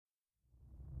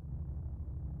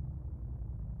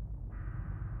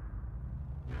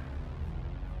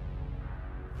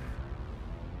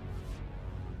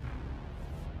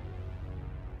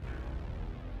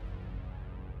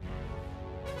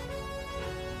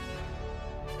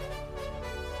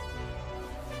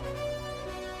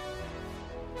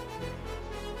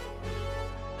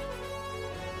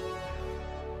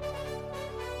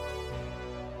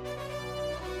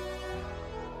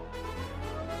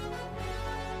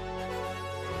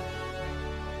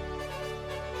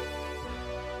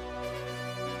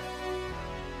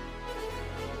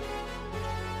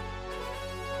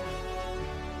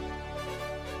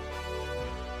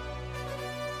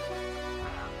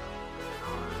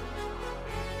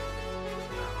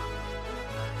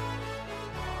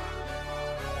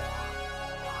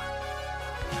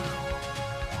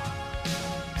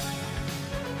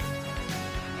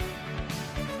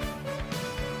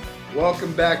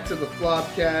Welcome back to the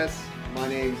Flopcast. My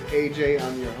name's AJ.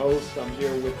 I'm your host. I'm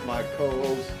here with my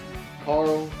co-host,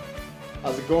 Carl.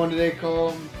 How's it going today,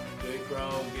 Carl? Good, bro.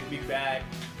 Good to be back.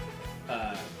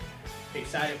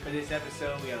 Excited for this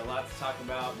episode. We got a lot to talk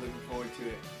about. Looking forward to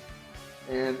it.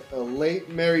 And a late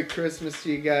Merry Christmas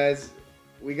to you guys.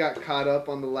 We got caught up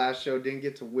on the last show. Didn't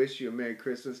get to wish you a Merry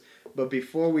Christmas. But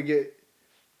before we get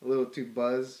a little too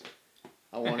buzzed,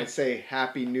 I want to say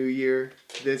Happy New Year.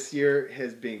 This year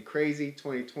has been crazy,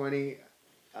 2020.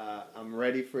 I'm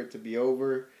ready for it to be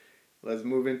over. Let's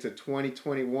move into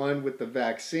 2021 with the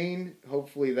vaccine.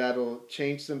 Hopefully that'll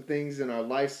change some things in our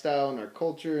lifestyle and our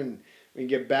culture, and we can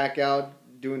get back out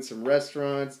doing some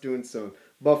restaurants, doing some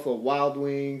Buffalo Wild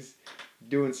Wings,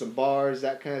 doing some bars,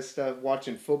 that kind of stuff,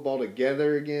 watching football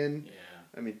together again. Yeah.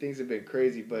 I mean, things have been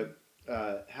crazy, but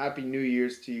Happy New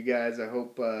Year's to you guys. I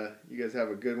hope you guys have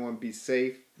a good one. Be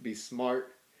safe, be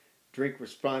smart, drink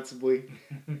responsibly.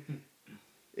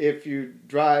 If you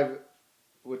drive,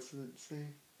 what's it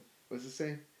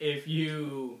saying? If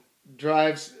you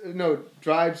Drive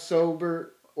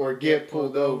sober or get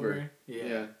pulled over.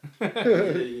 Yeah.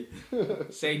 Yeah.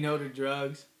 Say no to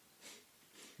drugs.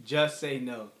 Just say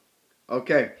no.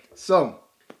 Okay, so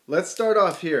let's start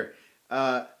off here.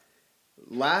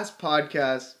 Last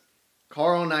podcast,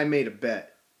 Carl and I made a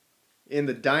bet. In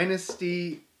the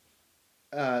Dynasty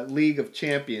League of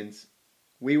Champions,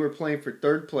 we were playing for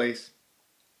third place,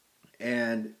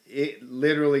 and it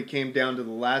literally came down to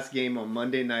the last game on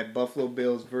Monday night, Buffalo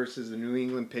Bills versus the New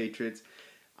England Patriots.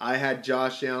 I had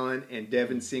Josh Allen and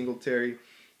Devin Singletary.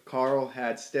 Carl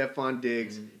had Stephon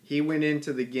Diggs. Mm-hmm. He went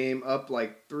into the game up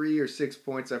like 3 or 6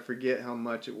 points. I forget how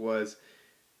much it was.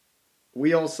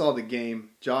 We all saw the game.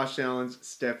 Josh Allen's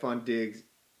Stephon Diggs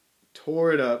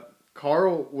tore it up.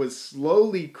 Carl was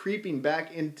slowly creeping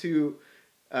back into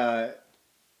a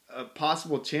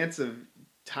possible chance of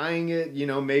tying it. You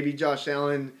know, maybe Josh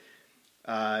Allen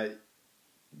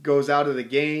goes out of the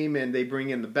game and they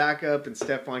bring in the backup and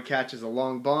Stephon catches a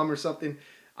long bomb or something.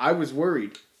 I was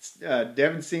worried.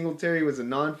 Devin Singletary was a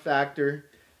non-factor.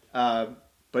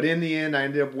 But in the end, I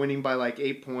ended up winning by like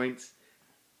 8 points.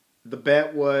 The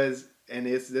bet was, and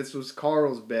this was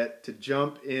Carl's bet, to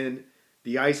jump in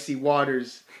the icy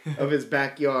waters of his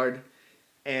backyard.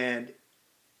 And,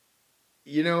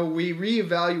 you know, we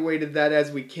reevaluated that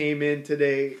as we came in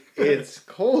today. It's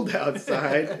cold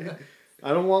outside. I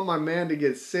don't want my man to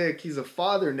get sick. He's a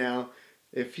father now.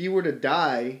 If he were to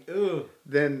die,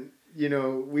 then, you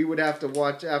know, we would have to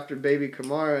watch after baby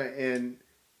Kamara, and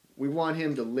we want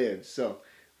him to live. So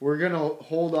we're going to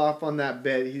hold off on that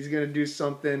bet. He's going to do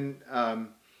something.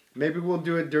 Maybe we'll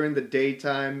do it during the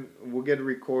daytime. We'll get a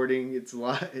recording. It's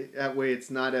that way it's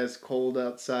not as cold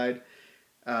outside.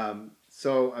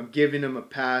 So I'm giving him a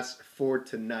pass for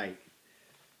tonight.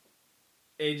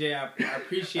 AJ, I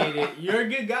appreciate it. You're a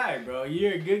good guy, bro.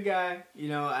 You're a good guy. You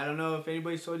know, I don't know if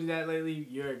anybody's told you that lately.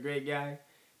 You're a great guy.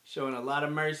 Showing a lot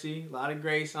of mercy, a lot of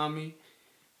grace on me.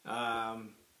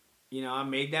 You know, I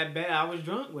made that bet. I was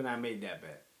drunk when I made that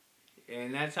bet.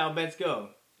 And that's how bets go.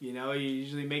 You know, you're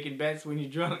usually making bets when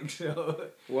you're drunk. So,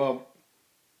 well,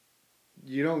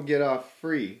 you don't get off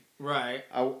free. Right.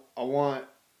 I want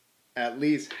at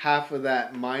least half of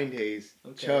that Mind Haze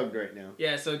chugged right now.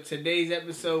 Yeah, so today's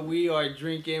episode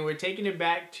we're taking it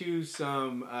back to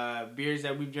some beers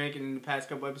that we've drank in the past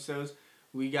couple episodes.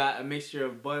 We got a mixture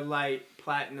of Bud Light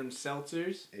Platinum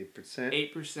Seltzers.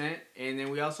 8%. And then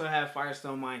we also have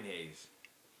Firestone Mind Haze.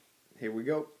 Here we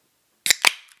go.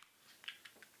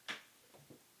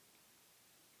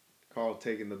 Carl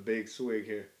taking the big swig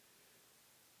here.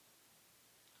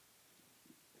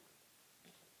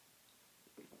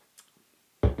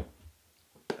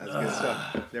 That's good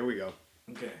stuff. There we go.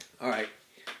 Okay. All right.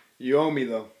 You owe me,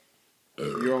 though.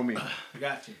 You owe me. I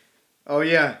got you. Oh,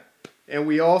 yeah. And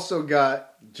we also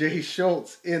got Jay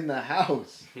Schultz in the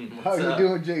house. How you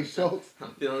doing, Jay Schultz?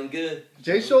 I'm feeling good.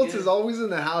 Jay Schultz is always in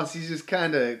the house. He's just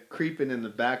kind of creeping in the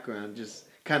background, just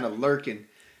kind of lurking.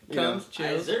 Comes,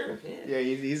 chills. Yeah,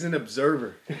 he's an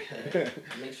observer.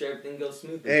 Make sure everything goes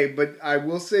smoothly. Hey, but I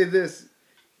will say this.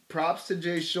 Props to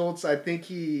Jay Schultz. I think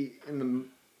he, in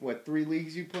the, 3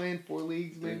 leagues you play in? 4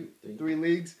 leagues, maybe? 3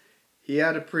 leagues. He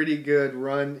had a pretty good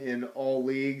run in all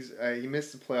leagues. He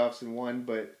missed the playoffs in one,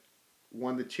 but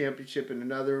won the championship in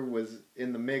another, was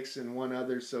in the mix in one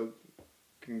other. So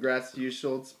congrats to you,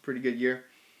 Schultz. Pretty good year.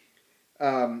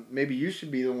 Maybe you should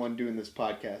be the one doing this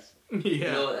podcast. Yeah. You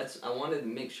know, I wanted to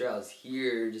make sure I was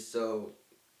here just so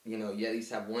you at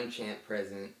least have one champ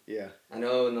present. Yeah. I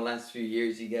know in the last few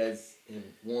years you guys have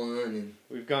won and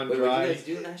we've gone dry. What did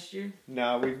you guys do last year?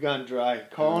 No, we've gone dry.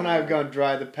 Carl and I have gone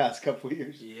dry the past couple of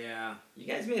years. Yeah. You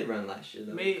guys made a run last year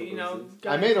though.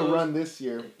 I made a run this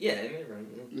year. Yeah, I made a run.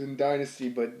 Yeah. In Dynasty,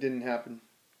 but it didn't happen.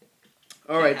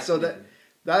 All right, so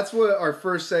that's what our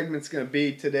first segment's going to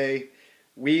be today.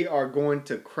 We are going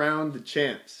to crown the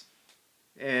champs.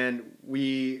 And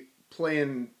we play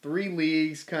in 3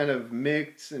 leagues, kind of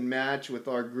mix and match with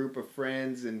our group of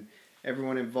friends and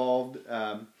everyone involved.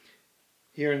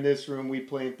 Here in this room, we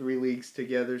play in 3 leagues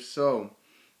together. So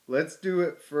let's do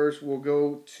it first. We'll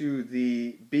go to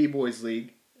the B-Boys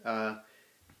League. And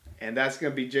that's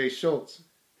going to be Jay Schultz.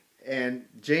 And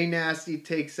Jay Nasty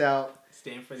takes out...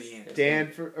 Stand for the Anthem.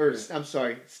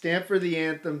 Stand for the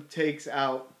Anthem takes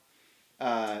out...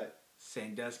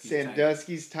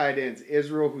 Sandusky's tight ends.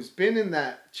 Israel, who's been in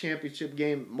that championship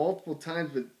game multiple times,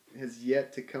 but has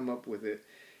yet to come out with the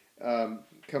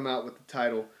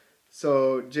title.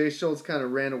 So Jay Schultz kind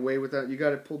of ran away with that. You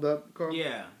got it pulled up, Carl?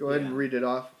 Yeah. Go ahead and read it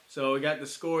off. So we got the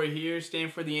score here.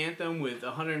 Stand for the Anthem with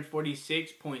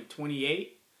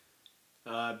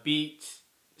 146.28. Beats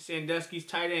Sandusky's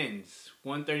tight ends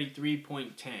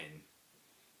 133.10.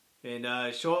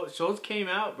 And Schultz came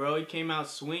out, bro. He came out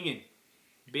swinging.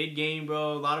 Big game,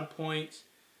 bro. A lot of points.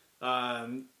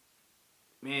 Man,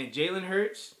 Jalen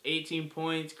Hurts, 18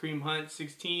 points. Kareem Hunt,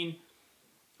 16.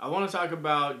 I want to talk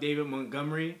about David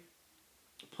Montgomery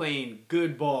playing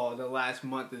good ball the last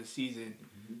month of the season.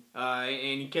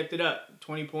 And he kept it up.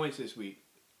 20 points this week.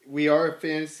 We are a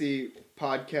fantasy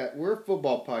podcast. We're a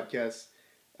football podcast,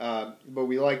 but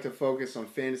we like to focus on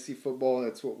fantasy football.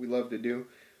 That's what we love to do.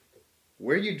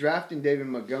 Where are you drafting David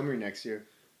Montgomery next year?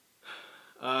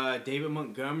 David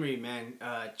Montgomery, man,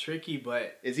 tricky,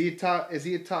 but is he a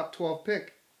top 12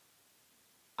 pick?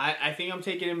 I think I'm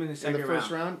taking him in the second round. In the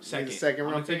first round? Second. The second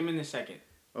round. I'm taking him in the second.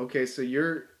 Okay, so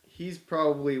he's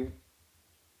got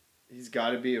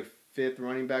to be a 5th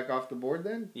running back off the board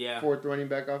then? Yeah. 4th running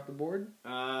back off the board?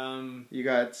 You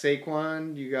got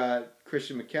Saquon, you got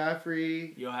Christian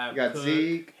McCaffrey, you got Cook,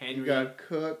 Zeke, Henry, you got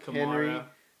Cook, Kamara. Henry.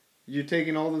 You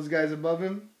taking all those guys above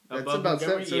him? That's about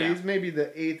 7. So he's maybe the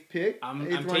 8th pick. I'm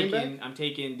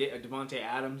taking Devontae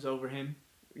Adams over him.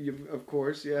 Of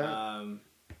course, yeah.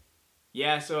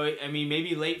 Yeah, so I mean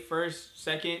maybe late first,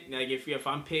 second. Like if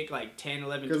I'm picked like 10,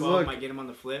 11, 12, look, I might get him on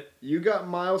the flip. You got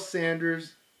Miles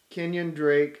Sanders, Kenyon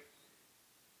Drake,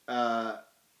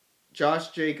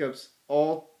 Josh Jacobs.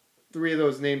 All 3 of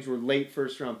those names were late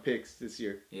first round picks this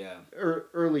year. Yeah.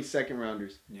 Early second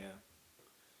rounders. Yeah.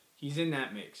 He's in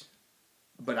that mix.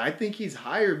 But I think he's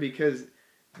higher because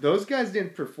those guys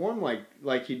didn't perform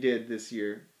like he did this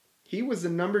year. He was the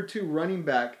number 2 running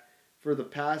back for the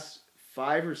past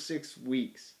 5 or 6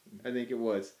 weeks, I think it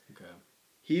was. Okay.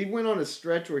 He went on a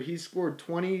stretch where he scored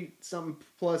 20-something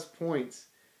plus points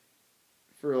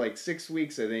for like 6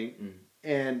 weeks, I think.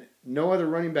 And no other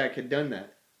running back had done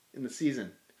that in the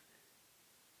season.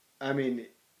 I mean,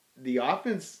 the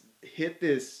offense hit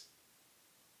this...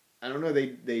 I don't know,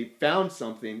 they found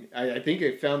something. I think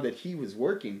they found that he was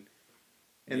working.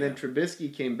 And then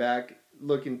Trubisky came back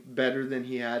looking better than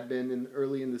he had been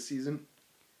early in the season.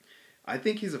 I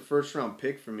think he's a first-round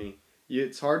pick for me.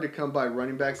 It's hard to come by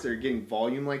running backs that are getting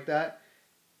volume like that.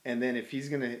 And then if he's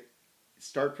going to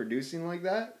start producing like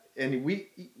that, and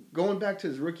going back to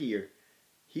his rookie year,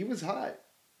 he was hot.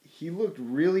 He looked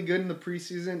really good in the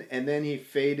preseason, and then he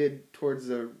faded towards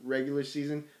the regular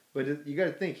season. But you got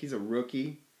to think, he's a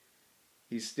rookie.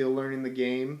 He's still learning the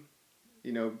game,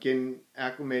 getting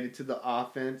acclimated to the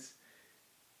offense.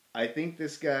 I think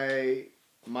this guy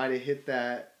might have hit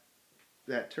that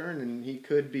turn, and he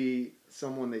could be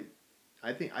someone that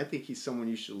I think he's someone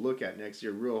you should look at next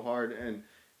year real hard. And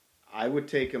I would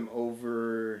take him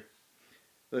over.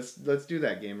 Let's do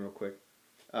that game real quick.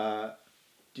 Do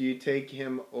you take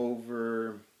him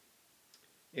over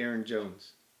Aaron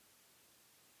Jones?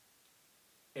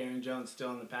 Aaron Jones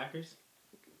still in the Packers?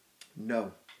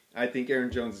 No. I think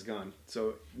Aaron Jones is gone.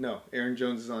 So, no. Aaron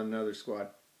Jones is on another squad.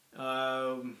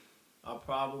 I'll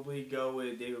probably go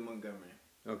with David Montgomery.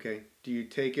 Okay. Do you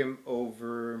take him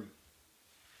over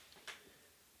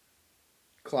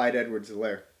Clyde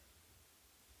Edwards-Helaire?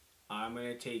 I'm going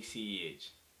to take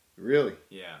CEH. Really?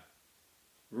 Yeah.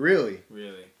 Really?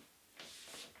 Really.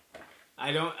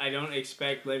 I don't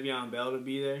expect Le'Veon Bell to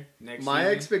be there next My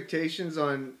season. expectations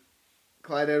on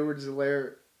Clyde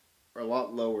Edwards-Helaire are a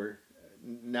lot lower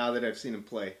now that I've seen him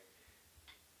play.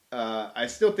 I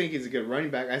still think he's a good running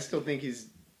back. I still think he's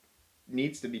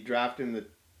needs to be drafted in the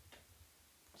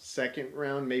 2nd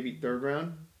round, maybe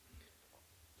 3rd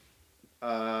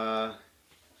round.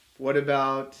 What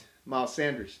about Miles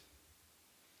Sanders?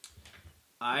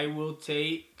 I'll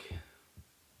take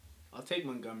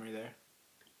Montgomery there.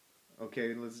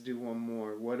 Okay, let's do one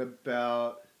more. What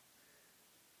about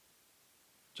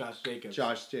Josh Jacobs?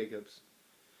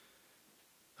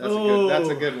 That's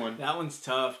a good one. That one's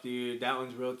tough, dude. That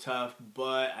one's real tough.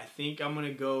 But I think I'm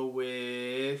gonna go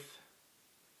with.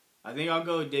 I'll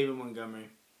go with David Montgomery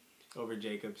over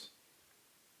Jacobs.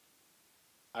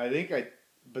 I think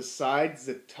besides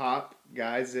the top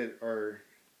guys that are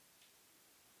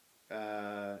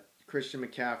Christian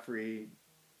McCaffrey,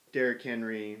 Derrick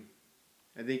Henry,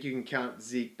 I think you can count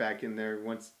Zeke back in there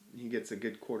once he gets a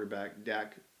good quarterback.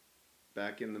 Dak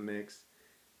back in the mix.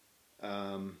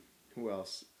 Who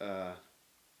else?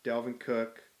 Dalvin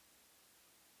Cook.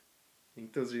 I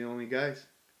think those are the only guys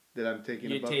that I'm taking.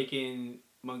 You're taking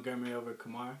Montgomery over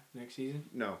Kamara next season?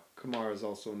 No, Kamara is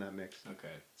also in that mix.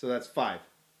 Okay. So that's 5.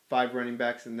 5 running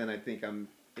backs, and then I think I'm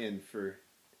in for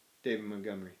David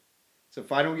Montgomery. So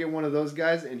if I don't get one of those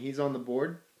guys and he's on the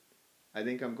board, I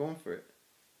think I'm going for it.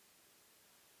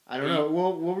 I don't know.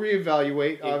 We'll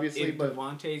reevaluate, obviously. If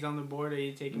Devontae's on the board, are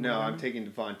you taking No, Montgomery? I'm taking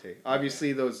Devontae.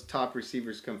 Obviously, those top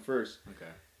receivers come first.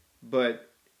 Okay. But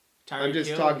I'm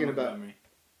just talking about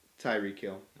Tyreek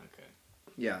Hill. Okay.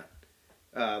 Yeah.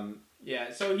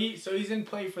 Yeah, so he's in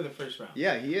play for the first round.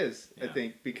 Yeah, he is. Yeah. I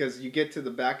think because you get to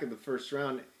the back of the first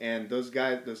round, and those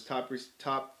guys, those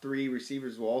top 3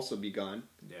 receivers will also be gone.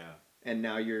 Yeah. And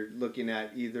now you're looking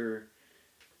at either,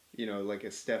 like a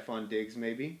Stephon Diggs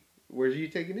maybe. Where's you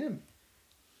taking him?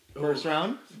 First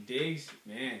round? Diggs,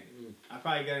 man. I'm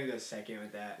probably going to go second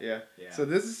with that. Yeah. So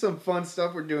this is some fun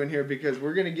stuff we're doing here because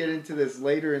we're going to get into this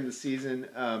later in the season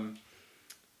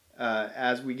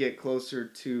as we get closer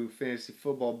to fantasy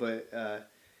football. But,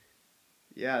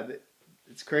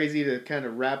 it's crazy to kind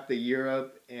of wrap the year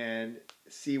up and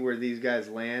see where these guys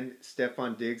land.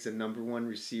 Stephon Diggs, the number 1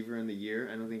 receiver in the year.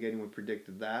 I don't think anyone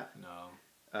predicted that. No.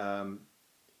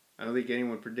 I don't think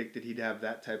anyone predicted he'd have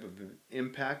that type of an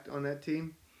impact on that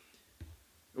team.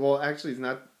 Well, actually, he's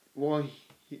not. Well,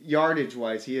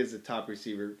 yardage-wise, he is the top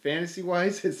receiver.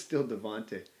 Fantasy-wise, it's still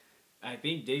Devontae. I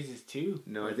think Diggs is 2.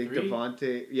 No, I think 3?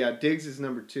 Devontae. Yeah, Diggs is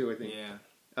number 2, I think. Yeah.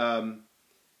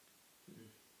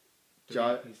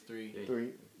 He's 3. 3.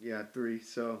 Yeah, 3.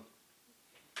 So,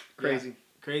 crazy. Yeah,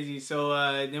 crazy. So,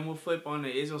 then we'll flip on the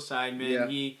Izzo side, man. Yeah.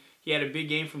 He had a big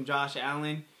game from Josh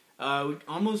Allen.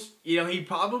 Almost, he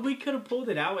probably could have pulled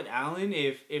it out with Allen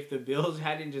if the Bills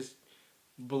hadn't just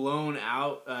blown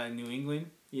out New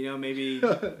England. Maybe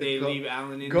they leave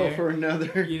Allen in there. Go for another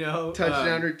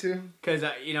touchdown or 2. Because,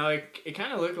 it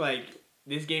kind of looked like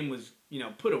this game was,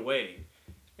 put away.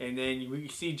 And then we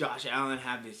see Josh Allen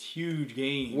have this huge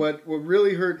game. What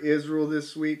really hurt Israel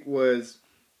this week was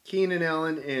Keenan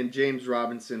Allen and James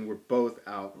Robinson were both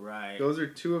out. Right. Those are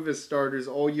 2 of his starters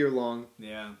all year long.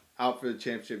 Yeah. Out for the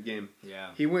championship game. Yeah.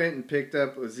 He went and picked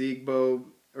up Ozigbo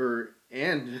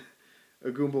and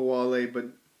Ogunbowale, but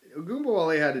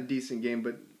Ogunbowale had a decent game,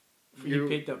 but he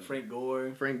picked up Frank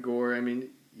Gore. I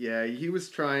mean, yeah, he was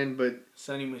trying, but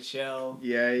Sonny Michel.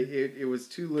 Yeah, it was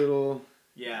too little.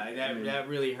 Yeah, that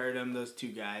really hurt him. Those 2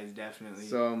 guys definitely.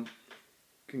 So,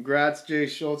 congrats, Jay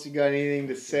Schultz. You got anything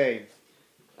to say?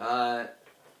 No,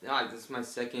 this is my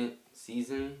second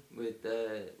season with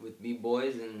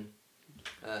B-Boys and.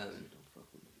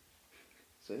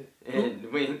 Say it.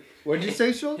 And when What'd you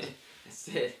say, Schultz?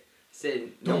 I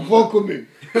said don't fuck with me.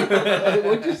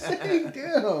 What'd you say?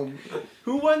 Damn.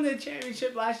 Who won the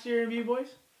championship last year in B-Boys?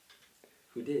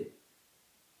 Who did?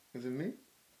 Is it me?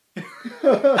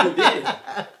 Who did?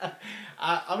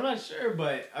 I'm not sure,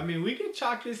 but I mean, we could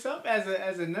chalk this up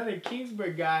as another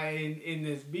Kingsburg guy in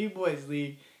this B-Boys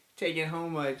league taking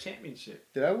home a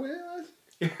championship. Did I win it last?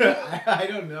 I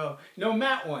don't know. No,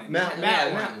 Matt won. Matt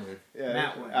won. Yeah,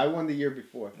 Matt won. I won the year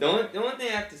before. The only thing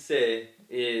I have to say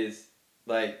is,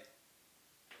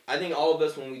 I think all of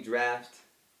us when we draft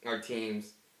our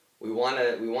teams, we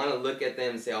wanna look at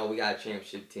them and say, oh, we got a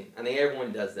championship team. I think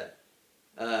everyone does that.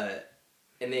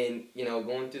 And then,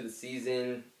 going through the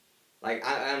season, I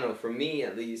don't know, for me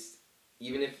at least,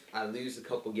 even if I lose a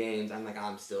couple games, I'm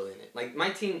I'm still in it. My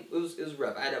team, it was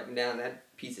rough. I had up and down. I had to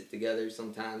piece it together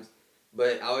sometimes.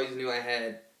 But I always knew I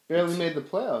had... Barely made the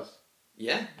playoffs.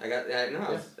 Yeah, I got that.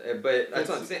 No, but that's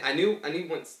what I'm saying. I knew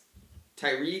once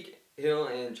Tyreek Hill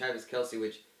and Travis Kelce,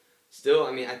 which still,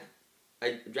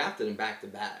 I drafted them back to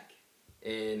back,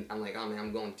 and I'm like, oh man,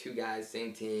 I'm going 2 guys,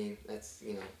 same team. That's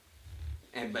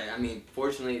but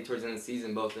fortunately, towards the end of the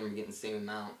season, both of them were getting the same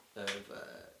amount of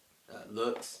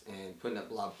looks and putting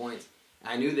up a lot of points.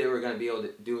 I knew they were going to be able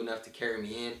to do enough to carry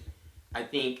me in. I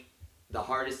think the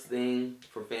hardest thing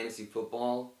for fantasy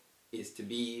football is to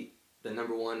be the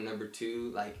number 1, number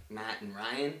 2, like Matt and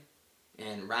Ryan,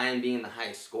 and Ryan being the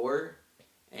highest scorer,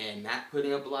 and Matt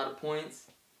putting up a lot of points,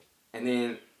 and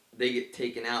then they get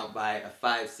taken out by a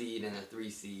 5 seed and a 3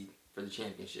 seed for the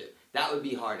championship. That would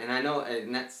be hard, and I know,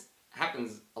 and that's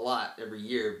happens a lot every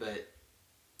year, but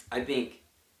I think,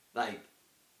 like,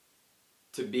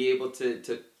 to be able to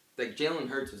like, Jalen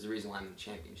Hurts was the reason why I'm in the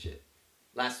championship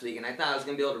last week, and I thought I was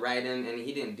going to be able to ride him, and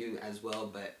he didn't do as well,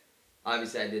 but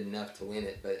obviously I did enough to win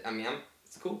it. But, I mean,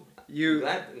 it's cool. You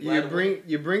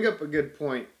bring up a good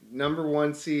point. Number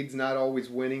 1 seed's not always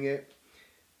winning it.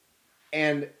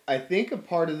 And I think a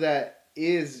part of that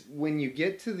is when you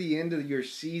get to the end of your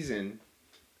season,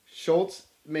 Schultz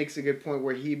makes a good point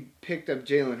where he picked up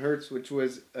Jalen Hurts, which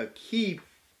was a key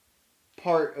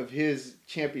part of his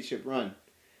championship run.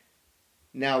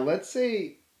 Now, let's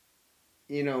say,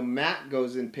 Matt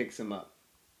goes and picks him up.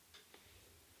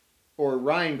 Or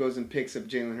Ryan goes and picks up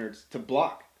Jalen Hurts to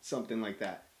block something like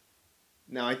that.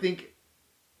 Now, I think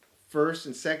first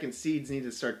and second seeds need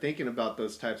to start thinking about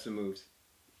those types of moves.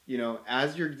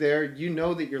 As you're there, that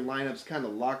your lineup's kind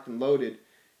of locked and loaded.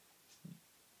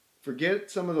 Forget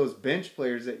some of those bench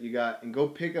players that you got and go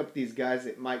pick up these guys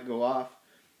that might go off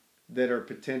that are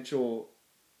potential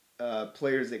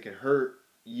players that could hurt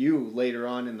you later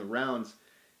on in the rounds.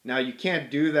 Now, you can't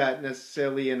do that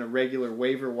necessarily in a regular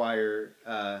waiver wire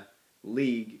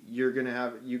league. You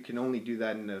can only do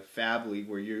that in a fab league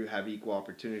where you have equal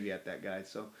opportunity at that guy.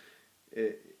 So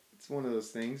it's one of those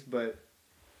things, but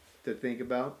to think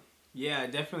about. Yeah,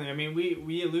 definitely. I mean,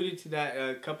 we alluded to that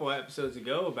a couple episodes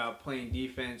ago about playing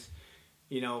defense,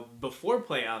 before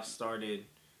playoffs started,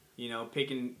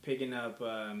 picking up,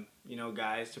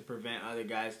 guys to prevent other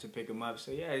guys to pick them up.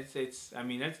 So, yeah, it's I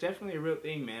mean, that's definitely a real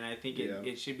thing, man. I think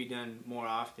it should be done more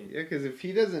often. Yeah, because if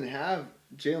he doesn't have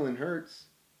Jalen Hurts,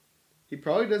 he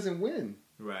probably doesn't win.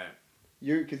 Right.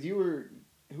 Who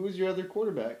was your other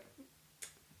quarterback?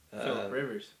 Phillip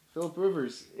Rivers. Phillip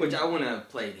Rivers. Which I wouldn't have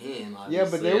played him, obviously. Yeah,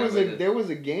 but there was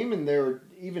a game in there,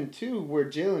 even two, where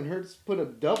Jalen Hurts put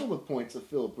up double the points of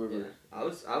Phillip Rivers. Yeah. I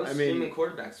was streaming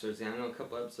quarterbacks Thursday. I know a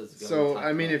couple episodes ago. So,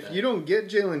 I mean, if you don't get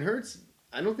Jalen Hurts,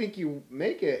 I don't think you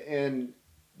make it. And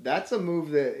that's a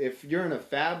move that if you're in a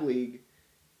fab league,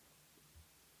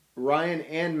 Ryan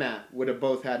and Matt would have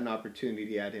both had an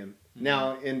opportunity at him. Mm-hmm.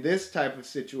 Now, in this type of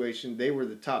situation, they were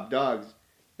the top dogs.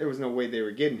 There was no way they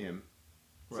were getting him.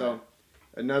 Right. So,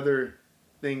 another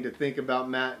thing to think about,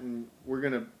 Matt, and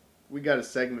we got a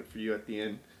segment for you at the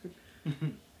end.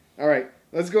 All right,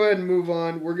 let's go ahead and move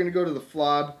on. We're going to go to the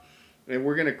Flob, and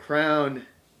we're going to crown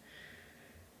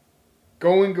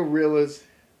Going Gorillas,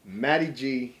 Matty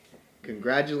G.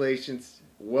 Congratulations.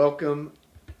 Welcome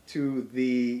to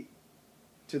the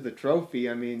trophy.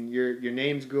 I mean, your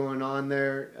name's going on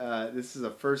there. This is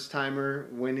a first-timer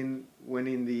winning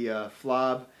the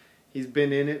Flob. He's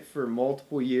been in it for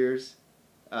multiple years.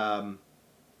 Kind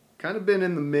of been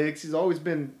in the mix. He's always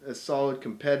been a solid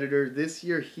competitor. This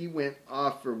year he went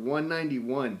off for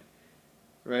 191,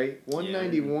 right?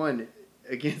 191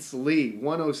 against Lee,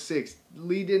 106.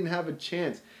 Lee didn't have a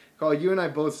chance. Carl, you and I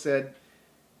both said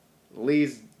we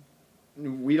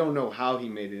don't know how he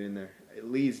made it in there.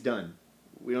 Lee's done.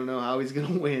 We don't know how he's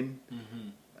going to win.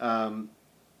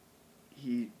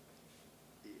 Mm-hmm.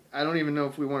 I don't even know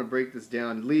if we want to break this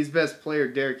down. Lee's best player,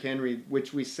 Derrick Henry,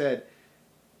 which we said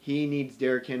he needs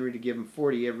Derrick Henry to give him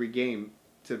 40 every game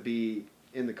to be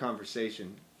in the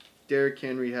conversation. Derrick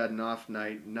Henry had an off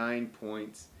night, 9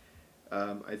 points.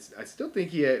 I still think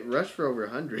he had rushed for over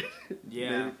 100.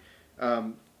 Yeah.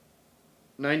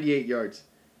 98 yards,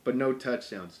 but no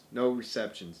touchdowns, no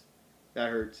receptions. That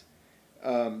hurts.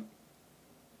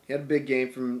 He had a big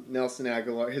game from Nelson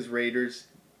Aguilar, his Raiders.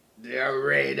 The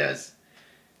Raiders.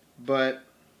 But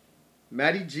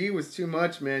Matty G was too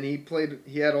much, man.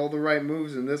 He had all the right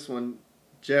moves in this one.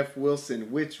 Jeff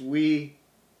Wilson, which we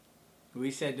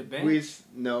said to bench.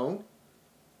 No.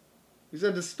 We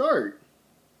said to start.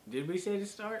 Did we say to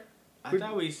start? I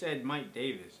thought we said Mike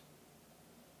Davis.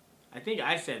 I think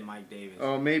I said Mike Davis.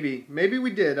 Oh, maybe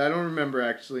we did. I don't remember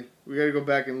actually. We got to go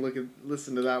back and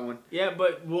listen to that one. Yeah,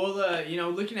 but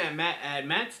looking at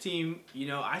Matt's team,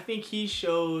 I think he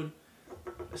showed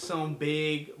some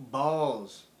big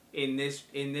balls in this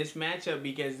matchup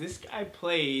because this guy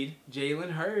played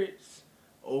Jalen Hurts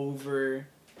over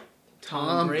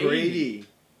Tom Brady.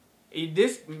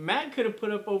 Matt could have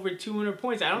put up over 200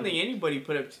 points. I don't think anybody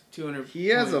put up 200 points. He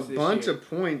has a bunch of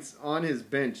points on his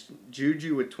bench.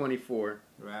 Juju with 24.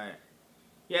 Right.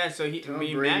 Yeah, so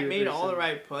Matt made all the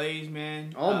right plays,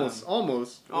 man. Almost.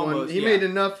 He made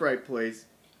enough right plays.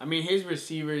 I mean, his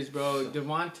receivers, bro,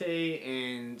 Devontae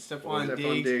and Stephon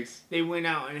Diggs, they went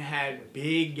out and had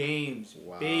big games.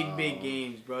 Wow. Big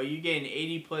games, bro. You getting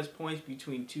 80-plus points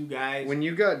between two guys. When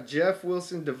you got Jeff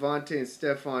Wilson, Devontae, and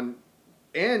Stephon,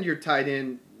 and your tight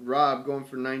end, Rob, going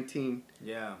for 19.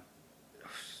 Yeah.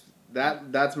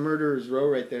 That's murderer's row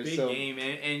right there. Big game,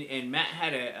 and Matt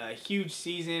had a huge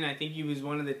season. I think he was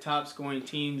one of the top scoring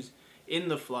teams in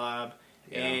the FLOB,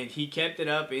 and he kept it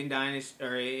up in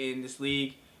in this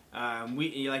league.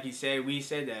 We, like you said, we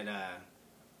said that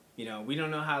we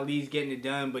don't know how Lee's getting it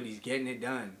done, but he's getting it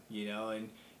done. And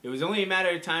it was only a matter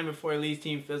of time before Lee's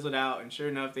team fizzled out, and sure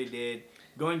enough, they did.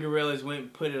 Going Gorillas went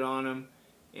and put it on him,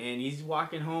 and he's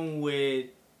walking home with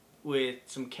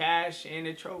some cash and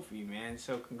a trophy, man.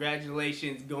 So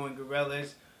congratulations, Going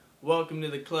Gorillas. Welcome to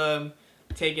the club,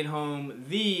 taking home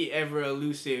the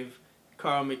ever-elusive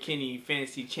Carl McKinney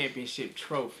Fantasy Championship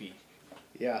trophy.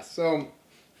 Yeah, so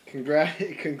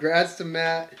congrats to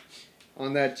Matt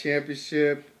on that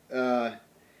championship.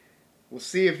 We'll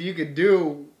see if you could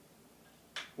do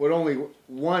what only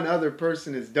one other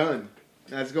person has done.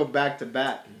 Let's go back to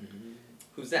back. Mm-hmm.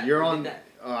 Who's that? You're on that.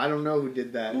 Oh, I don't know who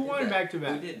did that. Who won back to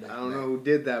back? I don't know who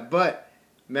did that. But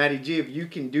Matty G, if you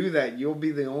can do that, you'll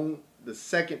be the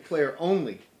second player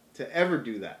only to ever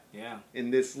do that. Yeah.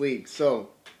 In this league. So,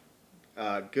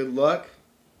 good luck.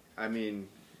 I mean,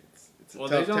 it's a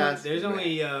tough task. There's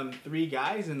only 3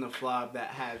 guys in the FLOB that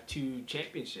have 2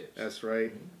 championships. That's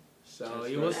right. So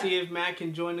we'll see if Matt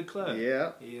can join the club.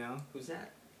 Yeah. Who's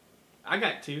that? I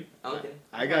got 2. Okay.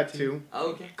 I got 2.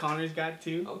 Okay. Connor's got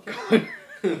 2. Okay.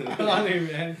 Connor,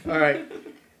 man. All right.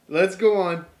 Let's go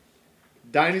on.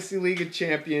 Dynasty League of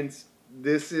Champions.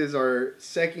 This is our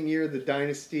second year of the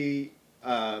Dynasty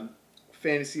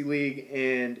Fantasy League,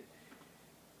 and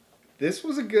this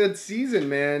was a good season,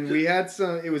 man. We had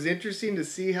it was interesting to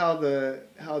see how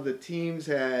the teams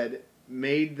had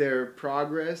made their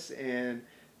progress, and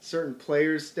certain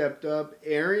players stepped up.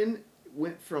 Aaron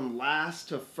went from last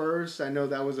to first. I know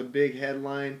that was a big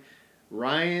headline.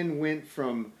 Ryan went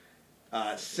from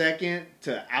second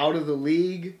to out of the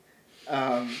league.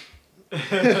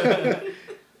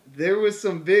 There was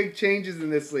some big changes in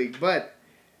this league, but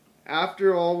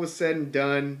after all was said and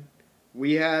done,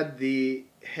 we had the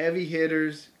heavy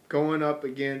hitters going up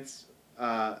against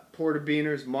Porta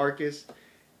Beaners, Marcus.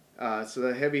 So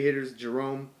the heavy hitters,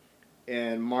 Jerome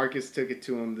and Marcus, took it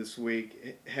to him this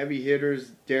week. Heavy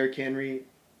hitters, Derrick Henry,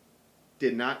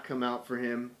 did not come out for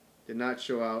him, did not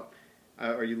show out.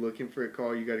 Are you looking for a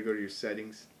call? You got to go to your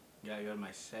settings. You got to go to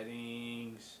my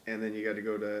settings. And then you got to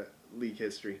go to league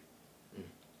history.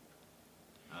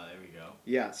 Oh, there we go.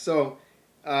 Yeah, so,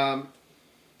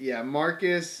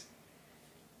 Marcus,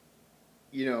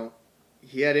 he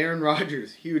had Aaron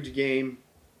Rodgers, huge game.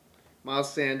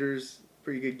 Miles Sanders,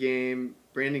 pretty good game.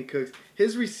 Brandon Cooks.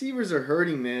 His receivers are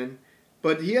hurting, man.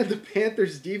 But he had the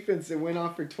Panthers defense that went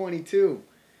off for 22.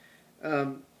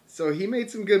 So he made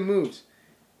some good moves.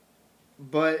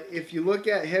 But if you look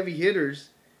at heavy hitters,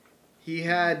 he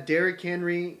had Derrick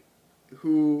Henry,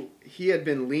 who he had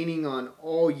been leaning on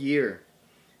all year.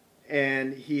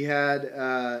 And he had,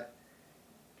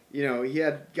 he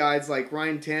had guys like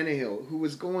Ryan Tannehill, who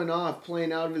was going off,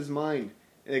 playing out of his mind.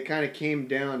 And it kind of came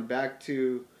down back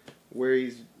to where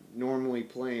he's normally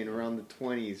playing, around the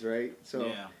 20s, right? So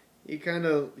yeah.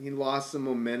 he lost some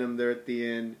momentum there at the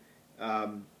end.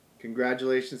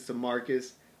 Congratulations to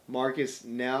Marcus. Marcus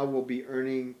now will be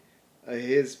earning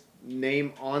his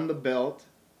name on the belt,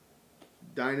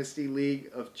 Dynasty League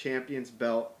of Champions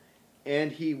belt,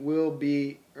 and he will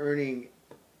be earning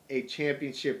a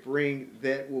championship ring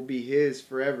that will be his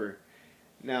forever.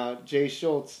 Now, Jay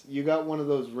Schultz, you got one of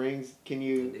those rings. Can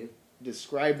you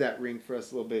describe that ring for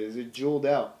us a little bit? Is it jeweled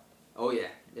out? Oh, yeah.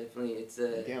 Definitely. It's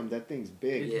a... Damn, that thing's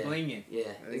big. It's blinging.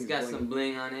 Yeah. It's got some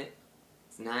bling on it.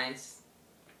 It's nice.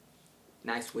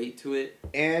 Nice weight to it.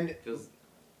 And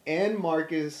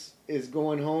Marcus is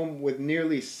going home with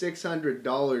nearly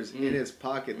 $600 in his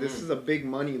pocket. This is a big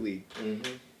money league.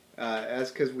 Mm-hmm. That's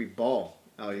because we ball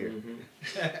out here.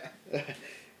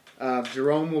 Mm-hmm.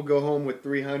 Jerome will go home with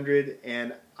 $300,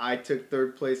 and I took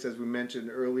third place, as we mentioned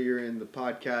earlier in the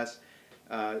podcast.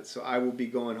 So I will be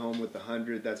going home with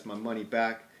 $100. That's my money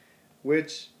back,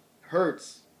 which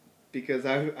hurts because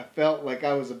I felt like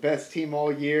I was the best team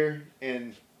all year,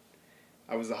 and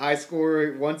I was a high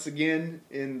scorer once again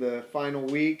in the final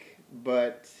week,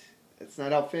 but that's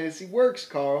not how fantasy works,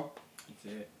 Carl. That's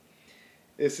it.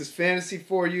 This is fantasy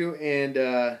for you, and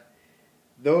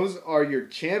those are your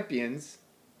champions.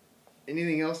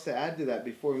 Anything else to add to that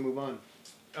before we move on?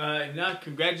 No,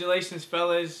 congratulations,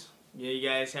 fellas. Yeah, you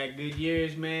guys had good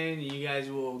years, man. You guys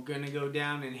will gonna go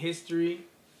down in history.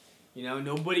 You know,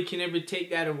 nobody can ever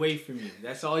take that away from you.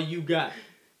 That's all you got.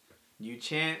 You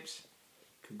champs.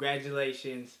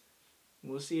 Congratulations.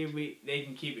 We'll see if they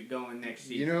can keep it going next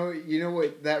season. You know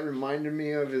what that reminded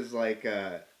me of is like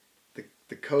the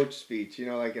coach speech. You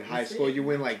know, like in high school, you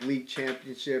win like league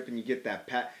championship and you get that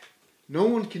pat. No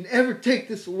one can ever take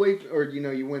this away, or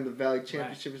you win the Valley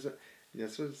Championship or something.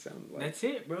 That's what it sounds like. That's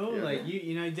it, bro. Yeah. Like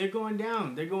you know, they're going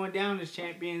down. They're going down as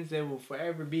champions. They will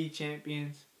forever be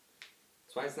champions.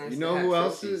 That's why it's nice. You know who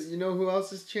else is? You know who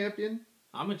else is champion?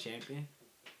 I'm a champion.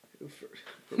 For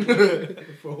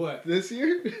For what? This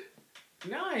year?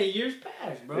 No, years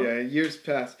past, bro. Yeah, years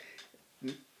past.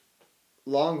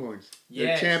 Longhorns.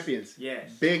 They're champions.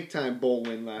 Yes. Big time bowl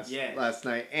win last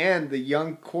night. And the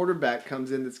young quarterback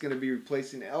comes in that's going to be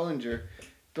replacing Ellinger.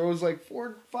 Throws like 4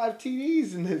 or 5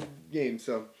 TDs in this game.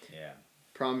 So,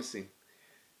 promising.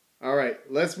 All right,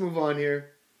 let's move on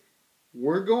here.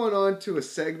 We're going on to a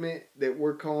segment that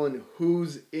we're calling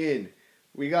Who's In.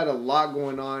 We got a lot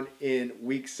going on in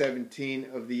Week 17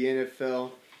 of the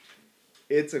NFL.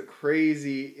 It's a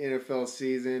crazy NFL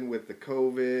season with the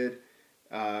COVID,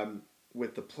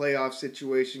 with the playoff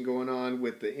situation going on,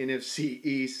 with the NFC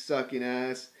East sucking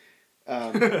ass.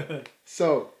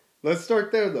 So, let's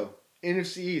start there, though.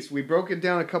 NFC East. We broke it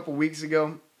down a couple weeks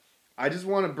ago. I just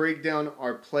want to break down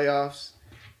our playoffs,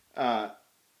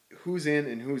 who's in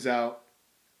and who's out.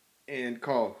 And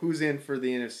Carl, who's in for the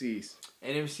NFC East?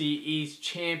 NFC East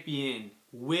champion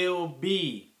will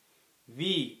be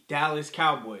the Dallas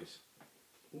Cowboys.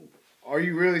 Are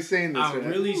you really saying this? I'm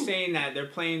really saying that. They're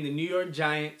playing the New York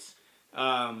Giants.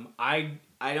 I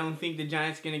don't think the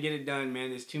Giants are going to get it done, man.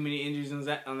 There's too many injuries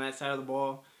on that side of the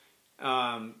ball.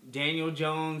 Daniel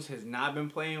Jones has not been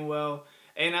playing well.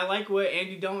 And I like what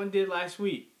Andy Dalton did last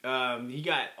week. He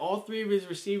got all 3 of his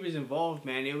receivers involved,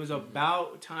 man. It was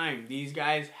about time. These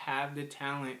guys have the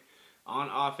talent on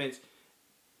offense.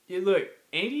 Look,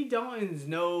 Andy Dalton's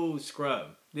no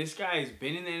scrub. This guy's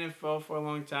been in the NFL for a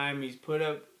long time. He's put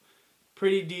up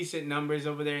pretty decent numbers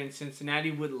over there in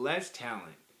Cincinnati with less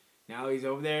talent. Now he's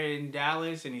over there in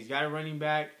Dallas, and he's got a running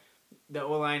back. The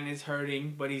O-line is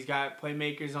hurting, but he's got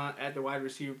playmakers at the wide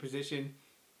receiver position.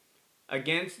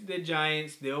 Against the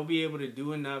Giants, they'll be able to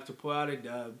do enough to pull out a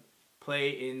dub, play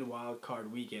in the wild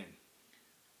card weekend.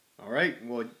 All right,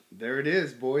 well, there it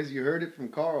is, boys. You heard it from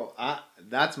Carl.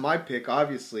 That's my pick,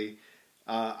 obviously.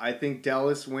 I think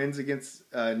Dallas wins against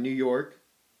New York,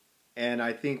 and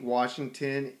I think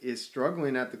Washington is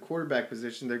struggling at the quarterback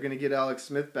position. They're going to get Alex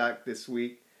Smith back this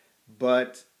week,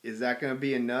 but is that going to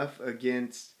be enough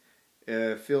against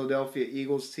a Philadelphia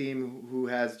Eagles team who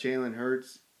has Jalen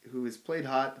Hurts, who has played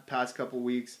hot the past couple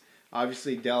weeks?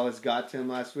 Obviously, Dallas got to him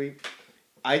last week.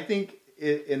 I think,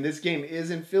 and this game is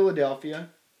in Philadelphia,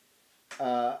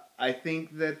 I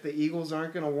think that the Eagles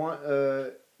aren't going to want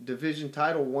a division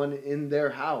title won in their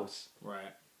house.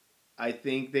 Right. I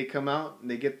think they come out and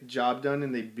they get the job done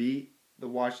and they beat the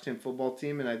Washington football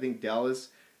team, and I think Dallas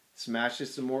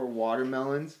smashes some more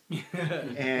watermelons,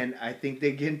 and I think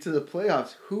they get into the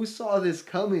playoffs. Who saw this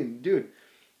coming? Dude,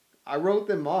 I wrote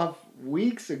them off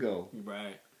weeks ago.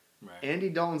 Right. Andy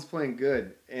Dalton's playing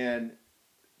good, and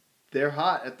they're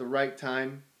hot at the right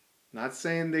time. Not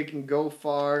saying they can go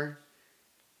far.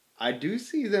 I do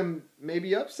see them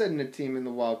maybe upsetting a team in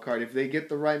the wild card if they get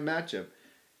the right matchup.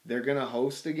 They're going to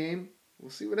host a game. We'll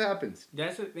see what happens.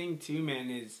 That's the thing, too, man,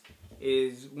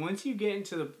 is once you get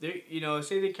into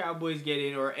say the Cowboys get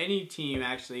in, or any team,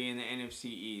 actually, in the NFC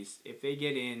East, if they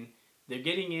get in, they're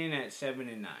getting in at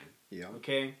 7-9. Yeah.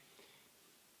 Okay?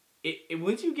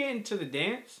 Once you get into the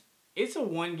dance, it's a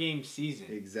 1-game season.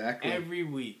 Exactly. Every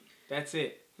week. That's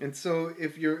it. And so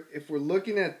if we're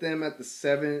looking at them at the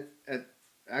 7,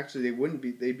 actually they wouldn't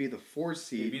be, they'd be the 4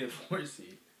 seed. They'd be the 4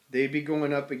 seed. They'd be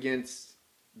going up against,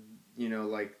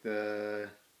 like the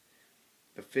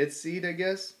 5th seed, I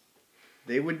guess.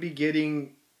 They would be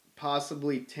getting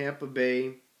possibly Tampa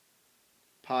Bay,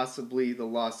 possibly the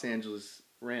Los Angeles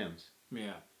Rams.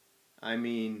 Yeah. I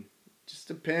mean, just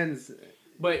depends.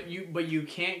 But you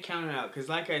can't count it out, because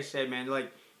like I said, man,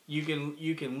 like you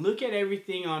can look at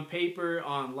everything on paper,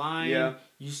 online. Yeah.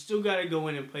 You still got to go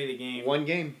in and play the game. 1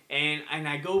 game. And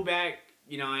I go back,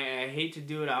 I hate to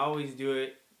do it. I always do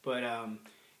it. But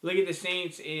look at the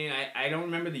Saints I don't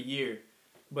remember the year,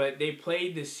 but they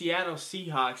played the Seattle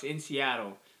Seahawks in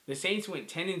Seattle. The Saints went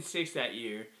 10-6 that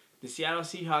year. The Seattle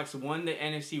Seahawks won the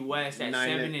NFC West at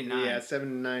 7-9. Yeah,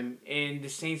 7-9. And the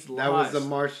Saints lost. That was the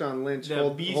Marshawn Lynch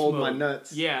hold my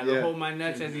nuts. Yeah, the hold my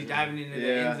nuts as he's diving into the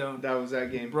end zone. That was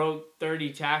that game. Broke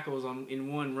 30 tackles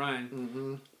in one run.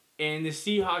 Mm-hmm. And the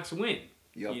Seahawks win.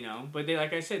 Yep. But they,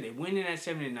 like I said, they win in at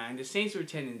 7-9. The Saints were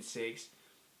 10-6.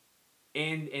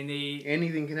 and they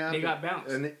anything can happen. They got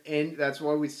bounced, and that's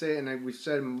why we say, and we've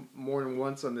said more than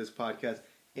once on this podcast.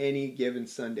 Any given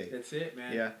Sunday. That's it,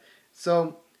 man. Yeah.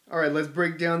 So, all right, let's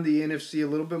break down the NFC a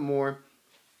little bit more.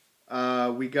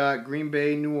 We got Green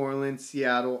Bay, New Orleans,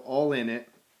 Seattle, all in it.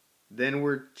 Then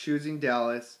we're choosing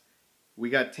Dallas. We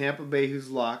got Tampa Bay, who's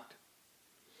locked.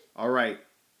 All right,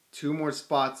 2 more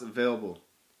spots available.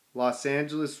 Los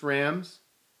Angeles Rams,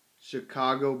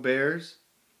 Chicago Bears,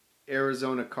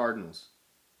 Arizona Cardinals.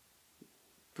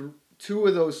 2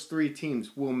 of those 3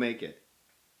 teams will make it.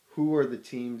 Who are the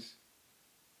teams?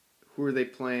 Who are they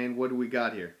playing? What do we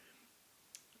got here?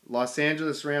 Los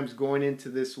Angeles Rams going into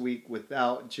this week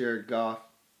without Jared Goff.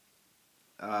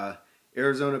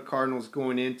 Arizona Cardinals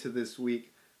going into this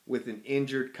week with an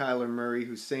injured Kyler Murray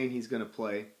who's saying he's going to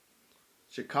play.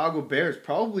 Chicago Bears,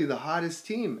 probably the hottest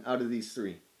team out of these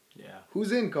 3. Yeah.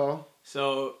 Who's in, Carl?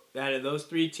 So, out of those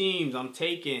 3 teams, I'm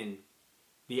taking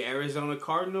the Arizona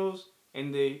Cardinals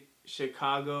and the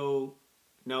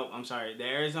the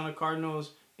Arizona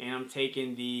Cardinals, and I'm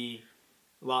taking the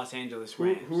Los Angeles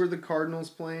Rams. Who are the Cardinals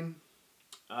playing?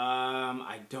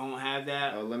 I don't have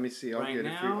that. Oh, let me see. I'll get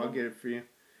it for you.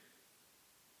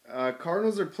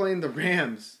 Cardinals are playing the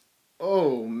Rams.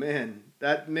 Oh, man.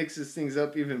 That mixes things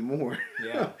up even more.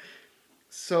 Yeah.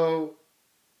 So,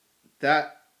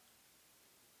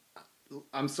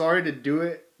 I'm sorry to do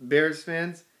it, Bears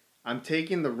fans. I'm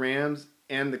taking the Rams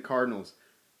and the Cardinals.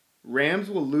 Rams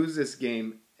will lose this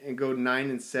game and go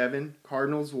 9-7.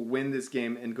 Cardinals will win this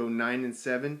game and go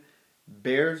 9-7.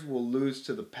 Bears will lose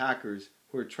to the Packers,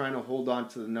 who are trying to hold on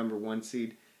to the number 1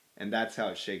 seed, and that's how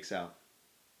it shakes out.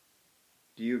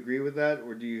 Do you agree with that,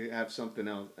 or do you have something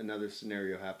else, another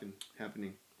scenario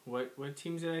happening? What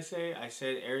teams did I say? I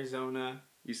said Arizona.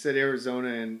 You said Arizona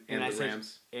and the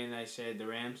Rams. And I said the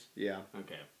Rams? Yeah.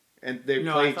 Okay. And they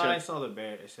play I thought I saw the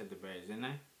Bears. I said the Bears, didn't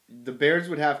I? The Bears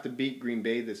would have to beat Green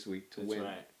Bay this week to That's win.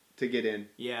 Right. To get in.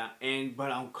 Yeah,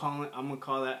 but I'm gonna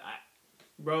call that.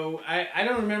 Bro, I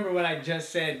don't remember what I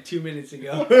just said 2 minutes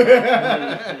ago.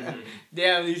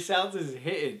 Damn, these Souths is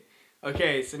hitting.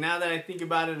 Okay, so now that I think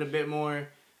about it a bit more,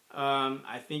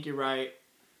 I think you're right.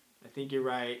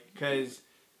 Because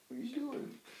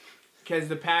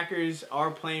the Packers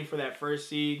are playing for that first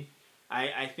seed.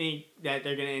 I think that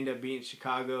they're going to end up beating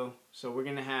Chicago. So we're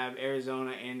going to have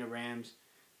Arizona and the Rams.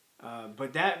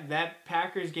 But that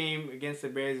Packers game against the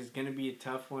Bears is going to be a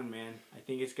tough one, man. I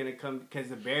think it's going to come because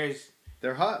the Bears...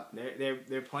 They're hot.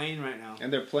 They're playing right now.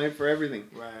 And they're playing for everything.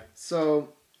 Right.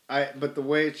 So, but the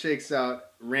way it shakes out,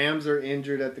 Rams are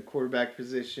injured at the quarterback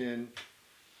position.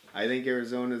 I think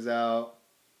Arizona's out.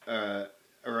 Or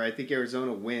I think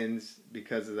Arizona wins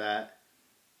because of that,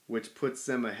 which puts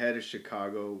them ahead of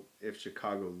Chicago if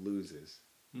Chicago loses.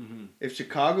 Mm-hmm. If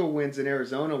Chicago wins and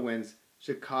Arizona wins,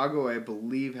 Chicago, I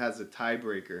believe, has a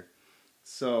tiebreaker.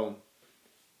 So,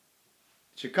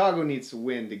 Chicago needs to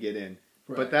win to get in.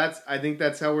 Right. But I think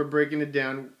that's how we're breaking it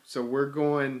down. So we're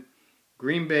going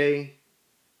Green Bay,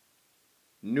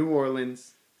 New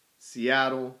Orleans,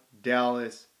 Seattle,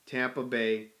 Dallas, Tampa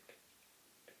Bay,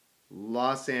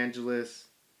 Los Angeles,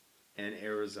 and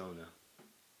Arizona.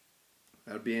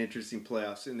 That would be an interesting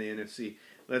playoffs in the NFC.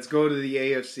 Let's go to the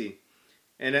AFC.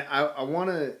 And I want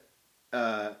to...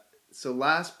 so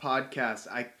last podcast,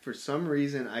 for some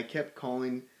reason, I kept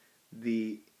calling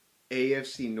the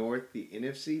AFC North the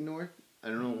NFC North. I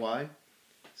don't know why.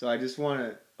 So I just want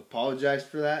to apologize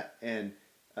for that. And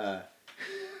I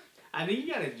think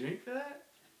you got a drink for that?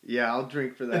 Yeah, I'll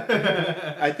drink for that.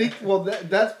 I think, well,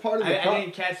 that's part of the problem. I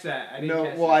didn't catch that.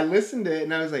 I listened to it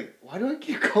and I was like, why do I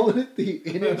keep calling it the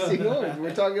NFC North?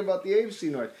 We're talking about the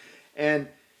AFC North.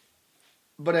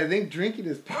 But I think drinking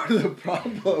is part of the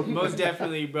problem. Most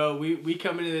definitely, bro. We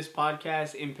come into this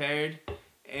podcast impaired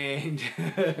and,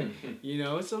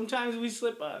 sometimes we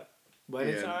slip up. But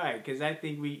it's all right because I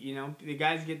think the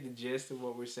guys get the gist of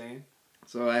what we're saying.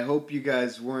 So I hope you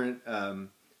guys weren't,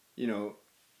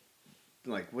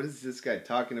 like, what is this guy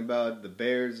talking about? The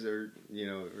Bears or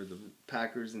the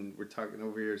Packers, and we're talking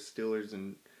over here Steelers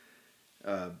and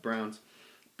Browns.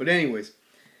 But anyways,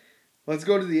 let's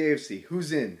go to the AFC.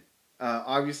 Who's in?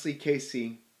 Obviously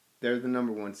KC. They're the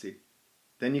number 1 seed.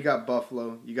 Then you got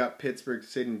Buffalo. You got Pittsburgh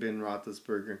sitting Ben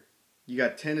Roethlisberger. You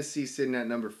got Tennessee sitting at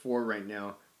number 4 right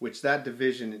now, which that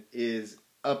division is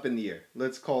up in the air.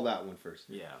 Let's call that one first.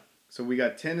 Yeah. So we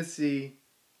got Tennessee,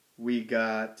 we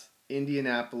got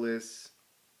Indianapolis,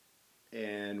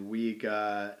 and we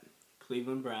got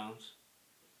Cleveland Browns.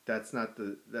 That's not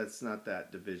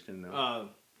that division though.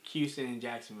 Houston and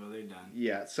Jacksonville, they're done.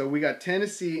 Yeah, so we got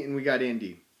Tennessee and we got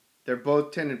Indy. They're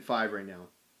both 10-5 right now.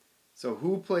 So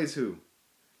who plays who?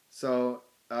 So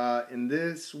In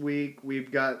this week,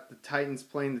 we've got the Titans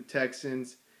playing the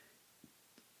Texans.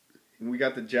 And we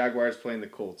got the Jaguars playing the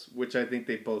Colts, which I think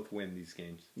they both win these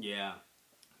games. Yeah.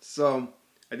 So,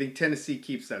 I think Tennessee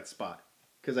keeps that spot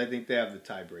because I think they have the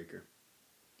tiebreaker.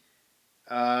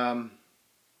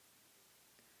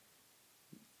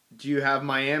 Do you have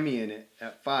Miami in it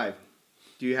at 5?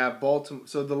 Do you have Baltimore?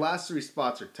 So, the last 3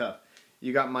 spots are tough.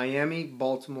 You got Miami,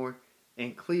 Baltimore,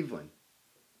 and Cleveland.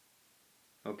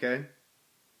 Okay?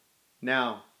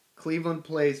 Now, Cleveland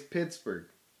plays Pittsburgh.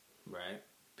 Right.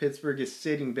 Pittsburgh is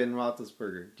sitting Ben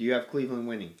Roethlisberger. Do you have Cleveland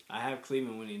winning? I have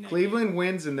Cleveland winning. Cleveland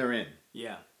wins and they're in.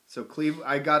 Yeah. So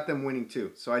I got them winning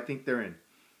too. So I think they're in.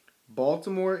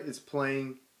 Baltimore is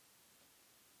playing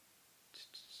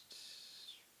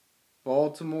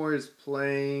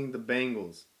the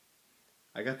Bengals.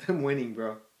 I got them winning,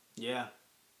 bro. Yeah.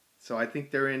 So I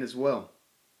think they're in as well.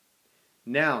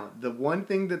 Now, the one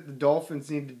thing that the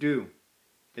Dolphins need to do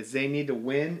is they need to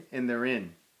win and they're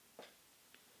in.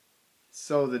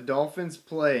 So the Dolphins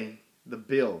play the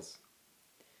Bills.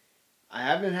 I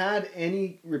haven't had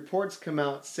any reports come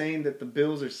out saying that the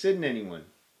Bills are sitting anyone.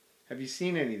 Have you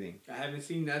seen anything? I haven't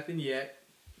seen nothing yet.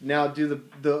 Now, do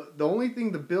the only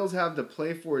thing the Bills have to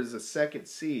play for is a second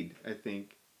seed, I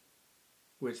think.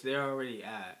 Which they're already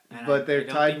at. And but they're I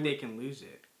don't tied. think they can lose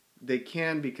it. They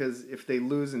can because if they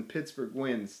lose and Pittsburgh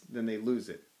wins, then they lose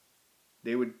it.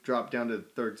 They would drop down to the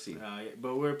 3rd seed.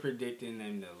 But we're predicting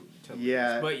them to lose.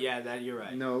 Yeah. But yeah, you're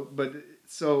right. No, but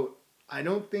so I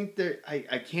don't think they're.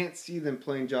 I can't see them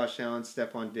playing Josh Allen,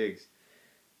 Stephon Diggs.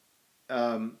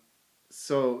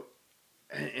 So,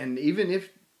 and even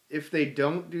if they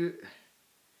don't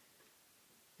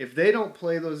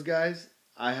play those guys,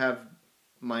 I have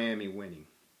Miami winning.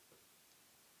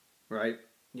 Right?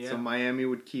 Yeah. So Miami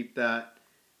would keep that.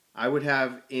 I would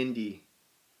have Indy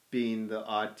being the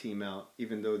odd team out,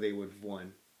 even though they would have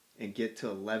won, and get to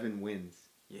 11 wins.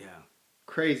 Yeah.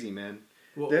 Crazy, man.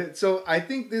 Well, So I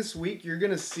think this week you're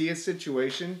going to see a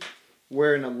situation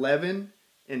where an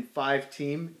 11-5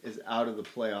 team is out of the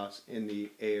playoffs in the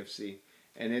AFC.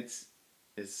 And it's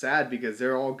sad because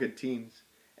they're all good teams.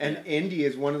 And Indy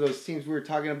is one of those teams we were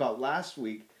talking about last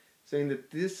week, saying that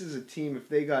this is a team, if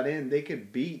they got in, they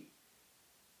could beat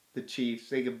the Chiefs.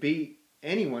 They could beat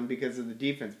anyone because of the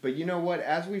defense. But you know what?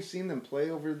 As we've seen them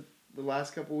play over the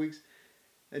last couple weeks,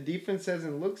 the defense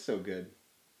hasn't looked so good.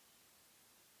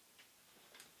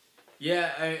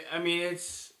 Yeah, I mean,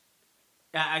 it's...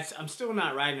 I'm still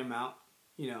not writing them out.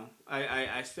 You know,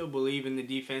 I still believe in the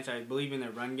defense. I believe in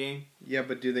their run game. Yeah,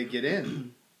 but do they get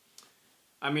in?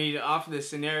 I mean, off of the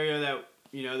scenario that,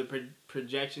 you know, the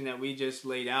projection that we just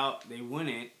laid out, they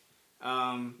wouldn't.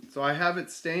 So I have it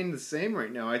staying the same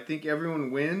right now. I think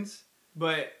everyone wins.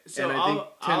 But so and I think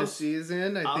Tennessee is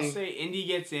in. I'll say Indy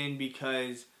gets in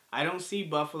because I don't see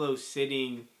Buffalo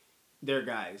sitting their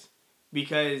guys.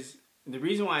 Because the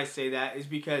reason why I say that is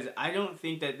because I don't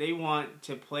think that they want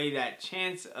to play that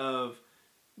chance of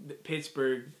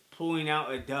Pittsburgh pulling out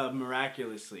a dub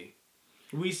miraculously.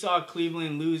 We saw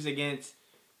Cleveland lose against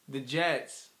the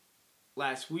Jets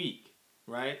last week,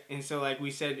 right? And so like we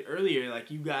said earlier,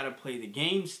 like you got to play the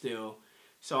game still.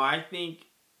 So I think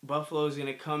Buffalo's going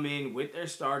to come in with their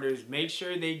starters, make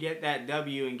sure they get that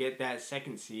W and get that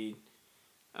 2nd seed.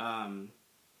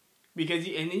 Because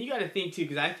and then you got to think too,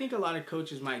 because I think a lot of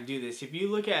coaches might do this. If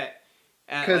you look at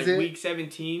like week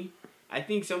 17, I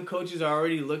think some coaches are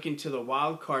already looking to the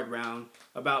wild card round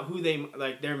about who they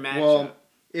like their matchup. Well,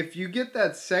 if you get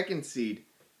that 2nd seed,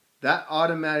 that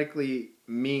automatically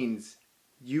means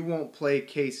you won't play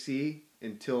KC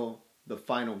until the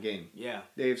final game. Yeah,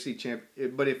 the AFC champ.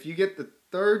 But if you get the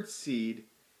 3rd seed,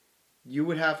 you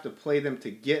would have to play them to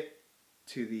get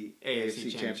to the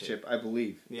AFC championship, I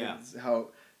believe. Yeah.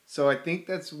 So I think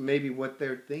that's maybe what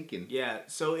they're thinking. Yeah.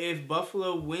 So if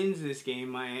Buffalo wins this game,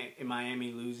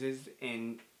 Miami loses,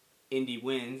 and Indy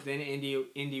wins, then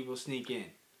Indy will sneak in.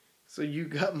 So you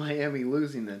got Miami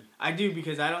losing then? I do,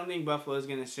 because I don't think Buffalo's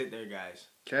going to sit their guys.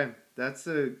 Okay.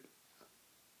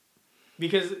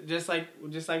 Because just like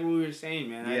we were saying,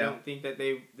 man, I don't think that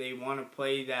they want to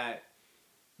play that.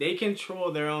 They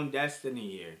control their own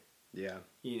destiny here. Yeah.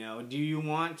 You know, do you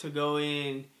want to go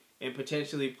in and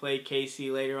potentially play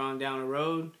KC later on down the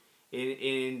road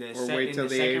in the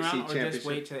second round, or just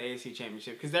wait till the AFC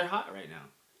Championship because they're hot right now?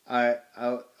 I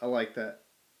like that.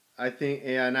 I think,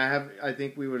 and I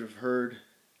think we would have heard,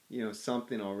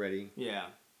 something already. Yeah.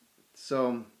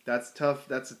 So that's tough.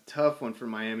 That's a tough one for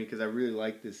Miami because I really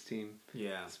like this team.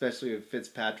 Yeah. Especially with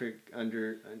Fitzpatrick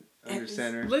under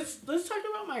center. Let's talk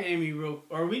about Miami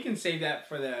or we can save that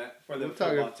for the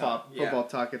football talk. Football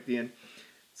talk at the end.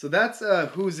 So that's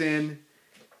who's in.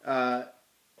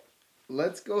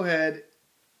 let's go ahead.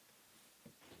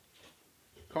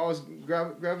 Carlos,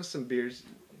 grab us some beers.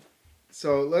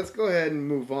 So let's go ahead and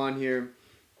move on here.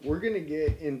 We're going to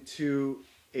get into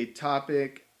a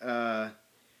topic. I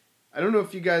don't know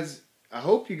if you guys, I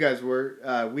hope you guys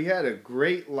were. We had a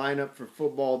great lineup for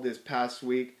football this past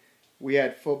week. We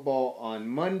had football on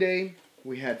Monday.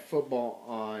 We had football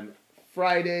on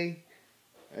Friday.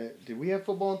 Did we have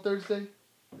football on Thursday?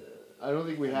 I don't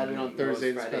think we had it on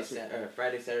Thursday.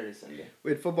 Friday, Saturday, Sunday.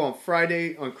 We had football on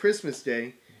Friday on Christmas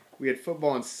Day. We had football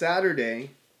on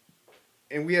Saturday.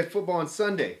 And we had football on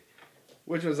Sunday,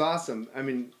 which was awesome. I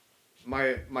mean,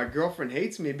 my girlfriend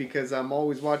hates me because I'm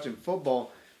always watching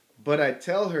football. But I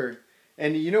tell her,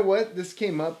 and you know what? This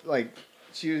came up, like,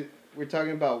 we're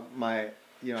talking about I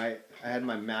had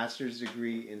my master's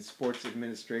degree in sports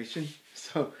administration.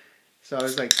 So I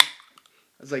was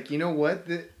like, you know what?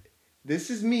 This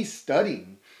is me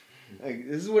studying. Like,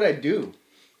 this is what I do.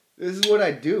 This is what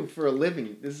I do for a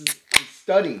living. I'm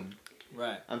studying.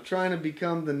 Right. I'm trying to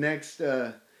become the next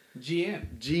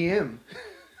GM.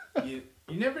 You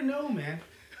never know, man.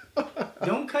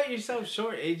 Don't cut yourself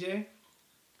short, AJ.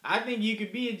 I think you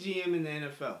could be a GM in the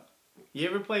NFL. You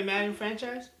ever play Madden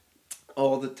franchise?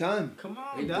 All the time. Come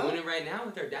on, They're doing it right now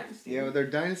with their dynasty. Yeah, with their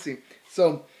dynasty.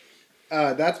 So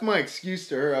that's my excuse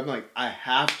to her. I'm like, I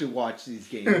have to watch these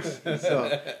games.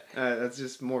 So that's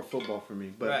just more football for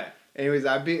me. But right. Anyways,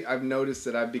 I've noticed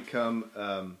that I've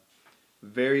become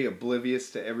very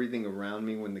oblivious to everything around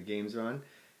me when the games are on.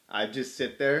 I just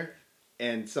sit there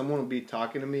and someone will be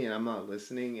talking to me and I'm not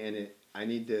listening, and I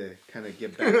need to kind of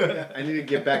get back. I need to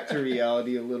get back to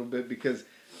reality a little bit because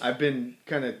I've been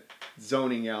kind of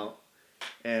zoning out,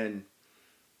 and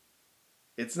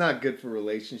it's not good for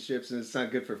relationships and it's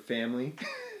not good for family.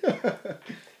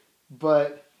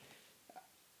 But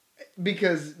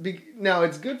now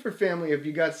it's good for family if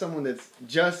you got someone that's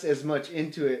just as much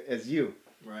into it as you.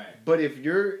 Right. But if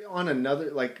you're on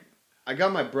another, like, I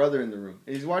got my brother in the room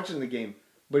and he's watching the game,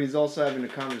 but he's also having a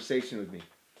conversation with me.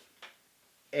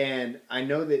 And I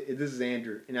know that this is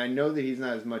Andrew, and I know that he's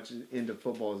not as much into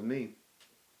football as me.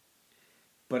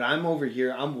 But I'm over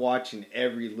here, I'm watching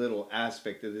every little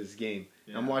aspect of this game.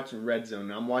 Yeah. I'm watching Red Zone,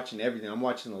 I'm watching everything. I'm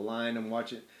watching the line, I'm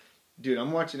watching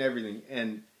everything.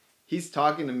 And he's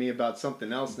talking to me about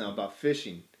something else now, about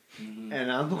fishing. Mm-hmm. And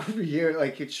I'm over here,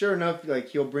 like, sure enough, like,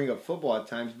 he'll bring up football at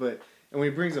times, and when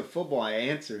he brings up football, I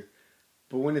answer.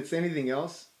 But when it's anything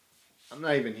else, I'm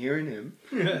not even hearing him.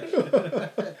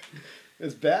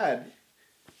 It's bad.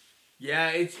 Yeah,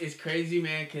 it's crazy,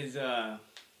 man, because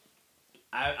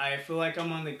I feel like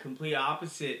I'm on the complete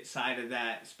opposite side of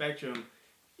that spectrum.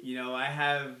 You know, I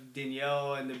have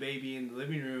Danielle and the baby in the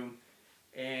living room,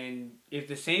 and if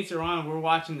the Saints are on, we're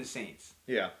watching the Saints.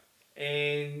 Yeah.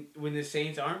 And when the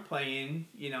Saints aren't playing,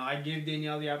 you know, I give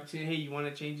Danielle the opportunity, hey, you want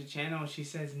to change the channel? And she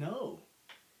says no.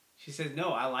 She says,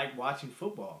 no, I like watching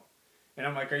football. And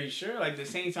I'm like, are you sure? Like, the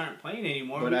Saints aren't playing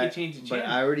anymore. We can change the channel.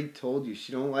 But I already told you,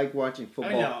 she don't like watching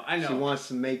football. I know. She wants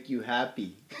to make you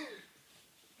happy.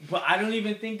 But I don't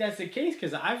even think that's the case,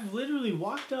 because I've literally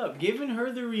walked up, given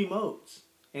her the remotes,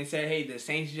 and said, hey, the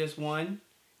Saints just won.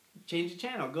 Change the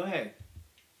channel. Go ahead.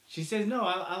 She says, no,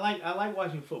 I like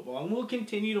watching football. And we'll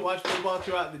continue to watch football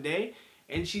throughout the day.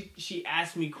 And she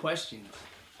asked me questions.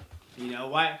 You know,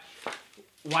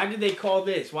 why did they call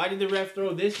this? Why did the ref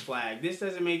throw this flag? This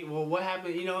doesn't make... Well, what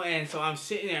happened? You know, and so I'm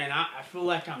sitting there, and I feel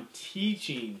like I'm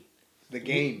teaching... the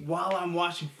game. While I'm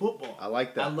watching football. I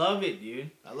like that. I love it,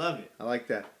 dude. I love it. I like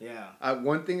that. Yeah.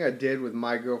 One thing I did with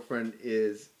my girlfriend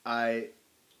is I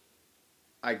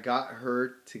got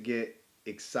her to get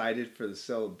excited for the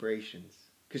celebrations.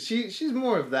 Because she's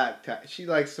more of that type. She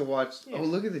likes to watch,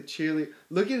 look at the cheerleader.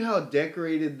 Look at how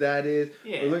decorated that is.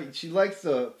 Yeah. She likes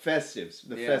the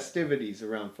festivities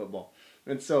around football.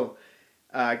 And so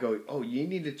I go, oh, you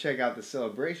need to check out the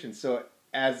celebration. So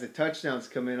as the touchdowns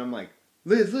come in, I'm like,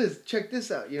 Liz, check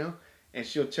this out, you know? And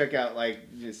she'll check out,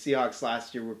 like, the Seahawks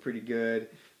last year were pretty good.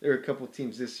 There were a couple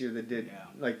teams this year that did,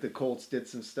 like the Colts did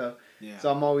some stuff. Yeah.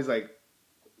 So I'm always like,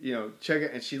 you know, check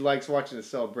it. And she likes watching the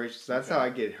celebrations. So that's how I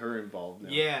get her involved now.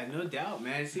 Yeah, no doubt,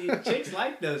 man. See, chicks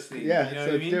like those things. Yeah, you know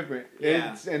so what it's I mean? different.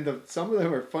 Yeah. Some of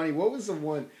them are funny. What was the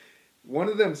one? One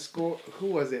of them scored. Who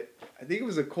was it? I think it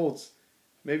was the Colts.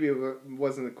 Maybe it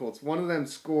wasn't the Colts. One of them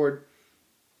scored,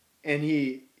 and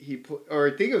or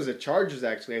I think it was the Chargers,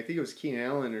 actually. I think it was Keenan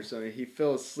Allen or something. He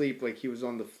fell asleep like he was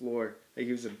on the floor, like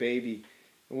he was a baby.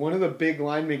 And one of the big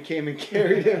linemen came and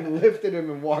carried him, lifted him,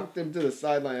 and walked him to the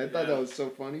sideline. I thought that was so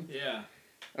funny. Yeah.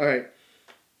 All right.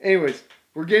 Anyways,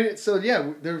 we're getting it. So,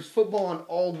 yeah, there's football on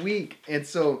all week. And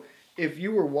so if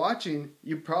you were watching,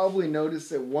 you probably noticed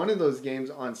that one of those games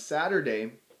on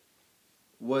Saturday,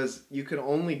 was you could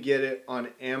only get it on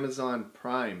Amazon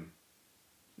Prime.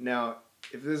 Now,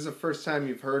 if this is the first time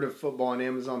you've heard of football on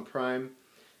Amazon Prime,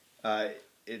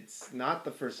 it's not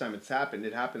the first time it's happened.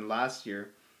 It happened last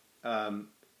year.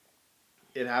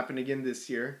 It happened again this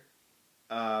year.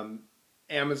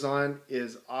 Amazon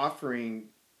is offering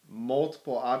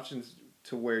multiple options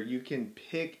to where you can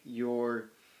pick your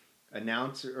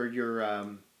announcer or your,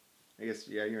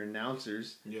 your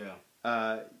announcers.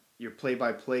 Yeah. Your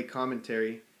play-by-play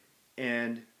commentary,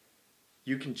 and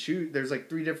you can choose. There's like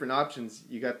 3 different options.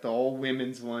 You got the all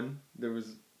women's one. There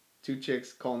was 2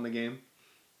 chicks calling the game.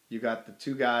 You got the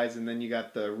 2 guys, and then you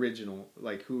got the original,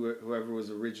 like whoever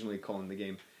was originally calling the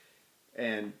game.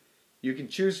 And you can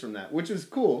choose from that, which was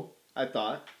cool, I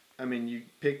thought. I mean, you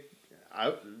pick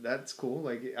out, that's cool.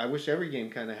 Like, I wish every game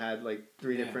kind of had like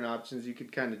 3 different options you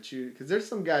could kind of choose. Because there's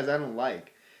some guys I don't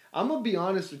like. I'm going to be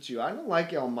honest with you. I don't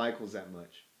like Al Michaels that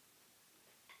much.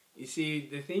 You see,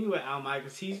 the thing with Al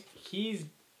Michaels, he's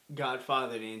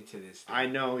godfathered into this thing. I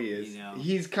know he is. You know?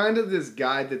 He's kind of this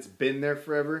guy that's been there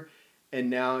forever, and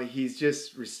now he's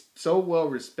just so well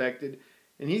respected.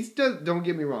 And don't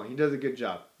get me wrong, he does a good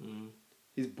job. Mm-hmm.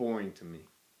 He's boring to me.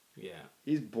 Yeah.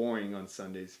 He's boring on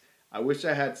Sundays. I wish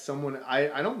I had someone.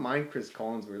 I don't mind Chris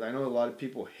Collinsworth. I know a lot of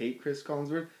people hate Chris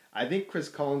Collinsworth. I think Chris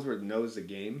Collinsworth knows the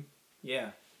game. Yeah.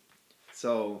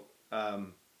 So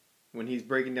when he's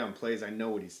breaking down plays, I know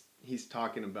what he's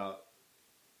talking about.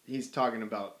 He's talking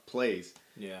about plays.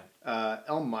 Yeah.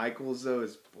 Al Michaels though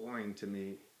is boring to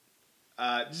me.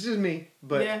 This is me,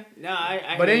 but yeah. No,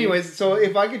 I But anyways, so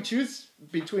if I could choose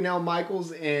between Al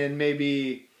Michaels and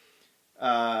maybe,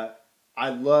 I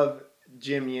love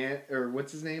Jim Yant, or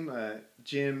what's his name?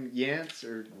 Jim Yance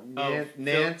or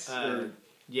Nance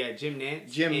yeah, Jim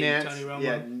Nance. Jim Nance. Tony Romo.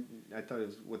 Yeah, I thought it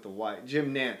was with the Y.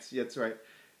 Jim Nance. Yeah, that's right.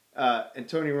 And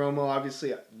Tony Romo,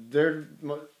 obviously, they're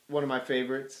one of my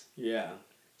favorites. Yeah.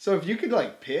 So if you could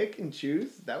like pick and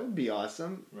choose, that would be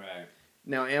awesome. Right.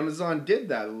 Now Amazon did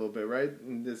that a little bit, right,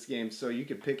 in this game, so you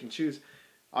could pick and choose.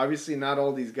 Obviously, not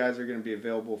all these guys are going to be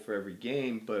available for every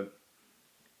game, but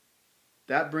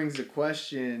that brings the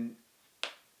question.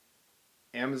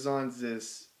 Amazon's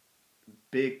this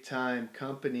big time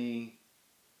company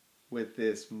with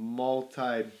this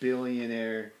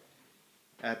multi-billionaire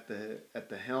at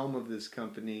the helm of this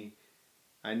company.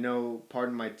 I know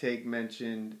Pardon My Take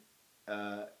mentioned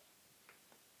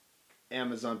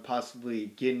Amazon possibly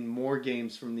getting more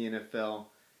games from the NFL.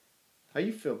 How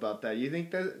you feel about that? You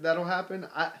think that'll happen?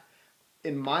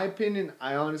 In my opinion,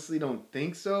 I honestly don't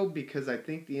think so, because I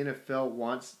think the NFL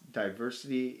wants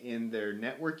diversity in their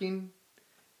networking.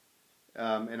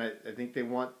 And I think they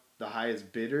want the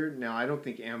highest bidder. Now, I don't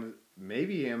think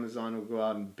maybe Amazon will go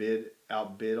out and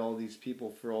outbid all these people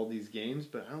for all these games,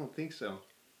 but I don't think so.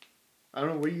 I don't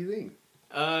know. What do you think?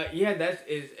 Yeah,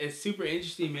 it's super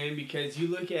interesting, man, because you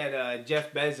look at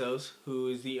Jeff Bezos, who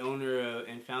is the owner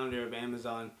and founder of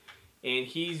Amazon, and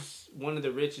he's one of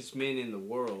the richest men in the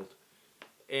world.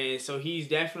 And so he's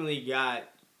definitely got,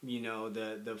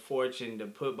 the fortune to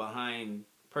put behind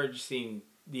purchasing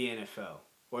the NFL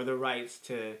or the rights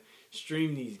to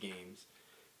stream these games.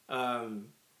 And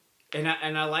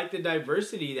I like the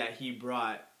diversity that he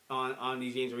brought on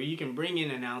these games, where you can bring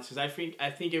in announcers. I think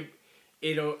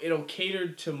it'll cater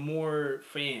to more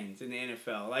fans in the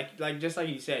NFL. Like just like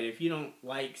you said, if you don't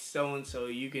like so and so,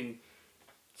 you can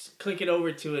click it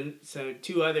over to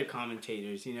 2 other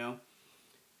commentators.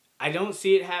 I don't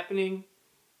see it happening.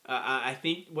 I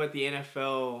think what the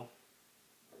NFL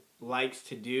likes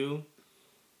to do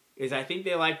is I think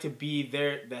they like to be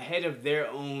the head of their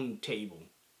own table.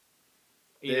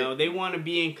 They want to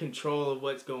be in control of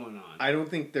what's going on. I don't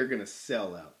think they're going to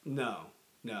sell out. No.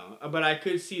 But I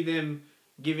could see them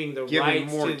giving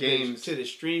rights more games to the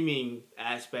streaming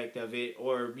aspect of it,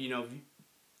 or,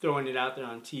 throwing it out there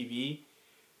on TV.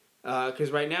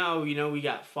 Because right now, we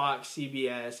got Fox,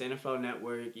 CBS, NFL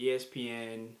Network,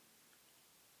 ESPN,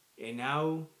 and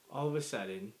now, all of a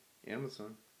sudden,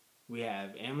 Amazon. We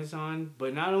have Amazon,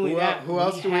 but not only who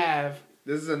else do we have?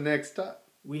 This is the next up.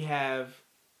 We have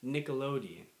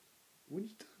Nickelodeon. What are you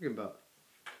talking about?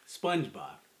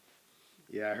 SpongeBob.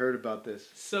 Yeah, I heard about this.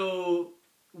 So,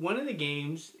 one of the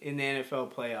games in the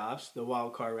NFL playoffs, the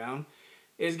wild card round,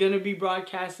 is going to be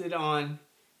broadcasted on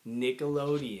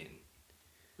Nickelodeon.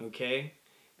 Okay?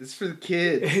 This is for the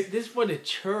kids. This is for the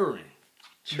children.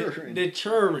 The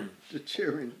children. The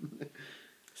children.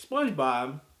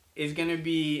 SpongeBob is going to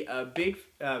be a big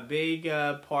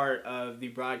part of the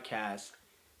broadcast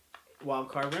wild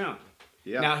card round.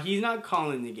 Yeah. Now, he's not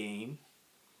calling the game,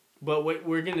 but what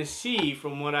we're going to see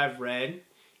from what I've read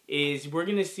is we're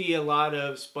going to see a lot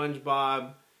of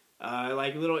SpongeBob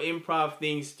like little improv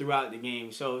things throughout the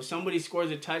game. So if somebody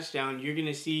scores a touchdown, you're going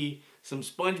to see some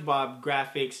SpongeBob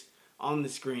graphics on the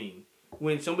screen.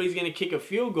 When somebody's going to kick a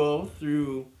field goal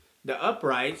through the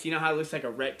uprights, you know how it looks like a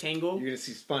rectangle? You're going to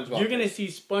see SpongeBob. You're going to see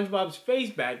SpongeBob's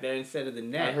face back there instead of the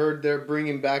net. I heard they're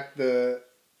bringing back the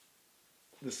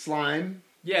slime.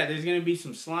 Yeah, there's going to be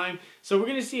some slime. So we're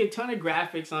going to see a ton of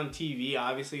graphics on TV,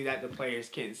 obviously, that the players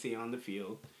can't see on the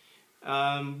field.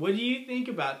 What do you think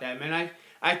about that, man?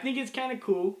 I think it's kind of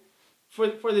cool for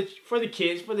the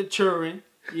kids, for the children,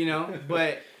 you know,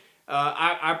 but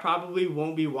I probably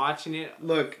won't be watching it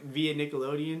via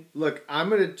Nickelodeon. Look, I'm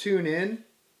going to tune in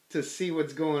to see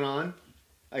what's going on.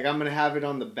 Like, I'm going to have it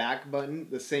on the back button,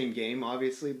 the same game,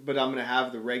 obviously, but I'm going to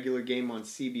have the regular game on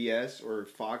CBS or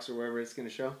Fox or wherever it's going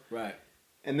to show. Right.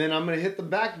 And then I'm going to hit the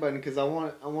back button because I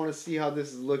want to see how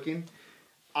this is looking.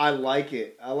 I like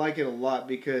it. I like it a lot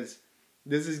because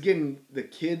this is getting the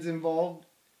kids involved.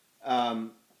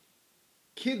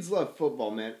 Kids love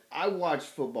football, man. I watch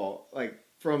football like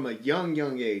from a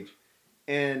young age,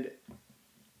 and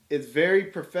it's very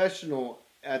professional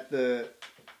at the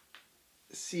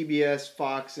CBS,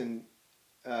 Fox, and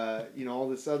all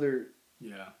this other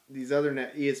these other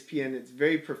ESPN. It's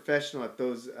very professional at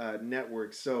those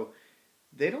networks, so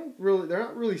they're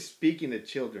not really speaking to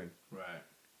children. Right.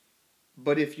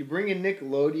 But if you bring in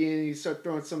Nickelodeon, you start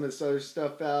throwing some of this other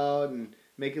stuff out and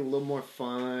make it a little more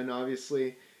fun,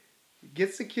 obviously. It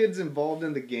gets the kids involved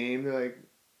in the game. They're like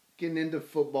getting into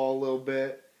football a little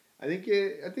bit. I think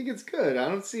it's good. I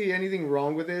don't see anything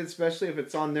wrong with it, especially if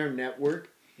it's on their network.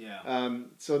 Yeah.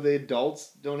 So the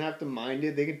adults don't have to mind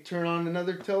it. They can turn on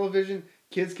another television.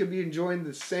 Kids could be enjoying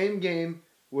the same game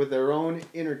with their own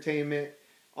entertainment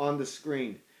on the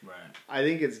screen. Right. I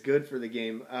think it's good for the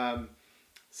game.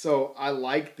 So I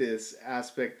like this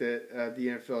aspect that the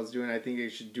NFL is doing. I think they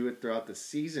should do it throughout the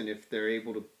season if they're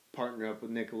able to partner up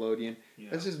with Nickelodeon. Yeah.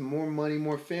 That's just more money,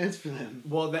 more fans for them.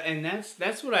 Well, and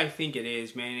that's what I think it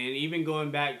is, man. And even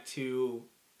going back to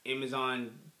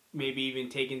Amazon, maybe even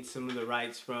taking some of the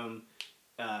rights from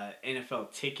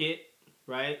NFL Ticket,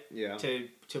 right? Yeah. To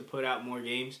put out more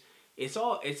games. It's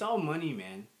all money,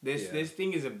 man. This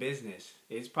thing is a business.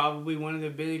 It's probably one of the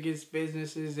biggest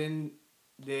businesses in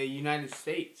the United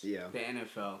States. Yeah. The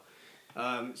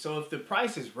NFL. So if the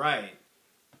price is right,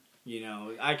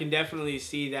 I can definitely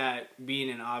see that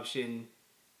being an option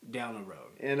down the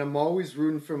road. And I'm always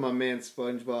rooting for my man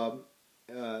SpongeBob.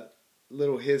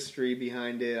 Little history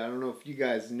behind it. I don't know if you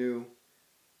guys knew.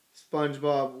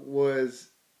 SpongeBob was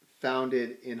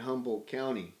founded in Humboldt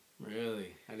County.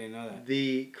 Really? I didn't know that.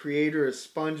 The creator of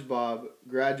SpongeBob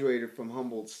graduated from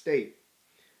Humboldt State.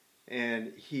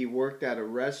 And he worked at a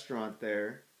restaurant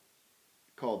there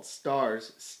called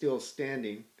Stars, still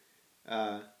standing.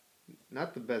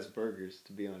 Not the best burgers,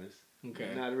 to be honest.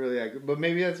 Okay. Not really that good. But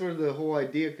maybe that's where the whole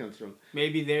idea comes from.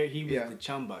 Maybe he was the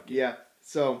chum bucket. Yeah.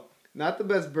 So, not the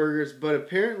best burgers, but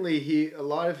apparently a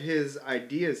lot of his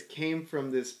ideas came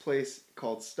from this place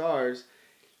called Stars.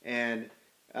 And,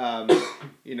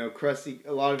 Krusty,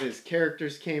 a lot of his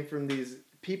characters came from these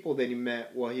people that he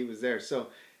met while he was there. So,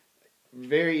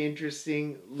 very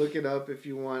interesting. Look it up if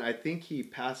you want. I think he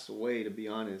passed away, to be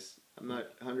honest. I'm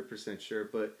not 100% sure,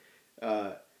 but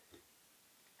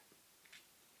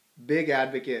big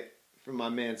advocate for my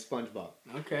man SpongeBob.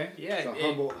 Okay, yeah.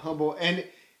 So Humboldt. And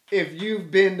if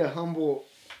you've been to Humboldt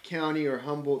County or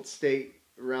Humboldt State,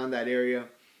 around that area,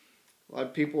 a lot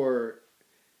of people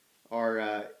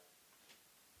are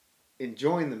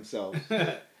enjoying themselves.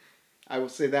 I will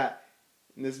say that.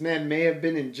 And this man may have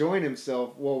been enjoying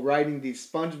himself while writing these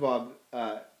SpongeBob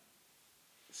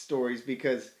stories,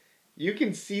 because you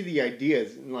can see the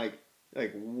ideas and like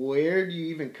where do you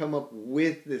even come up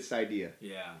with this idea?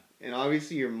 Yeah. And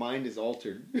obviously your mind is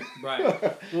altered. Right.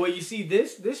 Well, you see,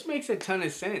 this makes a ton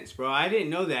of sense, bro. I didn't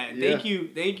know that. Yeah.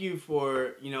 Thank you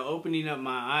for opening up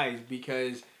my eyes,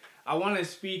 because I want to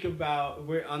speak about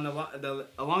we're on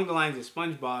along the lines of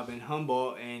SpongeBob and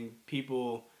Humboldt and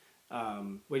people.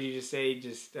 What did you just say?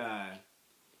 Just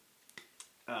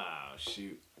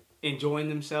enjoying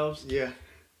themselves. Yeah.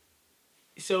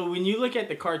 So when you look at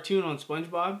the cartoon on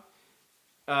SpongeBob,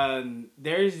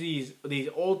 there's these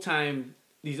old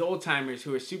timers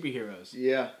who are superheroes.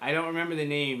 Yeah. I don't remember the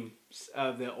names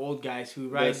of the old guys who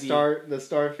ride the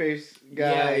Starface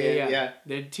guy. Yeah.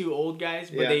 They're two old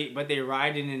guys, but they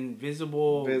ride an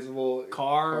invisible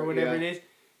car or whatever it is.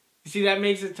 You see, that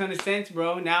makes a ton of sense,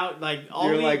 bro. Now,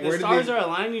 the stars are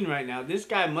aligning right now. This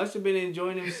guy must have been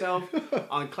enjoying himself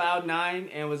on Cloud 9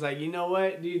 and was like, you know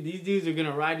what, dude, these dudes are going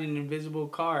to ride an invisible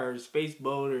car or space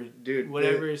boat or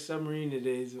whatever submarine it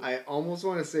is. I almost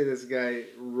want to say this guy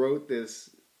wrote this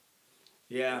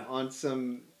Yeah. On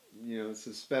some,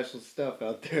 some special stuff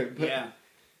out there. But. Yeah,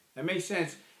 that makes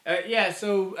sense.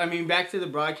 So I mean, back to the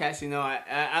broadcasting.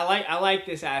 I like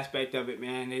this aspect of it,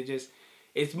 man.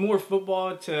 It's more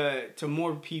football to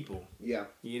more people. Yeah.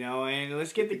 And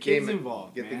let's get the kids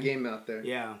involved. Get the game out there.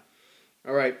 Yeah.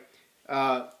 All right.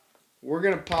 We're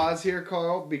gonna pause here,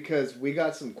 Carl, because we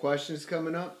got some questions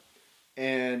coming up,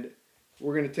 and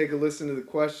we're gonna take a listen to the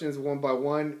questions one by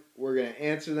one. We're gonna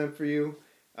answer them for you.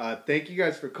 Thank you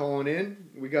guys for calling in.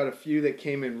 We got a few that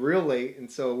came in real late, and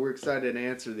so we're excited to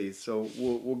answer these. So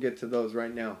we'll get to those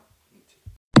right now.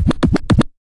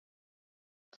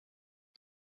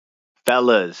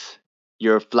 Fellas,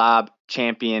 your FLOB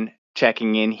champion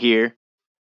checking in here.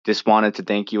 Just wanted to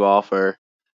thank you all for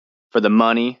the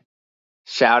money.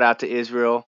 Shout out to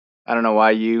Israel. I don't know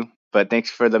why but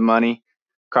thanks for the money.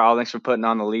 Carl, thanks for putting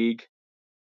on the league.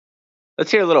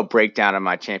 Let's hear a little breakdown of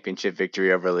my championship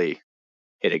victory over Lee.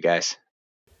 Hit it, guys.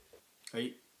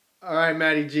 All right,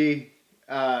 Matty G.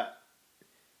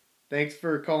 Thanks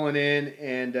for calling in,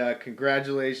 and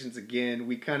congratulations again.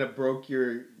 We kind of broke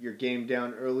your game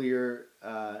down earlier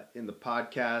in the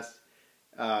podcast.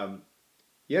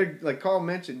 You had, like Carl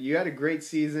mentioned, you had a great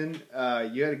season.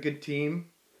 You had a good team.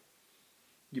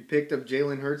 You picked up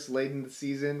Jalen Hurts late in the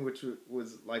season, which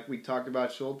was, like we talked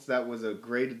about Schultz, that was a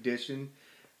great addition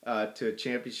to a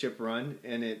championship run,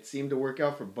 and it seemed to work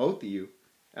out for both of you.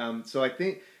 So I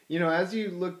think, as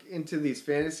you look into these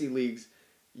fantasy leagues,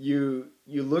 you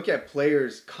look at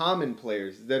players, common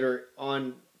players that are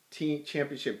on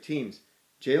championship teams.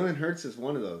 Jalen Hurts is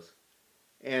one of those.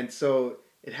 And so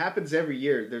it happens every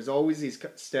year. There's always these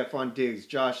Stephon Diggs,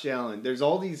 Josh Allen. There's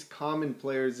all these common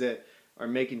players that are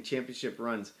making championship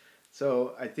runs.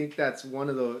 So I think that's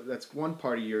one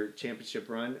part of your championship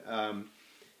run.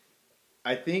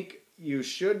 I think you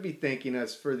should be thanking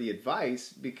us for the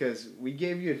advice, because we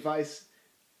gave you advice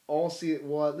all season,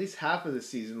 well, at least half of the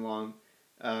season long.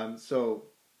 So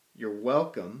you're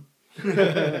welcome.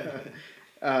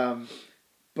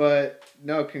 But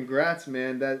no, congrats,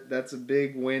 man. That's a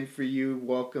big win for you.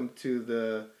 Welcome to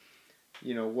the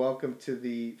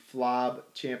FLOB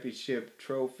Championship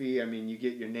Trophy. I mean, you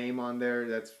get your name on there.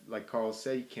 That's, like Carl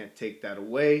said, you can't take that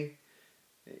away.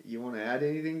 You want to add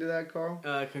anything to that, Carl?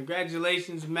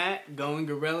 Congratulations, Matt. Going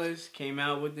Gorillas came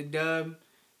out with the dub.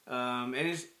 And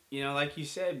it's, like you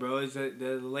said, bro, it's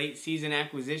the late season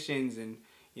acquisitions. And,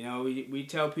 we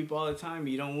tell people all the time,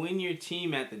 you don't win your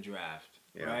team at the draft,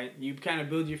 right? You kind of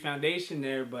build your foundation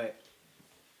there, but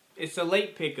it's the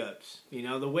late pickups,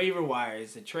 the waiver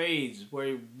wires, the trades, where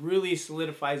it really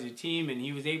solidifies your team. And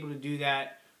he was able to do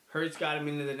that. Hurts got him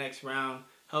into the next round,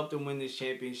 helped him win this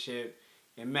championship.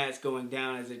 And Matt's going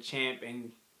down as a champ,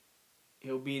 and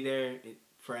he'll be there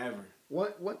forever.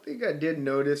 One thing I did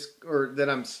notice, or that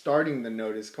I'm starting to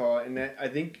notice, Carl, and I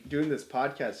think doing this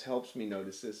podcast helps me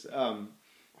notice this.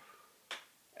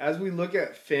 As we look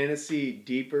at fantasy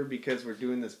deeper, because we're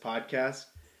doing this podcast,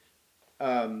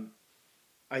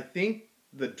 I think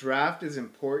the draft is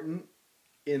important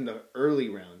in the early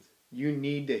rounds. You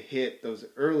need to hit those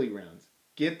early rounds.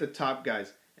 Get the top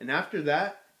guys. And after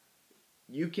that,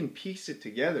 you can piece it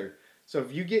together. So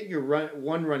if you get your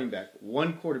one running back,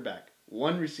 one quarterback,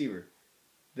 one receiver,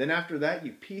 then after that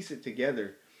you piece it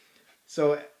together.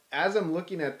 So as I'm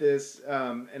looking at this,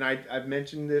 and I've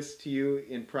mentioned this to you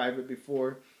in private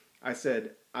before, I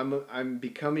said I'm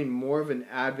becoming more of an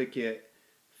advocate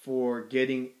for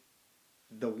getting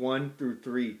the 1 through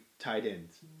 3 tight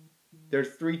ends.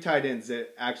 There's 3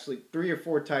 or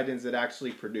 4 tight ends that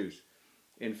actually produce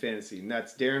in fantasy, and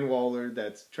that's Darren Waller,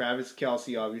 that's Travis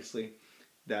Kelce, obviously,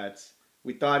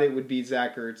 we thought it would be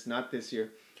Zach Ertz, not this year.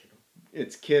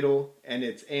 It's Kittle, and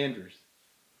it's Andrews.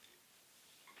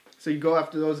 So you go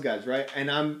after those guys, right? And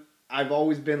I've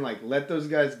always been like, let those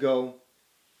guys go.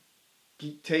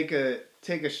 Take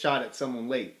a shot at someone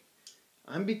late.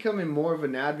 I'm becoming more of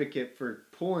an advocate for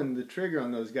pulling the trigger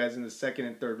on those guys in the 2nd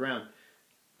and 3rd round.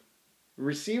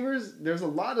 Receivers, there's a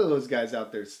lot of those guys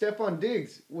out there. Stephon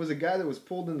Diggs was a guy that was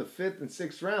pulled in the 5th and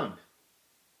 6th round.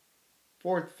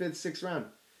 4th, 5th, 6th round.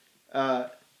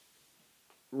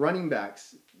 Running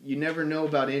backs, you never know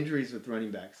about injuries with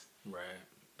running backs. Right.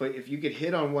 But if you get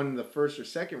hit on one in the 1st or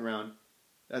 2nd round,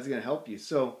 that's going to help you.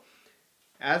 So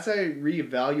as I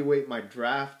reevaluate my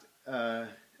draft,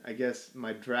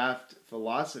 my draft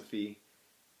philosophy,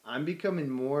 I'm becoming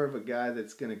more of a guy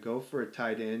that's going to go for a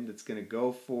tight end, that's going to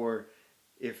go for,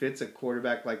 if it's a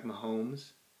quarterback like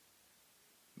Mahomes,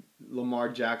 Lamar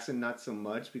Jackson, not so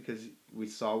much, because we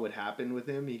saw what happened with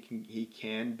him. He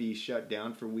can be shut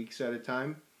down for weeks at a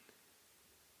time.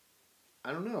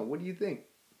 I don't know. What do you think?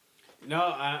 No,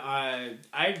 I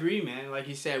agree, man. Like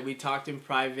you said, we talked in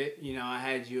private. You know, I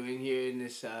had you in here in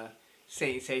this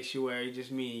Saint Sanctuary,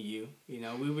 just me and you. You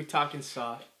know, we were talking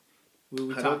soft.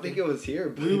 I don't think it was here.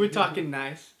 But we were talking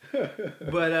nice.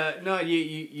 But no,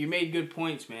 you made good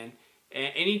points, man.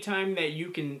 Anytime that you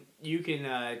can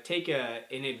take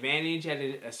an advantage at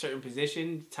a certain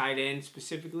position, tight end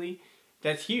specifically,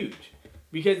 that's huge.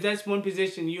 Because that's one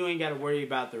position you ain't got to worry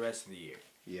about the rest of the year.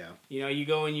 Yeah. You know, you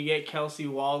go and you get Kelsey,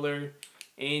 Waller,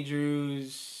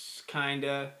 Andrews,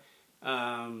 kinda.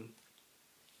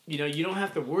 You know, you don't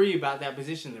have to worry about that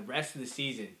position the rest of the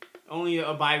season. Only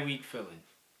a bye week filling.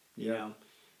 You know,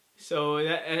 so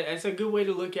that's a good way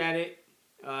to look at it.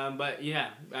 But yeah,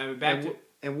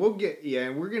 and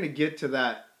we're gonna get to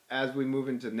that as we move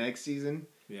into next season.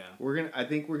 Yeah, I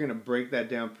think we're gonna break that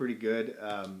down pretty good.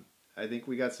 I think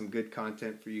we got some good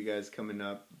content for you guys coming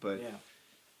up, but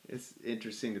it's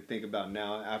interesting to think about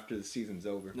now after the season's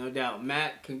over. No doubt.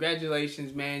 Matt,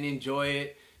 congratulations, man. Enjoy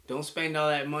it. Don't spend all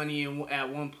that money at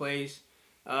one place.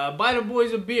 Buy the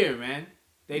boys a beer, man.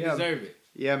 They deserve it.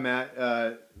 Yeah, Matt.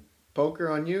 Poker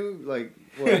on you? Like,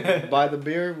 what, buy the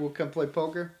beer, we'll come play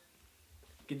poker?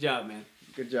 Good job, man.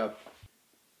 Good job.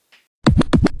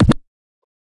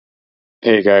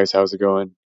 Hey guys, how's it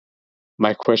going?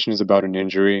 My question is about an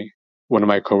injury. One of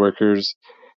my coworkers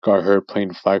got hurt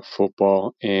playing flag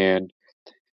football, and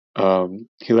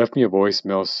he left me a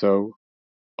voicemail, so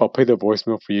I'll play the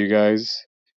voicemail for you guys.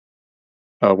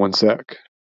 One sec.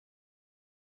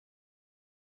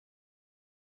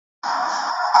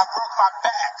 I broke my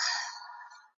back.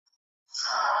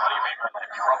 What do you mean by that?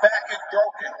 Your back is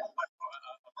broken. What,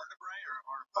 a vertebrae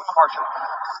or partial?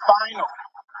 Spinal.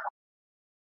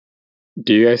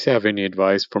 Do you guys have any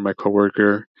advice for my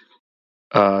coworker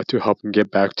to help him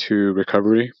get back to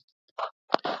recovery?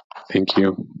 Thank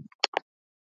you.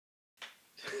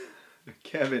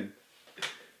 Kevin,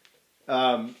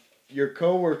 your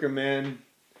coworker, man,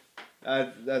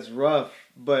 that's rough,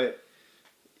 but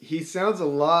he sounds a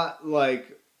lot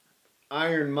like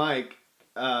Iron Mike,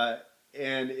 and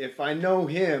if I know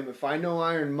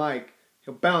Iron Mike,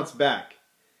 he'll bounce back.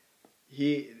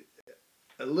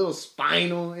 A little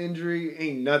spinal injury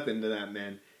ain't nothing to that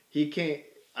man. He can't.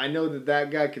 I know that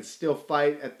guy can still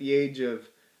fight at the age of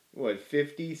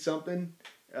 50 something.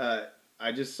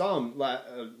 I just saw him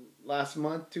last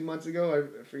month, 2 months ago.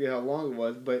 I forget how long it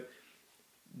was, but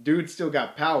dude still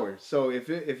got power. So if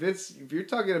you're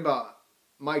talking about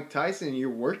Mike Tyson and you're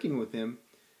working with him,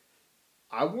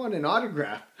 I want an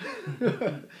autograph.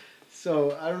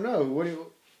 So I don't know. What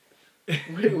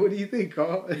do you think,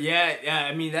 Carl? Yeah.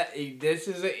 I mean this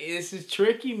is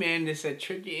tricky, man. This is a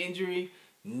tricky injury.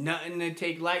 Nothing to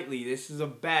take lightly. This is a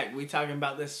back. We talking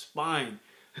about the spine.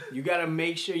 You got to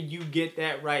make sure you get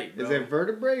that right, bro. Is it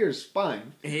vertebrae or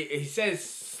spine? He says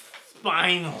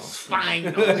spinal. So I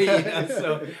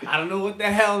don't know what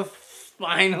the hell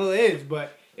spinal is,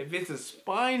 but if it's a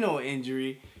spinal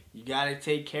injury, you got to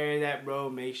take care of that, bro.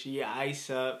 Make sure you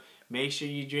ice up. Make sure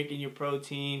you're drinking your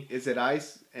protein. Is it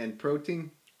ice and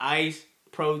protein? Ice,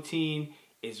 protein,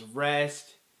 is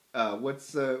rest.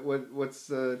 What's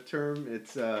the term?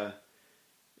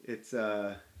 It's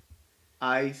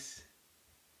ice,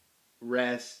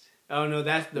 rest. Oh no,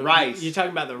 that's the rice. You're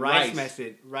talking about the rice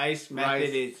method. Rice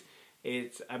method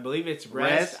is I believe it's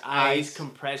rest, ice,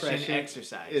 compression,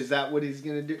 exercise. Is that what he's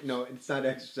gonna do? No, it's not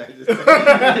exercise.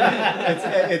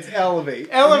 It's elevate.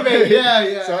 Elevate,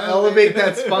 yeah. So elevate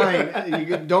that spine.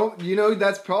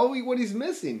 That's probably what he's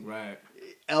missing. Right.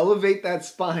 Elevate that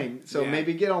spine. So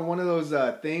maybe get on one of those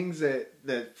things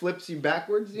that flips you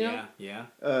backwards. Yeah.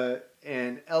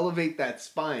 And elevate that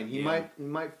spine. He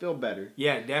might feel better.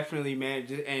 Yeah, definitely, man.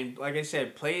 And like I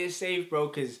said, play it safe, bro,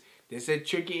 because this is a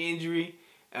tricky injury.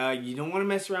 You don't want to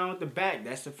mess around with the back.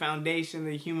 That's the foundation of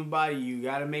the human body. You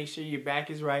got to make sure your back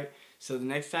is right. So the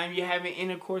next time you're having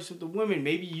intercourse with the woman,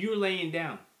 maybe you're laying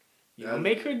down.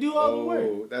 Make her do all the work.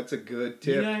 Oh, that's a good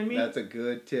tip. You know what I mean? That's a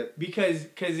good tip. Because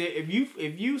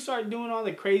if you start doing all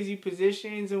the crazy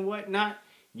positions and whatnot,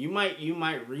 you might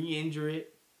re-injure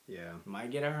it. Yeah. Might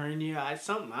get a hernia,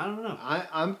 something. I don't know.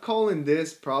 I'm calling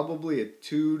this probably a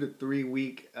 2 to 3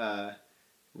 week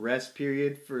rest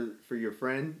period for your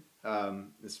friend.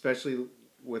 Especially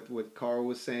with what Carl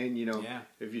was saying,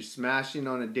 if you're smashing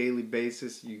on a daily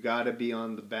basis, you got to be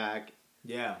on the back.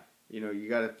 Yeah. You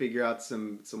got to figure out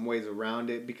some ways around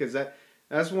it, because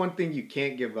that's one thing you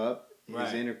can't give up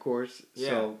is intercourse. Yeah.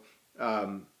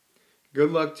 So,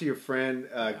 good luck to your friend.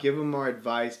 Give him our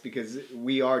advice, because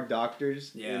we are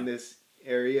doctors in this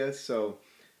area. So,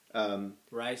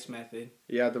 rice method.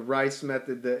 Yeah, the rice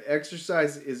method. The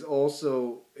exercise is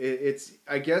also, it's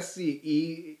I guess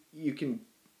you can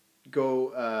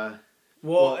go.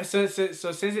 So since it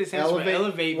stands for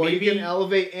elevate, well, maybe you can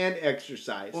elevate and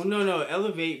exercise. Well, no,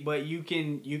 elevate, but you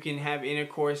can have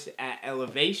intercourse at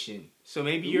elevation. So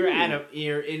maybe you're going on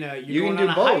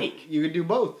a hike. You can do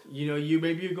both.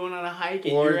 Maybe you're going on a hike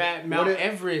and you're at Mount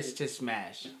Everest to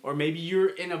smash, or maybe you're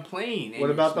in a plane. And what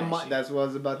about that's what I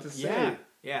was about to say.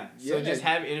 Yeah. So just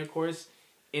have intercourse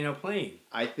in a plane.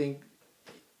 I think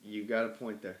you got a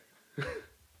point there.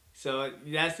 So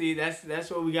that's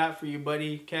what we got for you,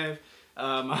 buddy, Kev.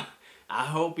 I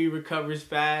hope he recovers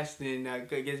fast and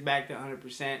gets back to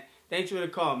 100%. Thanks for the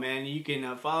call, man. You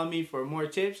can follow me for more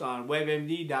tips on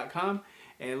webmd.com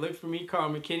and look for me, Carl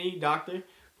McKinney, Dr.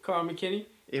 Carl McKinney.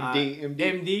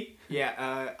 MD.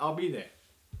 Yeah, I'll be there.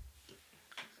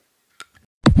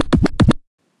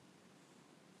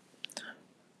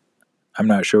 I'm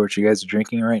not sure what you guys are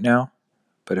drinking right now,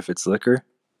 but if it's liquor,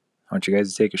 I want you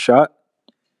guys to take a shot.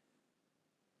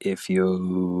 If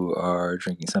you are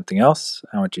drinking something else,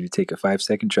 I want you to take a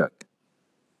 5-second chug.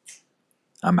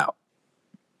 I'm out.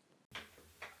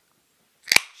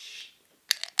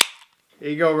 Here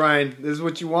you go, Ryan. This is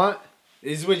what you want.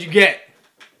 This is what you get.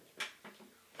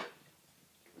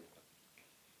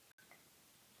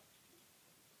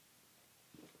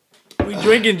 We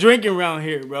drinking around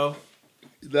here, bro.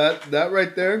 That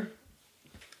right there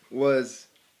was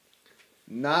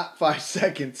not 5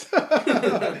 seconds.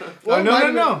 Well,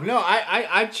 no.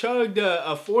 I chugged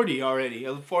a 40 already,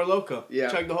 a Four Loko. Yeah,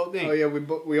 chugged the whole thing. Oh yeah,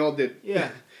 we all did.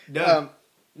 Yeah, done.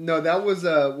 No, that was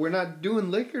we're not doing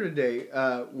liquor today.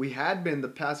 We had been the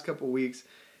past couple weeks,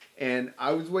 and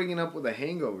I was waking up with a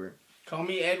hangover. Call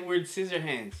me Edward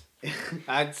Scissorhands.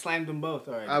 I slammed them both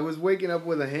already. I was waking up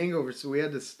with a hangover, so we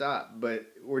had to stop. But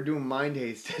we're doing Mind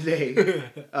Haze today.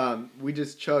 We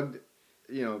just chugged,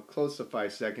 close to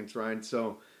 5 seconds, Ryan.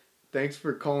 So thanks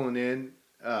for calling in.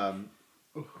 I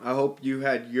hope you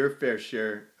had your fair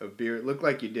share of beer. It looked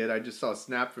like you did. I just saw a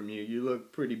snap from you. You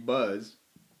look pretty buzzed.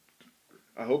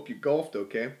 I hope you golfed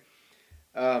okay.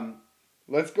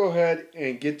 Let's go ahead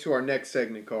and get to our next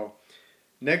segment, Call.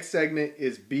 Next segment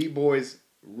is B-Boys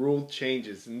Rule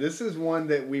Changes. And this is one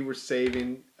that we were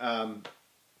saving.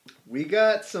 We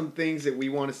got some things that we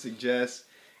want to suggest.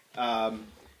 I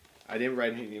didn't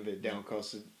write any of it down, Call,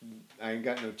 so I ain't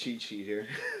got no cheat sheet here.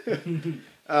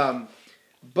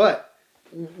 But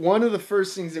one of the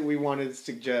first things that we wanted to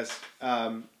suggest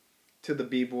to the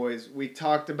B-Boys, we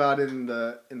talked about it in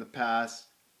the past,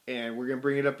 and we're going to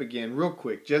bring it up again real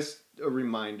quick. Just a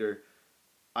reminder,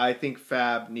 I think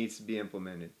FAB needs to be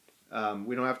implemented.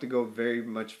 We don't have to go very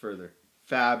much further.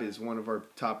 FAB is one of our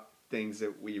top things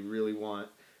that we really want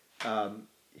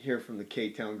here from the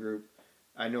K-Town group.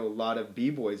 I know a lot of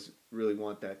B-Boys really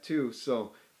want that too.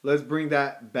 So let's bring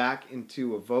that back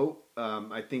into a vote.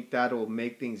 I think that'll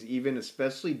make things even,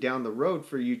 especially down the road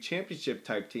for you championship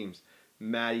type teams.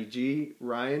 Matty G,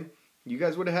 Ryan, you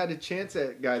guys would have had a chance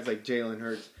at guys like Jalen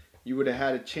Hurts. You would have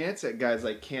had a chance at guys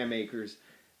like Cam Akers.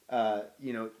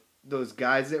 Those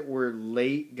guys that were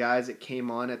late guys that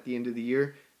came on at the end of the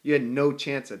year, you had no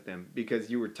chance at them because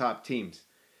you were top teams.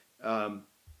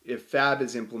 If FAB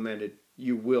is implemented,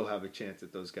 you will have a chance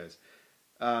at those guys.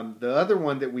 The other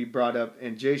one that we brought up,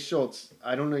 and Jay Schultz,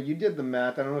 I don't know, you did the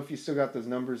math. I don't know if you still got those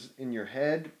numbers in your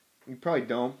head. You probably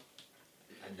don't.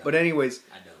 I don't. But anyways,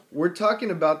 I don't. We're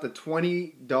talking about the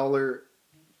 $20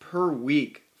 per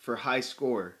week for high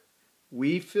score.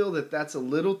 We feel that that's a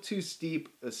little too steep,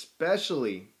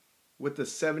 especially with the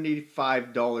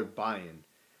 $75 buy-in.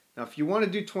 Now, if you want to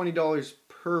do $20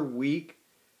 per week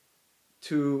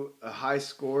to a high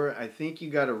score, I think you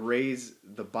got to raise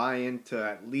the buy-in to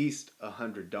at least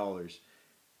 $100.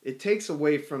 It takes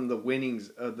away from the winnings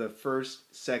of the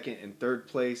first, second, and third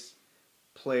place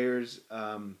players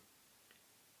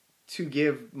to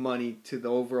give money to the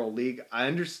overall league. I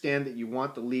understand that you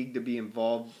want the league to be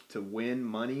involved to win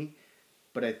money,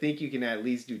 but I think you can at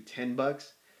least do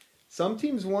 $10. Some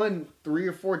teams won 3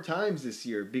 or 4 times this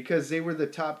year because they were the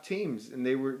top teams and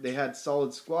they had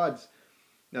solid squads.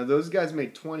 Now those guys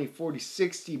made $20, $40,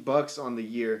 $60 on the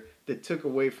year that took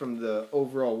away from the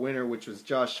overall winner, which was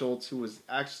Josh Schultz, who was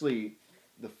actually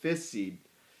the 5th seed.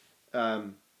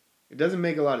 It doesn't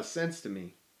make a lot of sense to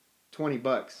me.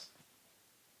 $20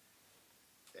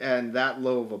 and that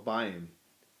low of a buy-in.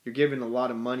 You're giving a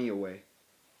lot of money away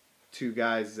to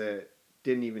guys that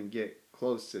didn't even get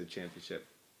close to the championship.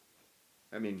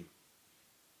 I mean,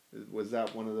 was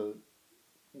that one of the...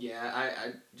 Yeah,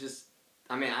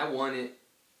 I won it.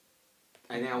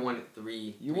 I think I won it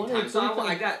three won times. It So three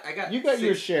I got. You got 6,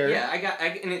 your share. Yeah,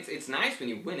 and it's nice when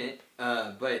you win it.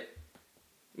 But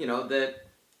you know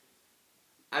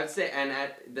I would say, and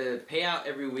at the payout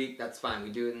every week, that's fine.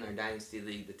 We do it in our Dynasty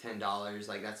League, the $10.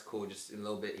 Like, that's cool, just a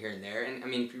little bit here and there. And, I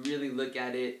mean, if you really look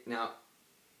at it, now,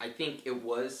 I think it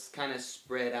was kind of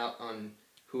spread out on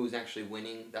who was actually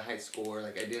winning the high score.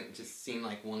 Like, I didn't just seem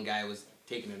like one guy was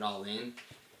taking it all in.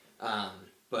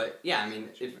 But, yeah, I mean,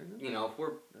 if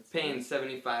we're paying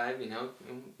 75,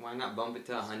 why not bump it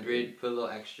to 100, put a little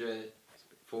extra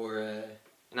for,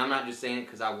 and I'm not just saying it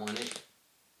because I want it,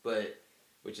 but,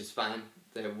 which is fine.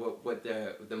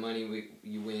 The money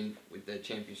you win with the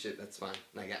championship, that's fine.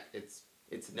 Like, it's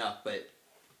enough, but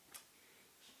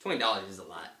 $20 is a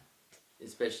lot,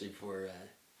 especially for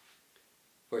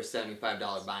a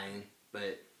 $75 buy-in.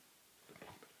 But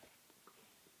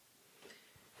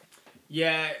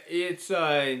yeah, it's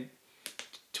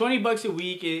 $20 a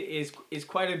week is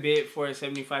quite a bit for a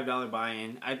 $75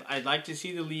 buy-in. I'd like to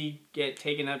see the league get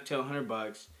taken up to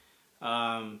 $100.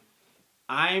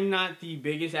 I'm not the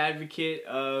biggest advocate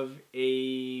of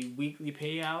a weekly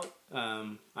payout.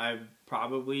 I'm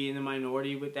probably in the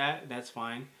minority with that. That's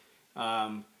fine.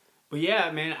 But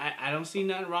yeah, man, I don't see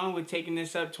nothing wrong with taking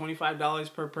this up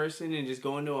 $25 per person and just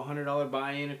going to a $100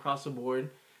 buy-in across the board.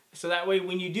 So that way,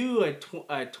 when you do a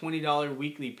 $20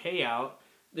 weekly payout,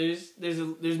 there's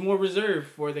more reserve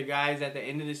for the guys at the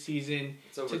end of the season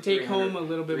to take home a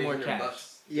little bit more cash.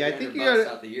 Yeah, I think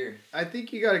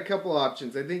you got a couple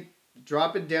options. I think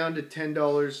drop it down to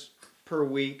 $10 per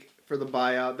week for the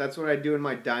buyout. That's what I do in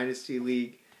my Dynasty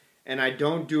League, and I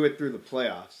don't do it through the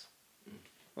playoffs.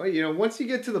 Well, once you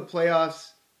get to the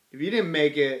playoffs, if you didn't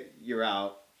make it, you're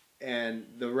out, and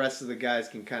the rest of the guys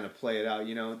can kind of play it out,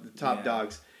 the top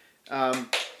dogs. And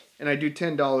I do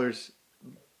 $10.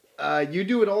 You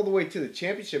do it all the way to the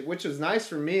championship, which was nice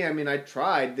for me. I mean, I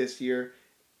tried this year,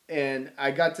 and I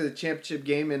got to the championship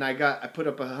game, and I put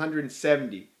up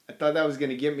 170. I thought that was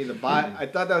going to get me the buy. I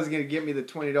thought that was going to get me the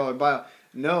 $20 buyout.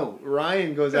 No,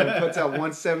 Ryan goes out and puts out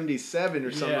 177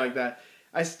 or something like that.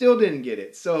 I still didn't get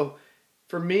it. So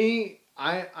for me,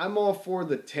 I'm all for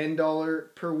the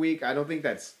 $10 per week. I don't think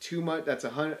that's too much. That's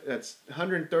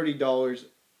 $130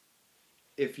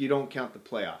 if you don't count the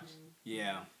playoffs.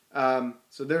 Yeah.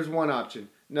 So there's one option.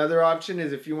 Another option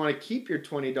is if you want to keep your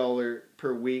 $20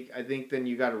 per week, I think then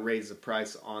you got to raise the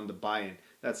price on the buy-in.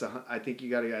 I think you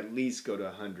got to at least go to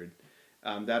 100.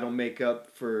 That'll make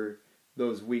up for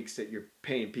those weeks that you're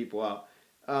paying people out.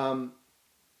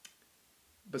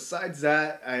 Besides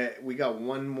that, we got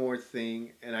one more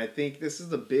thing, and I think this is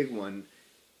the big one.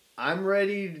 I'm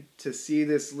ready to see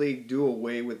this league do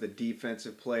away with the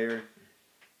defensive player.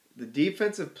 The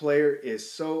defensive player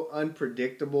is so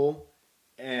unpredictable,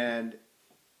 and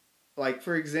like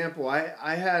for example,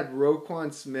 I had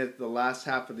Roquan Smith the last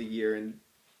half of the year, and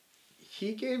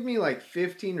he gave me like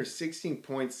 15 or 16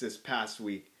 points this past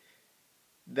week.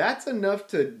 That's enough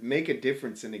to make a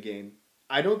difference in a game.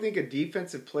 I don't think a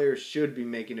defensive player should be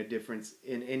making a difference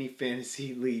in any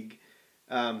fantasy league.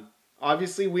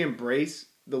 Obviously, we embrace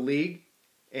the league,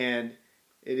 and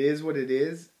it is what it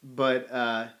is. But,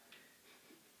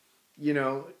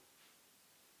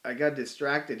 I got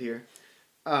distracted here.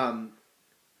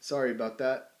 Sorry about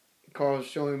that. Carl's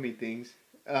showing me things.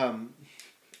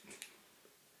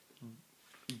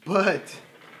 But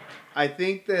I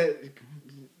think that...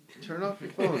 Turn off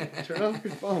your phone. Turn off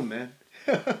your phone, man.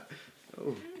 Oh.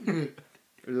 Are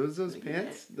those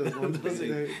pants? Those ones? Those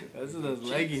are those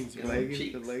leggings, bro.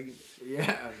 The leggings.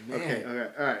 Yeah, man. Okay, all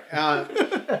right.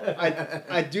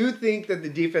 I do think that the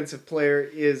defensive player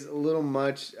is a little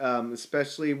much,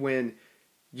 especially when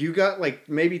you got like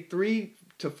maybe 3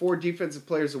 to 4 defensive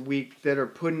players a week that are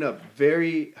putting up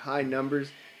very high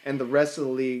numbers, and the rest of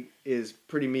the league is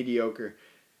pretty mediocre.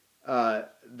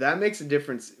 That makes a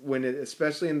difference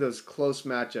especially in those close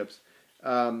matchups.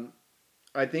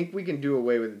 I think we can do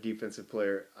away with a defensive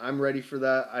player. I'm ready for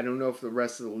that. I don't know if the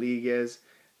rest of the league is.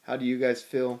 How do you guys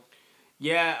feel?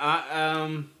 Yeah,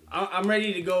 I'm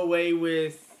ready to go away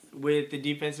with the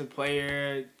defensive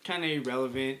player. Kind of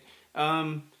irrelevant.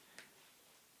 On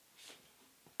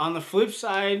the flip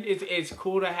side, it's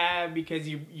cool to have because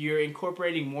you're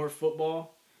incorporating more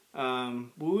football.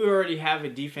 We already have a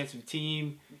defensive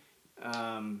team.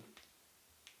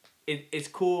 It's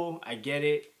cool. I get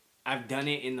it. I've done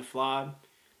it in the flob.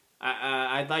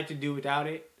 I'd like to do without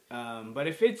it. But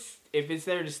if it's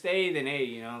there to stay, then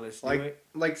hey, let's do it.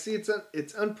 See,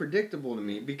 it's unpredictable to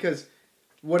me because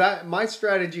my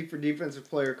strategy for defensive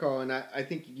player, Carl, and I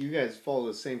think you guys follow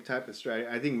the same type of strategy.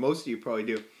 I think most of you probably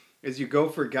do, is you go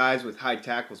for guys with high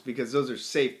tackles because those are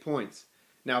safe points.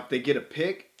 Now, if they get a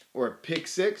pick or a pick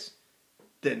six,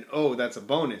 then that's a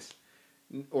bonus,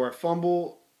 or a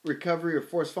fumble recovery or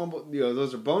forced fumble.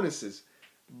 Those are bonuses.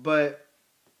 But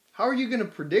how are you going to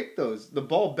predict those? The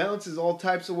ball bounces all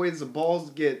types of ways. The balls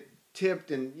get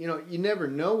tipped, and you never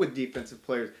know with defensive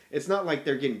players. It's not like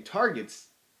they're getting targets.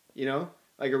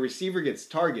 Like a receiver gets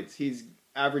targets. He's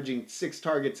averaging 6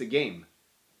 targets a game.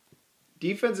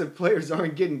 Defensive players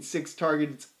aren't getting 6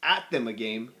 targets at them a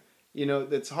game.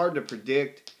 That's hard to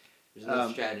predict. There's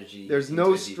no strategy. There's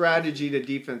no strategy to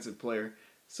defensive player.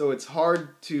 So it's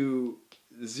hard to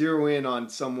zero in on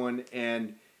someone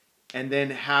and then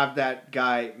have that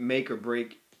guy make or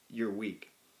break your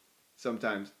week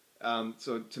sometimes.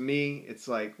 So to me, it's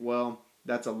like, well,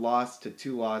 that's a loss to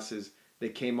 2 losses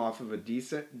that came off of a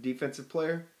decent defensive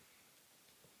player.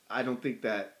 I don't think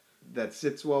that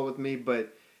sits well with me,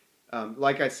 but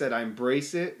like I said, I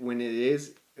embrace it when it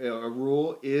is a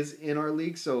rule is in our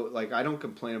league. So like I don't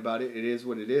complain about it. It is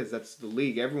what it is. That's the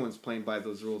league. Everyone's playing by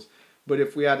those rules. But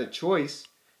if we had a choice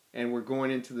and we're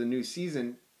going into the new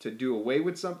season to do away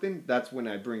with something, that's when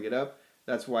I bring it up.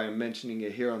 That's why I'm mentioning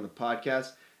it here on the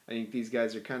podcast. I think these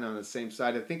guys are kind of on the same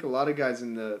side. I think a lot of guys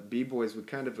in the B-Boys would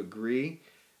kind of agree.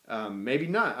 Maybe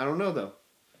not. I don't know though.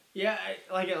 Yeah,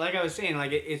 like I was saying,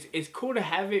 like it's cool to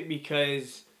have it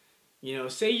because,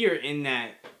 say you're in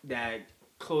that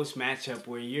close matchup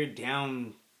where you're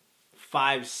down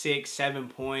 5, 6, 7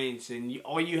 points, and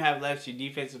all you have left is your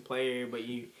defensive player, but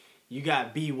you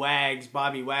got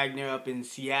Bobby Wagner up in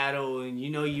Seattle, and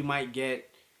you might get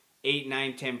 8,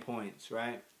 9, 10 points,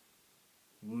 right?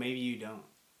 Maybe you don't.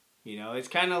 It's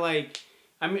kind of like,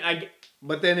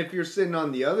 But then if you're sitting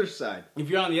on the other side. If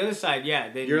you're on the other side, yeah.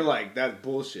 Then you're like, that's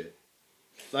bullshit.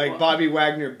 Like, Bobby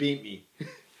Wagner beat me.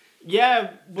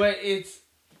 Yeah, but it's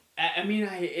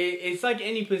like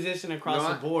any position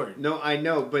across the board. No, I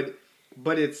know,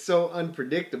 but it's so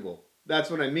unpredictable. That's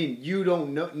what I mean. You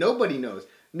don't know. Nobody knows.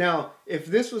 Now, if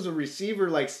this was a receiver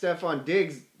like Stephon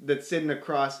Diggs that's sitting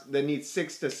across that needs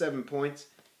 6 to 7 points,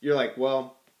 you're like,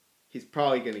 well, he's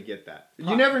probably going to get that.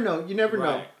 You never know. You never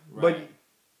know. But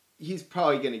he's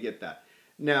probably going to get that.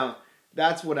 Now,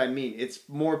 that's what I mean. It's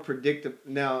more predictable.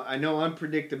 Now, I know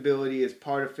unpredictability is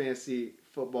part of fantasy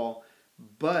football,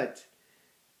 but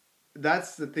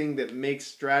that's the thing that makes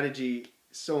strategy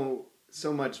so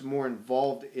much more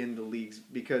involved in the leagues,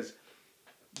 because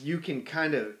you can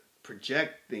kind of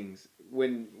project things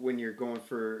when you're going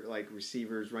for like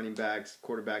receivers, running backs,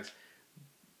 quarterbacks.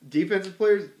 Defensive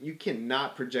players, you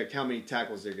cannot project how many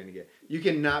tackles they're going to get. You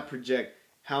cannot project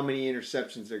how many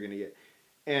interceptions they're going to get.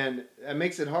 And that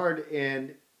makes it hard,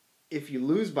 and if you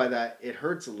lose by that, it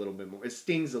hurts a little bit more. It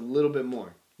stings a little bit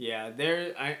more. Yeah,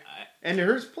 and it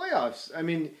hurts playoffs. I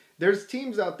mean, there's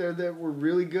teams out there that were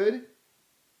really good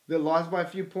that lost by a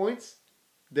few points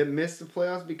that missed the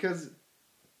playoffs because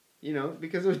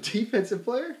of a defensive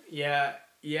player. Yeah,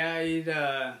 it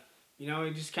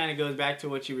just kind of goes back to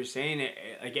what you were saying.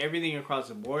 Like everything across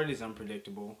the board is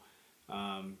unpredictable.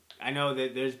 I know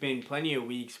that there's been plenty of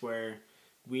weeks where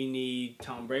we need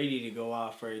Tom Brady to go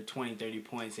off for 20, 30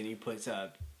 points and he puts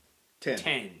up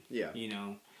 10. Yeah.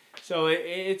 So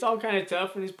it's all kind of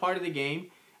tough and it's part of the game.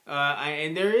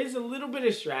 And there is a little bit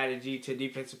of strategy to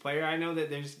defensive player. I know that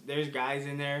there's guys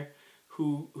in there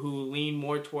who lean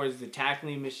more towards the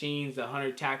tackling machines, the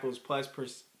 100 tackles plus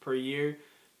per year.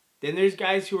 Then there's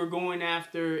guys who are going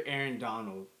after Aaron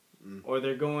Donald. Or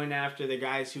they're going after the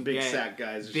guys who big sack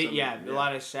guys or something. Yeah, a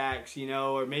lot of sacks,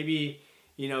 or maybe,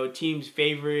 teams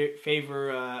favor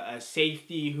a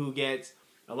safety who gets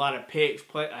a lot of picks,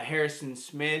 a Harrison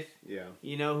Smith,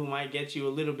 who might get you a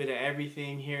little bit of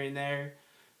everything here and there.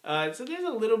 So there's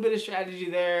a little bit of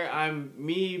strategy there.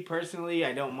 Me personally,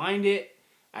 I don't mind it.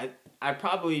 I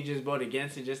probably just vote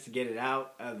against it just to get it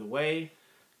out of the way,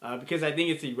 because I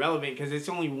think it's irrelevant because it's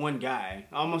only one guy,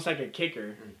 almost like a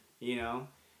kicker,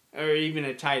 or even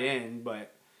a tight end.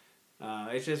 But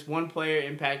it's just one player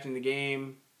impacting the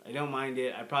game. I don't mind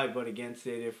it. I'd probably vote against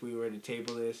it if we were to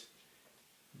table this.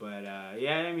 But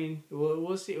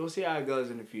we'll see. We'll see how it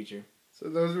goes in the future. So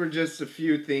those were just a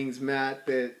few things, Matt,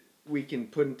 that we can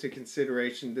put into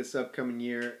consideration this upcoming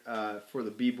year for the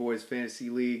B-Boys Fantasy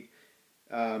League.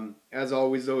 As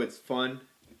always, though, it's fun,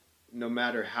 no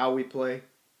matter how we play.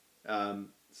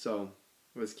 So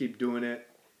let's keep doing it.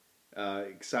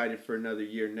 Excited for another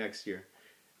year next year.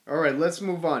 All right, let's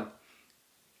move on.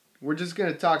 We're just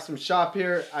going to talk some shop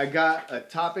here. I got a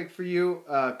topic for you,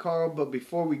 Carl, but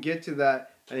before we get to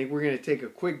that, I think we're going to take a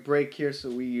quick break here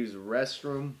so we use the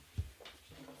restroom.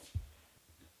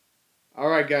 All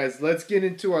right, guys, let's get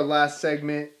into our last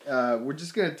segment. We're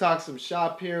just going to talk some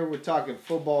shop here. We're talking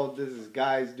football. This is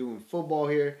guys doing football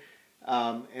here.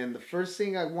 And the first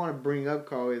thing I want to bring up,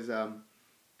 Carl, is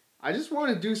I just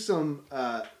want to do some,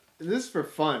 this is for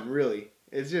fun, really.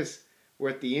 It's just, we're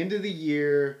at the end of the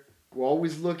year. we're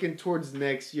always looking towards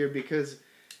next year because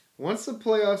once the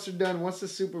playoffs are done, once the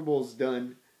Super Bowl's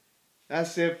done,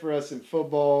 that's it for us in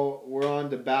football. We're on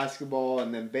to basketball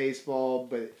and then baseball,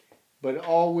 but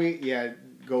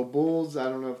go Bulls. I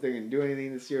don't know if they're gonna do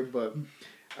anything this year, but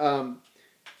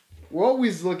we're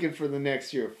always looking for the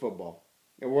next year of football,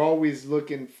 and we're always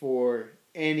looking for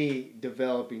any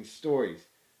developing stories.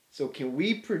 So can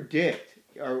we predict?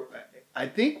 Or I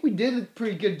think we did a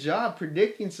pretty good job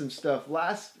predicting some stuff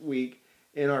last week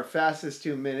in our fastest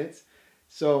 2 minutes.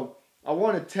 So I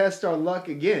want to test our luck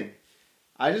again.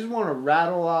 I just want to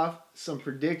rattle off some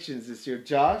predictions this year.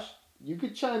 Josh, you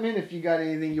could chime in if you got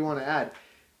anything you want to add.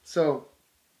 So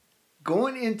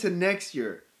going into next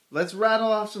year, let's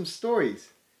rattle off some stories.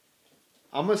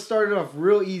 I'm going to start it off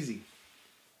real easy.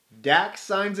 Dak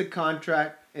signs a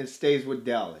contract and stays with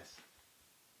Dallas.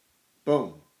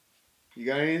 Boom. You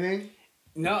got anything?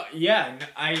 No, yeah,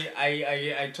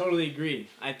 I totally agree.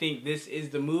 I think this is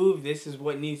the move. This is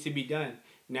what needs to be done.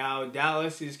 Now,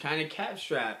 Dallas is kind of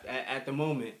cap-strapped at the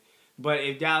moment. But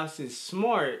if Dallas is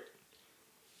smart,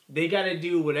 they got to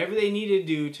do whatever they need to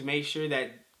do to make sure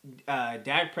that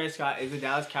Dak Prescott is the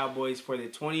Dallas Cowboys for the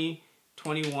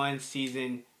 2021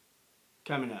 season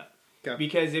coming up. Okay.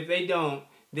 Because if they don't,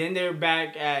 then they're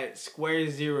back at square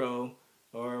zero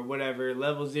or whatever,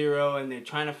 level zero, and they're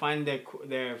trying to find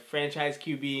their franchise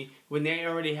QB when they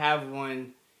already have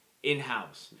one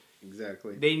in-house.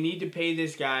 Exactly. They need to pay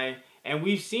this guy, and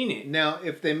we've seen it. Now,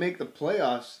 if they make the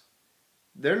playoffs,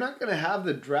 they're not going to have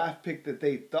the draft pick that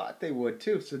they thought they would,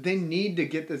 too. So they need to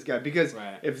get this guy. Because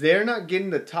if they're not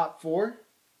getting the top 4,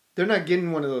 they're not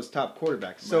getting one of those top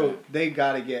quarterbacks. So they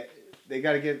got to get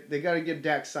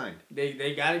Dak signed.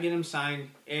 They got to get him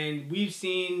signed. And we've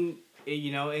seen,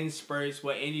 in spurts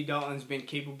what Andy Dalton's been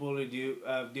capable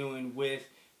of doing with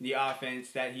the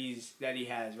offense that he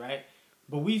has, right?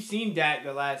 But we've seen Dak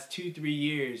the last 2-3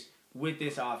 years with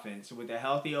this offense, with a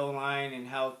healthy O-line and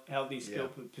healthy skill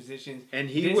positions. And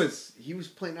he was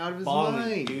playing out of his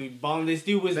mind. Dude, balling. This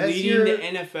dude was leading the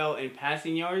NFL in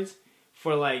passing yards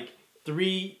for like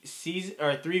 3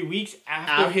 weeks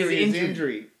after his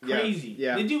injury. Crazy.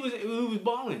 Yeah. The dude was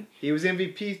balling. He was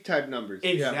MVP type numbers.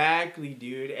 Exactly,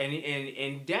 dude.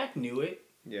 And Dak knew it.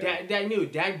 Yeah. Dak knew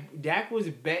it. Dak was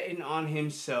betting on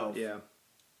himself. Yeah.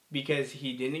 Because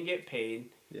he didn't get paid.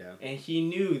 Yeah. And he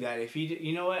knew that if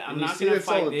he, I'm not going to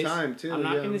fight this. I'm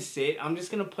not going to sit. I'm just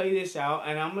going to play this out,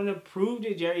 and I'm going to prove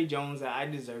to Jerry Jones that I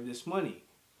deserve this money.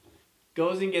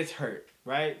 Goes and gets hurt,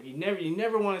 right? You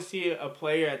never want to see a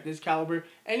player at this caliber,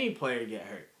 any player get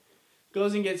hurt.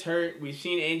 Goes and gets hurt. We've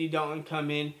seen Andy Dalton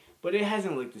come in, but it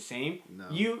hasn't looked the same. No.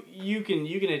 You can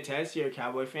attest. You're a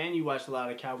Cowboy fan. You watch a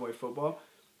lot of Cowboy football.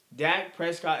 Dak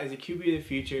Prescott is a QB of the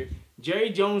future. Jerry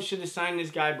Jones should have signed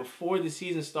this guy before the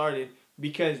season started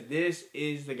because this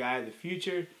is the guy of the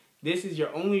future. This is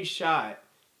your only shot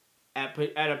at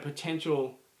a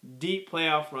potential deep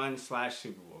playoff run /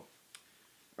 Super Bowl.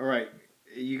 All right.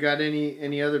 You got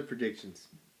any other predictions?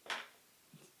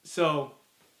 So,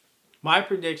 my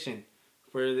prediction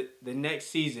for the next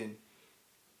season,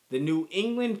 the New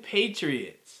England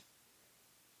Patriots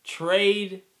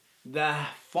trade the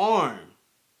farm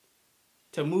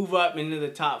to move up into the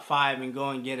top 5 and go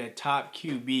and get a top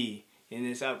QB in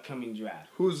this upcoming draft.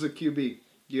 Who's the QB?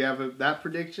 Do you have that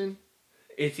prediction?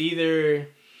 It's either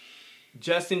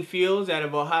Justin Fields out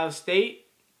of Ohio State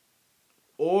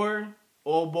or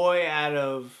old boy out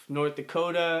of North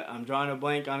Dakota. I'm drawing a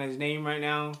blank on his name right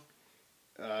now.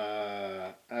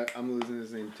 I'm losing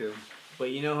his name too.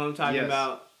 But you know who I'm talking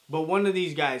about. But one of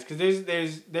these guys, because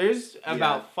there's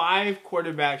about 5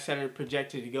 quarterbacks that are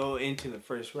projected to go into the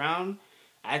first round.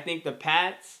 I think the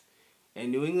Pats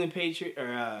and New England Patriots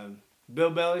or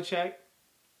Bill Belichick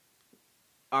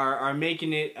are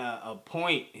making it a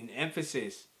point, an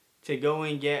emphasis to go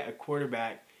and get a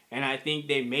quarterback, and I think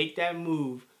they make that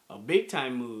move, a big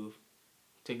time move,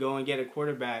 to go and get a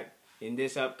quarterback in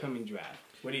this upcoming draft.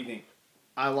 What do you think?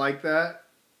 I like that.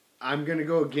 I'm gonna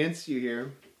go against you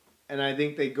here, and I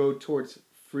think they go towards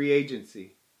free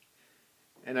agency,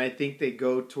 and I think they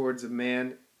go towards a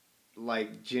man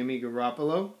like Jimmy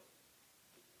Garoppolo,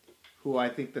 who I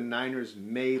think the Niners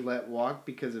may let walk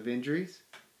because of injuries.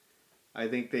 I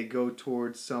think they go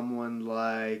towards someone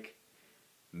like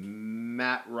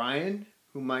Matt Ryan,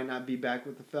 who might not be back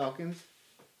with the Falcons.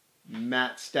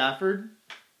 Matt Stafford,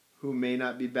 who may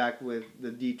not be back with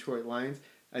the Detroit Lions.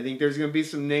 I think there's going to be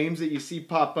some names that you see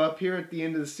pop up here at the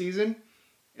end of the season,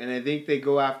 and I think they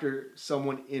go after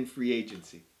someone in free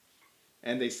agency,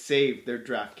 and they save their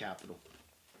draft capital.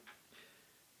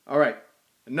 All right,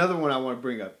 another one I want to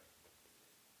bring up.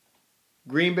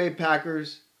 Green Bay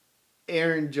Packers,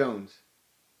 Aaron Jones.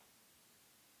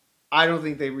 I don't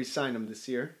think they re-sign him this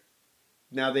year.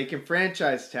 Now, they can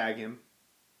franchise tag him.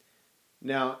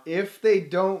 Now, if they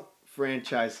don't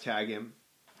franchise tag him,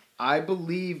 I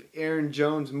believe Aaron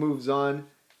Jones moves on,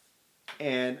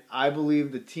 and I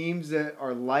believe the teams that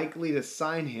are likely to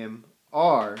sign him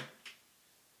are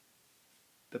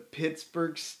the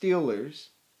Pittsburgh Steelers,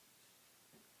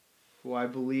 who I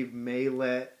believe may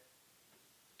let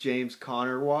James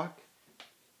Conner walk.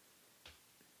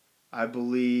 I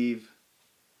believe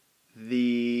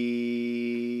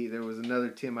there was another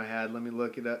team I had. Let me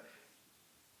look it up.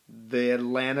 The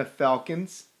Atlanta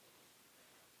Falcons,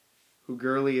 who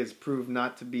Gurley has proved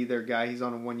not to be their guy. He's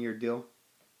on a 1-year deal.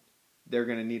 They're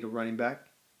going to need a running back.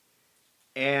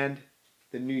 And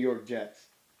the New York Jets,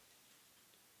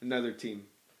 another team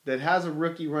that has a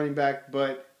rookie running back,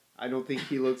 but I don't think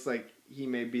he looks like he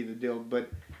may be the deal. But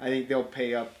I think they'll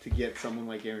pay up to get someone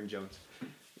like Aaron Jones.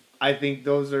 I think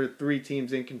those are 3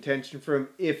 teams in contention for him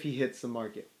if he hits the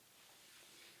market.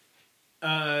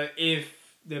 If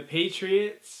the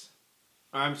Patriots,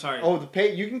 I'm sorry. Oh,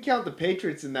 you can count the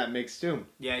Patriots in that mix too.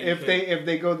 Yeah, if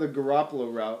they go the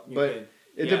Garoppolo route, but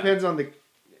it depends on the.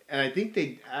 And I think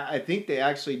they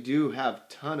actually do have a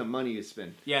ton of money to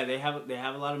spend. Yeah, they have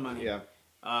a lot of money. Yeah.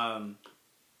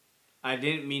 I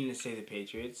didn't mean to say the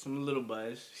Patriots. I'm a little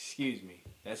buzzed. Excuse me.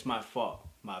 That's my fault.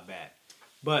 My bad.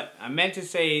 But I meant to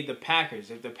say the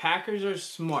Packers. If the Packers are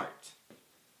smart,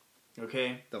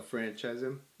 okay? They'll franchise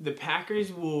him. The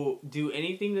Packers will do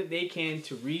anything that they can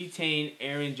to retain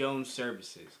Aaron Jones'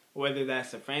 services, whether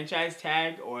that's a franchise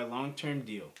tag or a long-term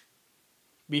deal.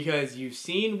 Because you've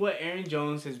seen what Aaron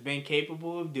Jones has been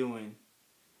capable of doing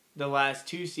the last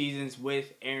 2 seasons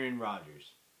with Aaron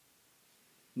Rodgers.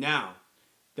 Now,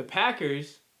 the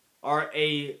Packers are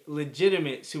a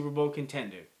legitimate Super Bowl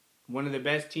contender. One of the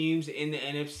best teams in the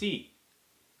NFC.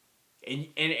 And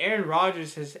Aaron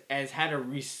Rodgers has had a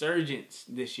resurgence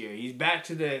this year. He's back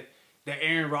to the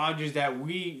Aaron Rodgers that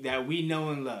we know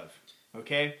and love.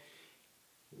 Okay?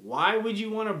 Why would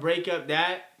you want to break up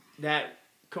that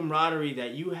camaraderie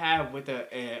that you have with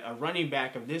a running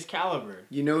back of this caliber?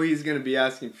 You know he's going to be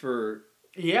asking for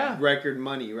record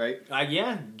money, right?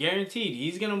 Yeah, guaranteed.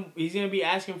 He's gonna be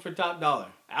asking for top dollar.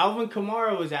 Alvin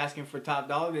Kamara was asking for top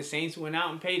dollar. The Saints went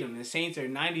out and paid him. The Saints are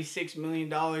 $96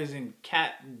 million in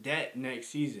cap debt next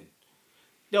season.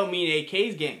 Don't mean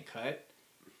AK's getting cut.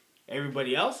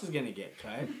 Everybody else is gonna get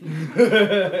cut,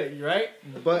 right?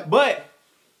 But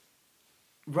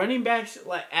running backs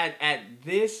like at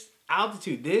this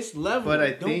altitude, this level,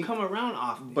 don't come around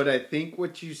often. But I think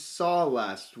what you saw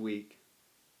last week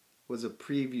was a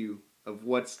preview of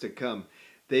what's to come.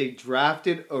 They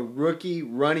drafted a rookie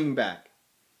running back.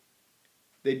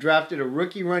 They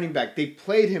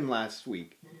played him last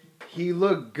week. He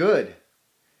looked good.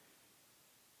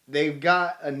 They've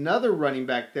got another running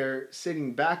back there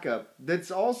sitting backup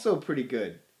that's also pretty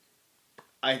good.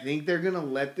 I think they're going to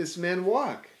let this man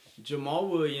walk. Jamal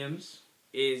Williams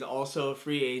is also a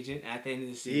free agent at the end of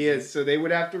the season. He is, so they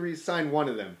would have to re-sign one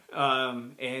of them.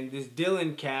 And this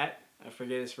Dylan cat, I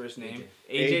forget his first name.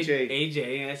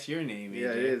 AJ, that's your name, AJ. Yeah,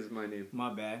 it is my name.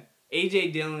 My bad.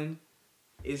 AJ Dillon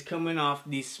is coming off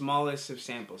the smallest of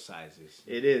sample sizes.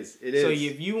 It is. So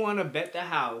if you want to bet the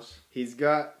house... He's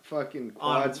got fucking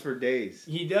quads for days.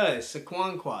 He does.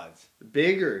 Saquon quads.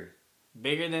 Bigger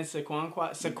than Saquon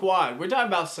quads? Saquad. We're talking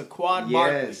about Saquon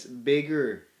Barkley. Yes,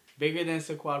 bigger. Bigger than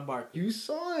Saquon Barkley. You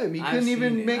saw him. He couldn't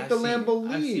even make the Lambeau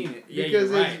lead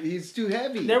because he's too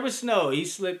heavy. There was snow. He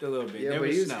slipped a little bit. Yeah,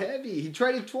 but he was heavy. He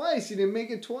tried it twice. He didn't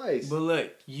make it twice. But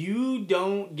look, you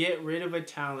don't get rid of a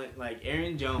talent like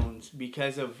Aaron Jones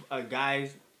because of a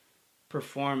guy's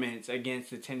performance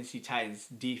against the Tennessee Titans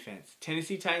defense.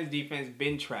 Tennessee Titans defense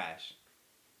been trash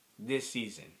this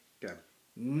season. Okay.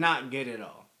 Not good at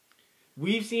all.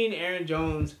 We've seen Aaron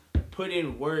Jones put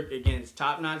in work against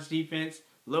top-notch defense,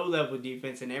 low-level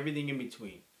defense, and everything in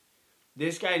between.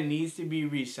 This guy needs to be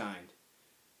re-signed.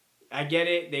 I get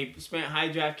it. They spent high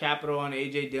draft capital on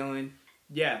A.J. Dillon.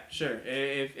 Yeah, sure.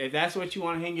 If that's what you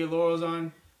want to hang your laurels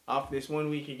on off this 1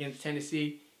 week against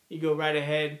Tennessee, you go right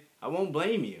ahead. I won't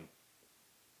blame you.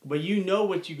 But you know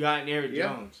what you got in Aaron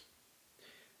Jones.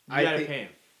 You got to pay him.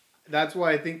 That's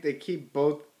why I think they keep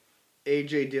both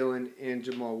A.J. Dillon and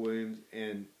Jamal Williams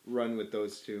and run with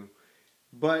those two.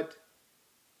 But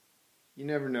you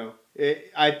never know.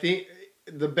 I think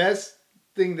the best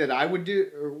thing that I would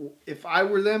do, if I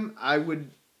were them, I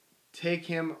would take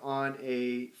him on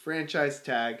a franchise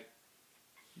tag.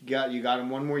 You got him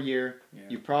 1 more year. Yeah.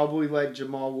 You probably let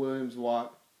Jamal Williams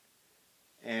walk.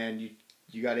 And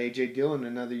you got A.J. Dillon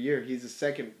another year. He's a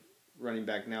second running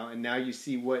back now. And now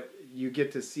you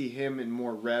get to see him in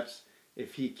more reps.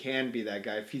 if he can be that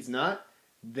guy. If he's not,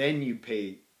 then you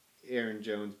pay Aaron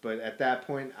Jones. But at that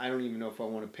point, I don't even know if I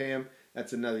want to pay him.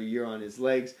 That's another year on his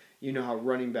legs. You know how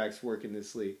running backs work in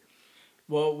this league.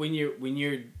 Well, when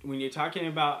you're talking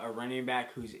about a running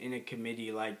back who's in a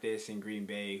committee like this in Green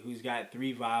Bay, who's got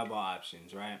 3 viable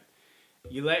options, right?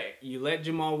 You let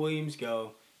Jamal Williams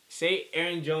go. Say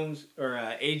Aaron Jones or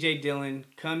A.J. Dillon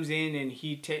comes in and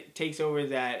he takes over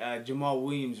that Jamal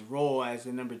Williams role as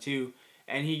the number 2,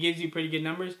 and he gives you pretty good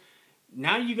numbers.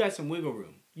 Now you got some wiggle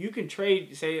room. You can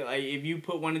trade, say, like if you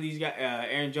put one of these guys,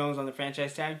 Aaron Jones, on the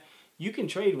franchise tag, you can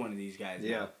trade one of these guys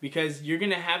now. Because you're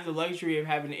going to have the luxury of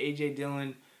having A.J.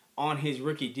 Dillon on his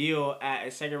rookie deal at a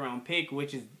 2nd-round pick,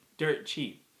 which is dirt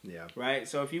cheap. Yeah. Right?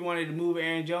 So if you wanted to move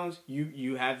Aaron Jones,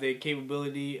 you have the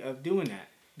capability of doing that.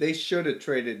 They should have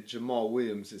traded Jamal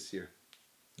Williams this year.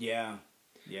 Yeah.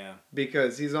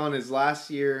 Because he's on his last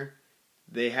year.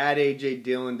 They had A.J.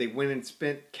 Dillon. They went and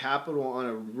spent capital on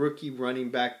a rookie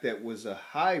running back that was a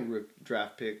high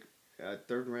draft pick.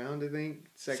 3rd round, I think.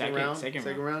 Second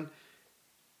round.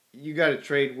 You got to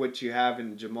trade what you have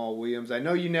in Jamal Williams. I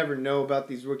know you never know about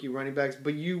these rookie running backs,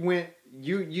 but you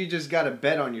just got to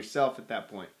bet on yourself at that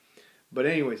point. But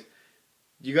anyways,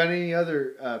 you got any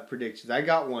other predictions? I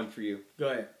got one for you. Go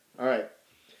ahead. All right.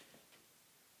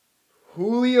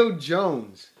 Julio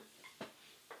Jones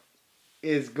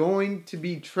is going to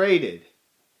be traded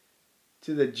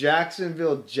to the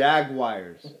Jacksonville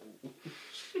Jaguars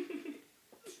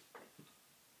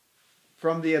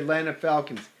from the Atlanta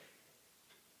Falcons.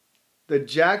 The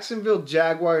Jacksonville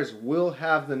Jaguars will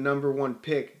have the number 1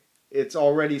 pick. It's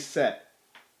already set.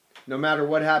 No matter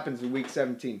what happens in Week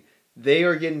 17. They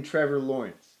are getting Trevor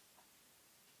Lawrence.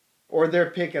 Or their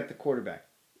pick at the quarterback.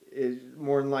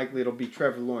 More than likely it'll be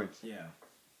Trevor Lawrence. Yeah.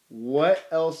 What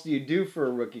else do you do for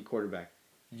a rookie quarterback?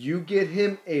 You get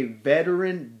him a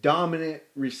veteran dominant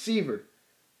receiver.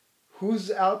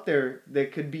 Who's out there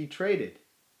that could be traded?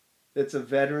 That's a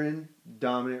veteran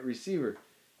dominant receiver.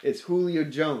 It's Julio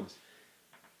Jones.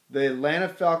 The Atlanta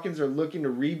Falcons are looking to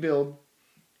rebuild.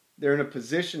 They're in a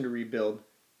position to rebuild.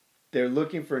 They're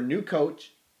looking for a new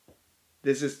coach.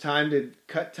 This is time to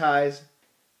cut ties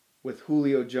with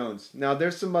Julio Jones. Now,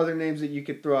 there's some other names that you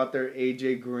could throw out there.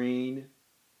 AJ Green.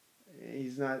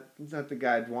 He's not the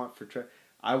guy I'd want for Trevor.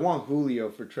 I want Julio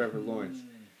for Trevor Lawrence.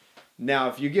 Now,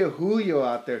 if you get Julio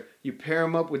out there, you pair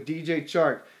him up with DJ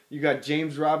Chark. You got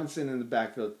James Robinson in the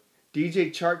backfield. DJ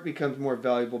Chark becomes more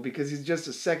valuable because he's just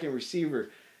a second receiver.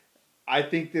 I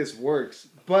think this works,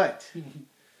 but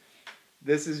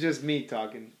this is just me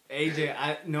talking. AJ,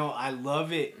 I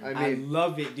love it. I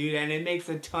love it, dude, and it makes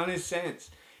a ton of sense.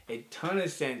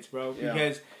 Bro,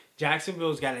 because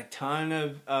Jacksonville's got a ton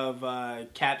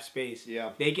of cap space. Yeah.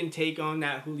 They can take on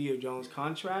that Julio Jones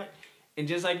contract. And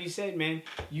just like you said, man,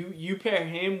 you pair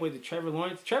him with Trevor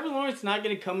Lawrence. Trevor Lawrence not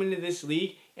going to come into this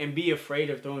league and be afraid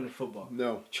of throwing the football.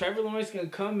 No. Trevor Lawrence going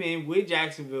to come in with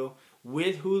Jacksonville,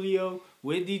 with Julio,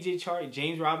 with DJ Chark,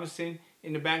 James Robinson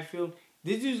in the backfield.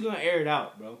 This dude's going to air it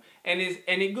out, bro. And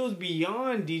it goes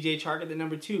beyond DJ Chark at the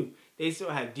number 2. They still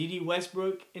have D.D.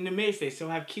 Westbrook in the mix. They still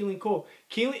have Keelan Cole.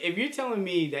 If you're telling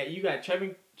me that you got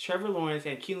Trevor Lawrence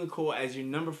and Keelan Cole as your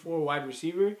number 4 wide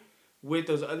receiver with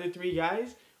those other 3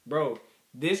 guys, bro,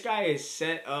 this guy is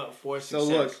set up for success.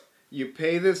 So look, you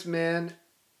pay this man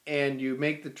and you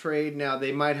make the trade. Now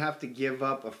they might have to give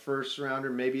up a 1st rounder,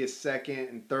 maybe a 2nd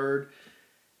and 3rd.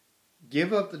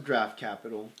 Give up the draft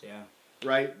capital. Yeah.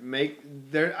 Right?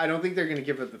 I don't think they're going to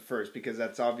give up the 1st because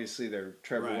that's obviously their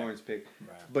Trevor Lawrence pick.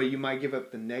 Right. But you might give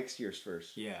up the next year's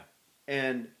 1st. Yeah.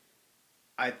 And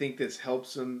I think this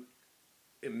helps them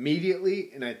immediately,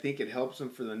 and I think it helps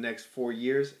them for the next 4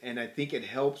 years, and I think it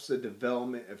helps the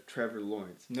development of Trevor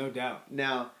Lawrence. No doubt.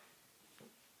 Now,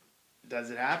 does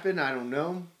it happen? I don't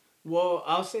know. Well,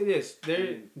 I'll say this.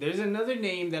 There's another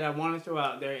name that I want to throw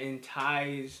out there in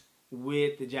ties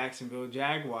with the Jacksonville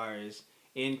Jaguars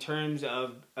in terms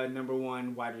of a number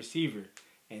 1 wide receiver.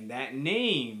 And that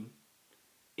name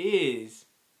is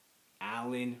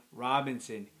Allen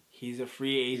Robinson. He's a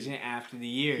free agent after the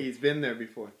year. He's been there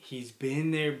before. If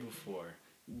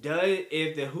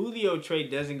the Julio trade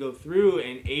doesn't go through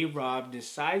and A-Rob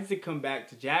decides to come back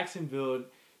to Jacksonville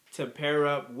to pair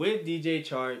up with DJ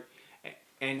Chark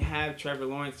and have Trevor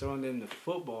Lawrence throwing them the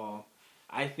football,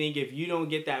 I think if you don't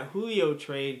get that Julio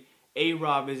trade,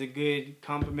 A-Rob is a good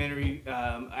complimentary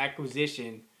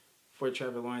acquisition for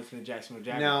Trevor Lawrence and the Jacksonville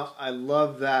Jaguars. Now, I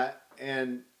love that,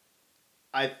 and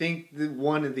I think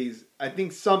I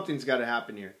think something's got to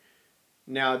happen here.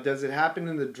 Now, does it happen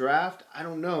in the draft? I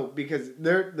don't know, because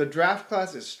the draft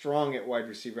class is strong at wide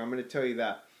receiver. I'm going to tell you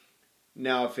that.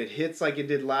 Now, if it hits like it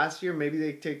did last year, maybe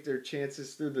they take their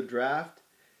chances through the draft.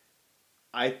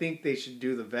 I think they should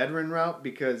do the veteran route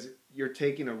because you're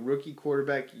taking a rookie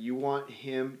quarterback. You want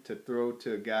him to throw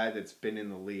to a guy that's been in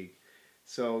the league.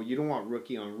 So you don't want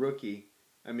rookie on rookie.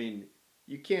 I mean,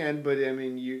 you can, but I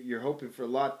mean, you're hoping for a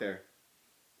lot there.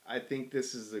 I think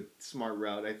this is a smart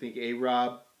route. I think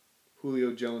A-Rob,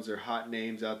 Julio Jones are hot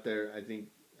names out there. I think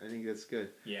that's good.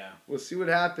 Yeah. We'll see what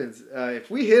happens. If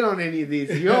we hit on any of these,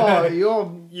 you heard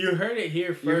it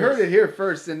here first. You heard it here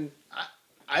first, and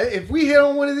if we hit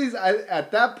on one of these,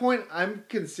 at that point, I'm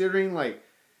considering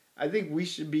I think we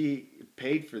should be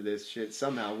paid for this shit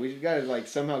somehow. We got to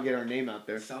somehow get our name out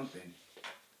there. Something.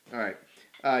 All right.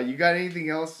 You got anything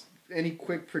else? Any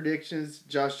quick predictions?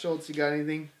 Josh Schultz, you got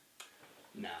anything?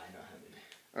 Nah, I don't have any.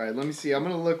 All right. Let me see. I'm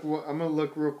gonna look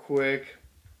real quick.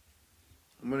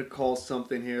 I'm gonna call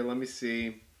something here. Let me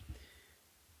see.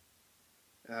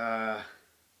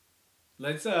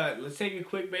 Let's take a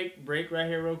quick break right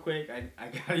here real quick. I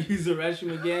gotta use the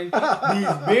restroom again.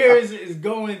 These beers is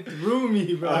going through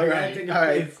me, bro. All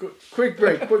right. Quick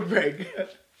break.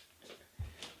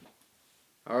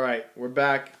 All right, we're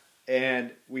back,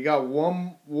 and we got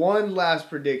one last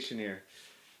prediction here,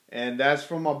 and that's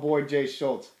from my boy Jay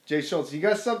Schultz. Jay Schultz, you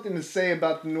got something to say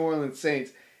about the New Orleans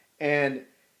Saints, and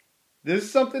this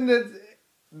is something that's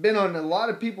been on a lot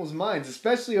of people's minds,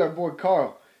 especially our boy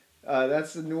Carl.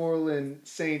 That's the New Orleans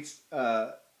Saints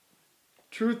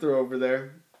truther over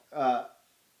there.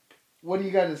 What do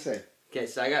you got to say? Okay,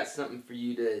 so I got something for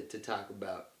you to talk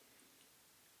about.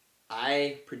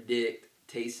 I predict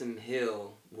Taysom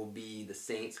Hill will be the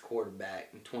Saints quarterback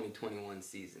in 2021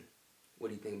 season. What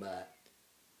do you think about that?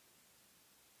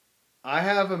 I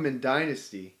have him in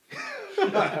Dynasty.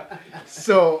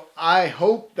 So I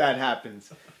hope that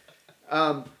happens.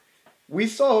 We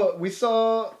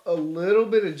saw a little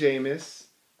bit of Jameis,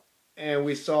 and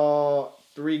we saw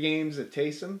 3 games of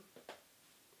Taysom,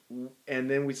 and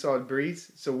then we saw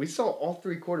Breeze. So we saw all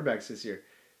 3 quarterbacks this year.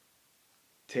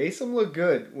 Taysom looked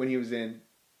good when he was in,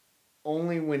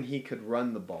 only when he could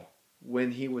run the ball.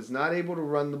 When he was not able to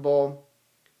run the ball,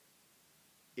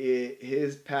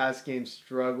 his pass game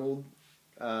struggled.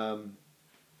 I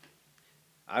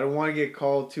don't want to get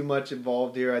called too much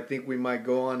involved here. I think we might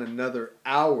go on another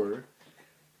hour.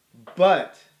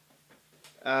 But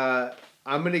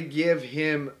I'm going to give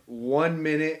him 1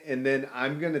 minute, and then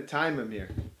I'm going to time him here.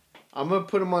 I'm going to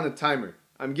put him on a timer.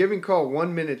 I'm giving Carl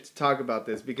 1 minute to talk about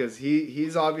this because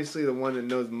he's obviously the one that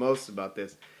knows most about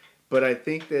this. But I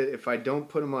think that if I don't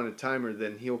put him on a timer,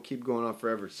 then he'll keep going on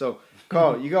forever. So,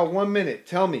 Carl, you got 1 minute.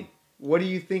 Tell me, what do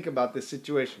you think about this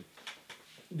situation?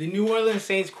 The New Orleans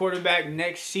Saints quarterback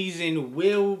next season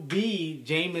will be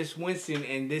Jameis Winston,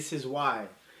 and this is why.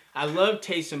 I love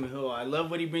Taysom Hill. I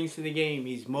love what he brings to the game.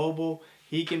 He's mobile.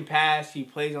 He can pass. He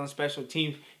plays on special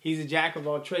teams. He's a jack of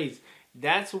all trades.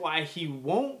 That's why he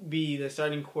won't be the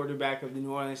starting quarterback of the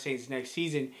New Orleans Saints next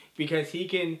season, because he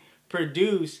can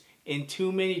produce in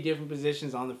too many different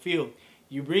positions on the field.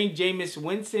 You bring Jameis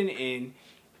Winston in.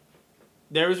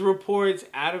 There's reports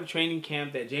out of training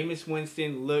camp that Jameis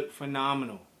Winston looked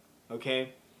phenomenal.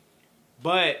 Okay?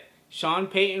 But Sean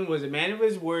Payton was a man of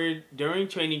his word during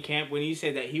training camp when he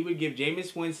said that he would give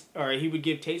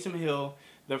Taysom Hill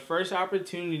the first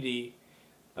opportunity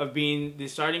of being the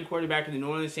starting quarterback of the New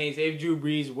Orleans Saints if Drew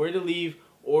Brees were to leave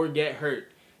or get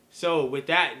hurt. So with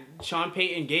that, Sean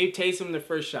Payton gave Taysom the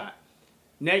first shot.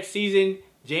 Next season,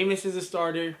 Jameis is a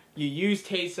starter. You use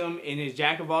Taysom in his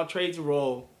jack-of-all-trades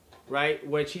role, right,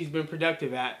 which he's been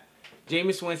productive at.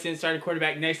 Jameis Winston, starting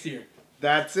quarterback next year.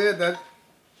 That's it.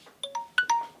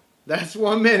 That's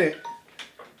 1 minute.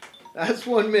 That's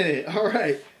 1 minute. All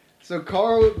right. So,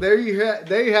 Carl, there you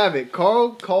have it.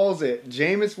 Carl calls it.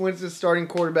 Jameis Winston, starting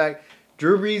quarterback.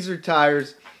 Drew Brees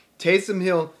retires. Taysom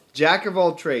Hill, jack of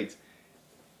all trades.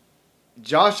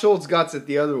 Josh Schultz got it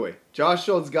the other way. Josh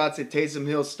Schultz got it. Taysom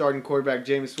Hill, starting quarterback.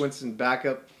 Jameis Winston,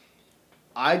 backup.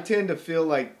 I tend to feel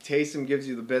like Taysom gives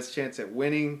you the best chance at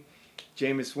winning.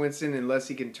 Jameis Winston, unless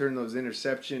he can turn those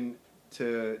interception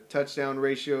to touchdown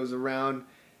ratios around.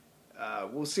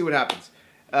 We'll see what happens.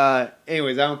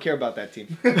 Anyways, I don't care about that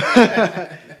team.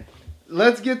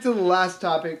 Let's get to the last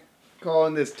topic,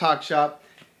 calling this Talk Shop.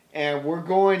 And we're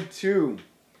going to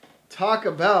talk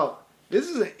about, this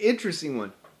is an interesting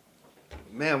one.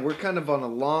 Man, we're kind of on a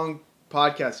long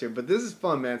podcast here, but this is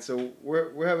fun, man. So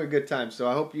we're having a good time. So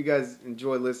I hope you guys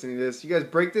enjoy listening to this. You guys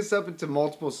break this up into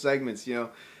multiple segments, you know.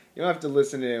 You don't have to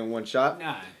listen to it in one shot.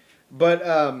 Nah.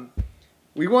 But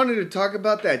we wanted to talk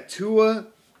about that Tua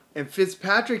and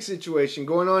Fitzpatrick situation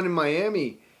going on in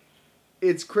Miami.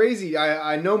 it's crazy.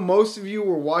 I know most of you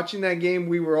were watching that game.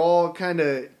 We were all kind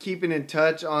of keeping in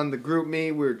touch on the group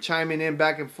me. We were chiming in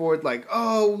back and forth like,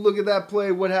 oh, look at that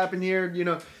play. What happened here? You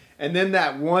know, and then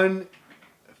that one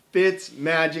Fitz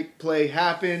magic play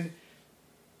happened.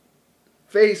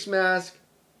 Face mask,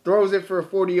 throws it for a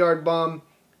 40-yard bomb.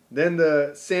 Then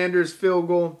the Sanders field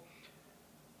goal.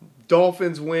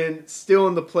 Dolphins win, still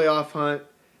in the playoff hunt.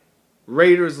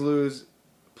 Raiders lose.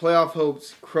 Playoff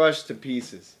hopes crushed to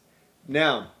pieces.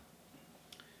 Now,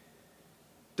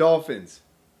 Dolphins.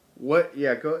 What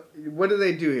do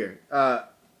they do here?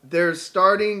 They're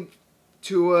starting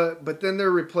Tua, but then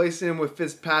they're replacing him with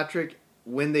Fitzpatrick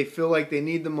when they feel like they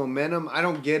need the momentum. I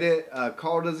don't get it.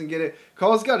 Carl doesn't get it.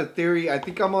 Carl's got a theory. I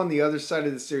think I'm on the other side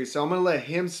of the series, so I'm going to let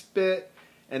him spit,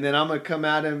 and then I'm going to come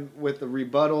at him with the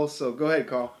rebuttal. So go ahead,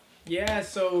 Carl. Yeah,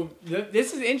 so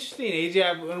this is interesting,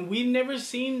 AJ. We've never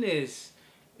seen this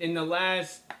in the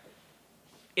last...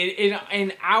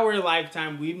 In our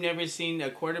lifetime, we've never seen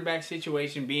a quarterback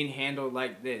situation being handled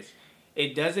like this.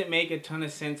 It doesn't make a ton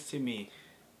of sense to me.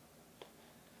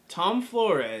 Tom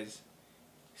Flores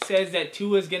says that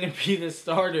Tua is going to be the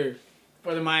starter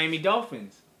for the Miami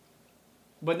Dolphins.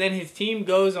 But then his team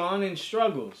goes on and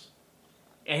struggles.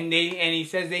 And he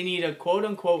says they need a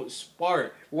quote-unquote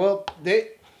spark. Well,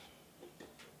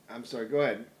 I'm sorry, go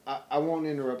ahead. I won't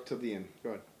interrupt till the end. Go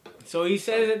ahead. So he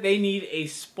says that they need a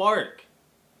spark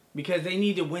because they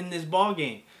need to win this ball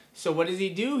game. So what does he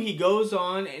do? He goes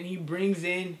on and he brings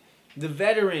in the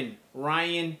veteran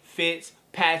Ryan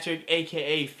Fitzpatrick,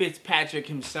 a.k.a. Fitzpatrick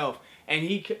himself. And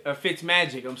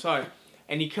Fitzmagic, I'm sorry.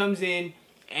 And he comes in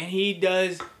and he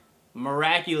does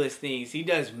miraculous things. He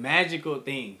does magical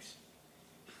things.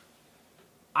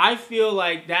 I feel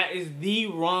like that is the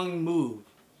wrong move.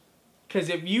 Because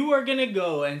if you are going to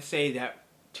go and say that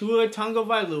Tua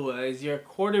Tagovailoa is your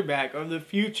quarterback of the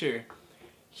future,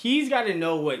 he's got to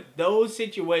know what those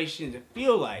situations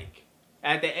feel like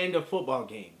at the end of football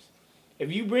games. If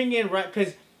you bring in...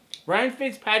 Because Ryan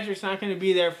Fitzpatrick's not going to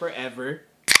be there forever.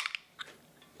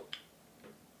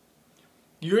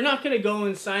 You're not going to go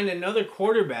and sign another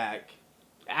quarterback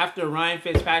after Ryan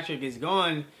Fitzpatrick is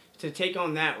gone to take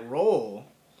on that role.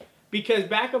 Because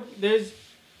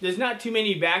there's not too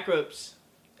many backups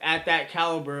at that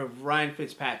caliber of Ryan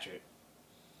Fitzpatrick.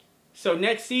 So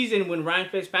next season when Ryan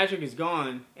Fitzpatrick is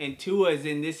gone and Tua is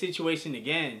in this situation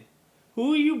again,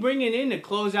 who are you bringing in to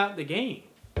close out the game?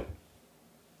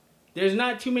 There's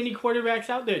not too many quarterbacks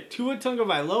out there. Tua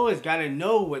Tagovailoa's got to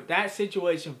know what that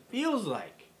situation feels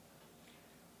like.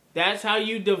 That's how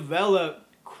you develop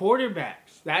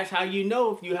quarterbacks. That's how you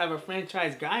know if you have a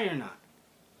franchise guy or not.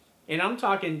 And I'm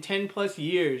talking 10 plus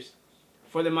years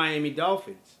for the Miami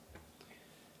Dolphins.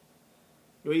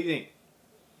 What do you think?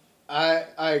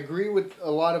 I agree with a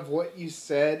lot of what you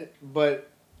said, but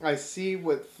I see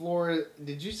what Flores...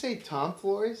 Did you say Tom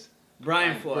Flores?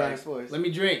 Brian Flores. Brian Flores. Let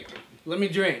me drink. You're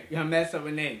going to mess up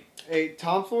a name. Hey,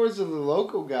 Tom Flores is the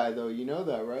local guy, though. You know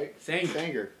that, right?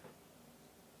 Sanger.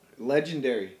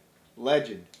 Legendary.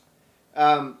 Legend.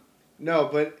 No,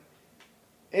 but...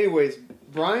 Anyways,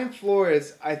 Brian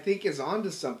Flores, I think, is onto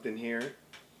something here.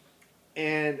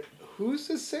 And who's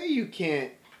to say you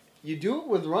can't? You do it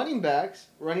with running backs,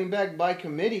 running back by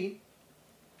committee.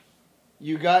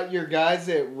 You got your guys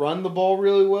that run the ball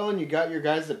really well, and you got your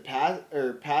guys that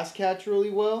pass catch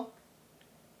really well.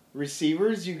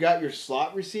 Receivers, you got your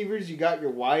slot receivers, you got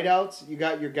your wideouts, you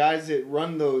got your guys that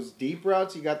run those deep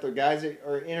routes, you got the guys that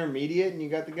are intermediate, and you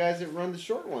got the guys that run the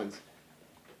short ones.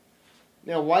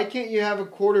 Now, why can't you have a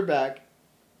quarterback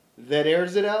that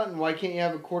airs it out, and why can't you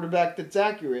have a quarterback that's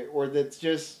accurate or that's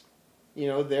just,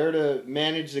 there to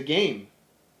manage the game?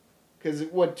 Because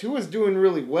what Tua's doing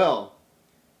really well,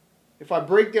 if I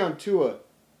break down Tua,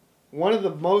 one of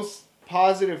the most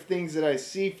positive things that I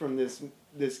see from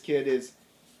this kid is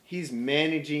he's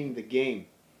managing the game.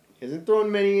 He hasn't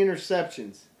thrown many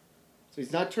interceptions, so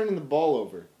he's not turning the ball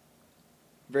over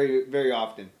very, very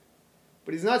often.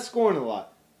 But he's not scoring a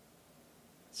lot.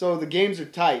 So the games are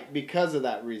tight because of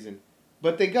that reason.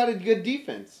 But they got a good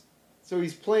defense. So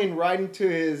he's playing right into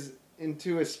his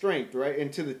strength, right?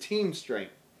 Into the team's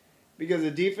strength. Because the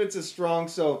defense is strong,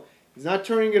 so he's not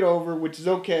turning it over, which is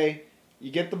okay. You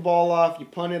get the ball off, you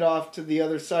punt it off to the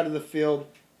other side of the field.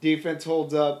 Defense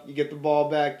holds up, you get the ball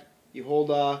back, you hold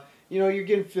off. You're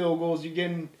getting field goals,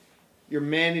 you're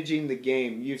managing the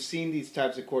game. You've seen these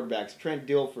types of quarterbacks. Trent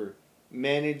Dilfer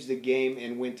managed the game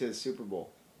and went to the Super Bowl.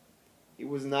 He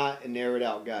was not a narrowed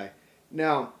out guy.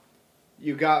 Now,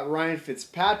 you got Ryan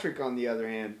Fitzpatrick on the other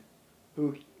hand,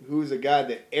 who's a guy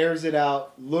that airs it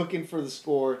out, looking for the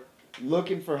score,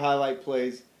 looking for highlight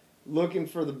plays, looking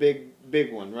for the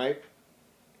big one, right?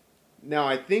 Now,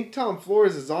 I think Tom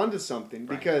Flores is onto something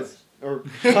because... Or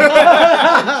drink.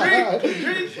 You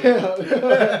see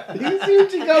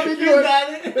what you got me doing?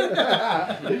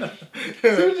 See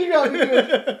what you got me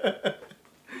doing?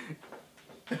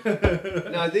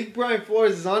 No, I think Brian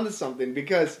Flores is onto something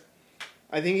because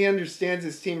I think he understands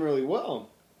his team really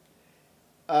well.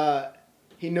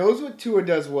 He knows what Tua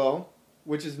does well,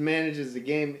 which is manages the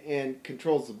game and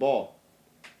controls the ball.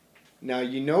 Now,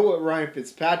 you know what Ryan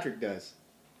Fitzpatrick does.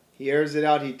 He airs it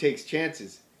out, he takes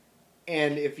chances.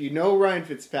 And if you know Ryan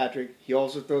Fitzpatrick, he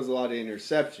also throws a lot of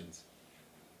interceptions.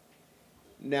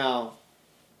 Now,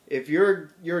 if you're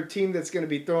a team that's going to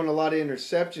be throwing a lot of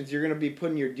interceptions, you're going to be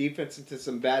putting your defense into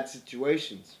some bad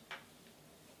situations.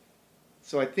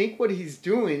 So I think what he's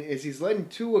doing is he's letting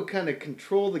Tua kind of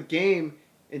control the game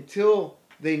until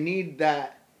they need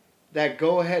that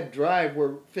go-ahead drive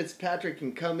where Fitzpatrick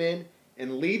can come in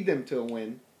and lead them to a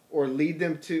win or lead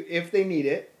them to, if they need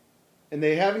it, and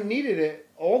they haven't needed it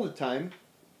all the time,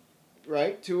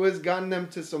 right? Tua's gotten them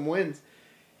to some wins.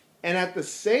 And at the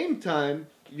same time,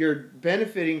 you're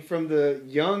benefiting from the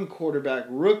young quarterback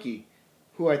rookie,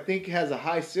 who I think has a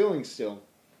high ceiling still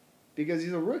because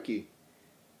he's a rookie.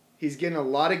 He's getting a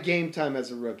lot of game time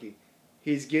as a rookie.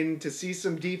 He's getting to see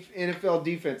some deep NFL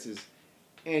defenses.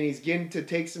 And he's getting to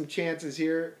take some chances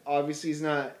here. Obviously, he's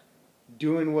not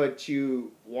doing what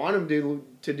you want him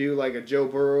to do like a Joe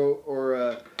Burrow or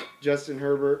a Justin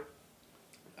Herbert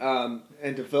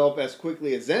and develop as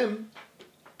quickly as them.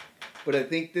 But I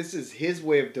think this is his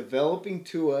way of developing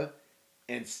Tua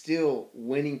and still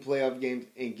winning playoff games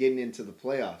and getting into the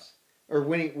playoffs. Or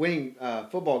winning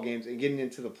football games and getting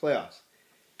into the playoffs.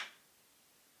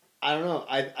 I don't know.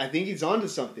 I think he's onto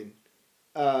something.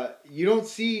 You don't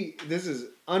see, this is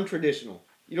untraditional.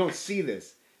 You don't see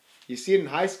this. You see it in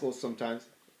high school sometimes.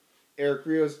 Eric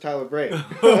Rios, Tyler Bray.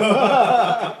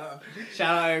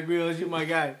 Shout out Eric Rios, you're my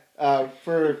guy.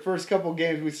 For first couple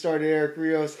games, we started Eric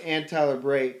Rios and Tyler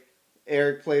Bray.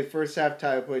 Eric played first half,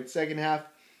 Tyler played second half,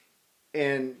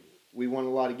 and we won a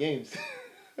lot of games.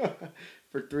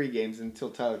 For 3 games until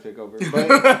Tyler took over.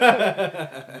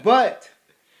 But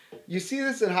you see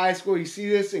this in high school. You see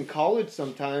this in college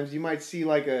sometimes. You might see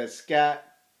like a scat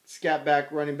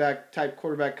back, running back type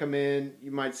quarterback come in.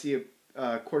 You might see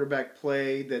a quarterback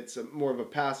play that's more of a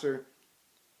passer.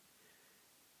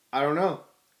 I don't know.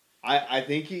 I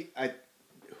think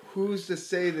who's to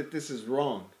say that this is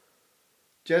wrong?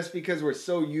 Just because we're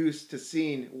so used to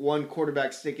seeing one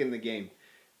quarterback stick in the game.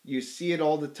 You see it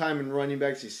all the time in running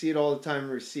backs. You see it all the time in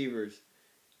receivers.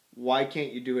 Why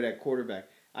can't you do it at quarterback?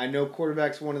 I know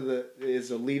quarterback's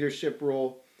is a leadership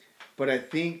role, but I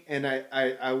think, and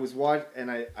I was watching,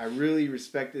 and I really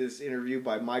respected this interview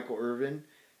by Michael Irvin.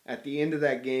 At the end of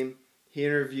that game, he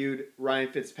interviewed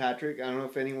Ryan Fitzpatrick. I don't know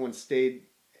if anyone stayed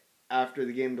after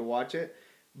the game to watch it,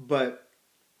 but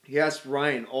he asked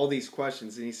Ryan all these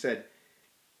questions, and he said,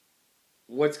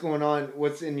 "What's going on?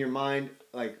 What's in your mind?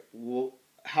 Like, well,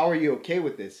 how are you okay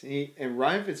with this?" And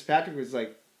Ryan Fitzpatrick was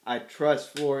like, "I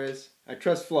trust Flores. I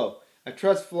trust Flo. I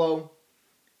trust Flo.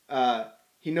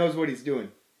 He knows what he's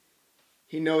doing.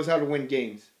 He knows how to win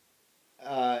games.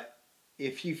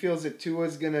 If he feels that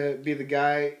Tua's going to be the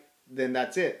guy, then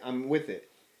that's it. I'm with it.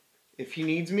 If he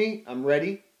needs me, I'm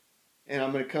ready, and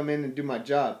I'm going to come in and do my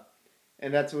job."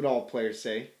 And that's what all players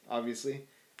say, obviously.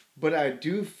 But I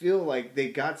do feel like they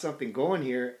got something going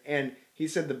here. And he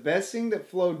said the best thing that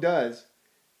Flo does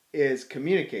is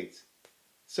communicates.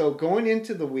 So going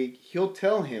into the week, he'll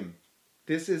tell him,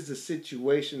 this is the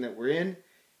situation that we're in.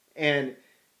 And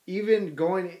even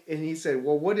going, and he said,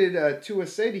 well, what did Tua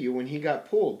say to you when he got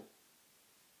pulled?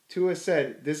 Tua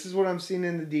said, this is what I'm seeing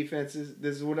in the defenses.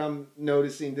 This is what I'm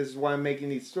noticing. This is why I'm making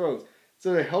these throws.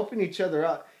 So they're helping each other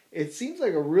out. It seems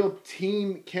like a real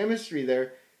team chemistry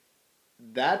there.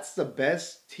 That's the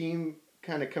best team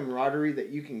kind of camaraderie that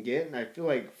you can get. And I feel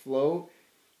like Flo,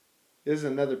 this is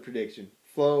another prediction.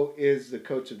 Flo is the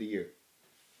coach of the year.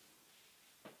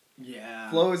 Yeah.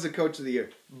 Flo is the coach of the year.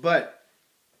 But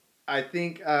I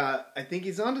think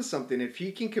he's onto something. If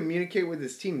he can communicate with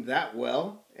his team that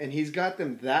well, and he's got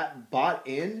them that bought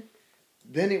in,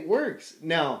 then it works.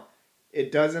 Now,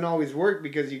 it doesn't always work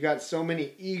because you got so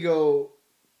many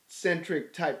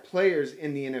ego-centric type players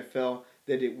in the NFL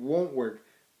that it won't work.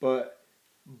 But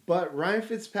Ryan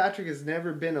Fitzpatrick has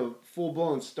never been a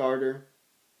full-blown starter.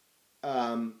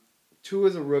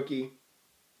 Tua's a rookie.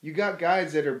 You got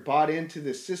guys that are bought into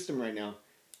the system right now.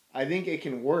 I think it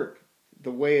can work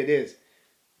the way it is.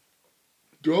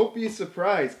 Don't be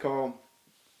surprised, Carl,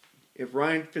 if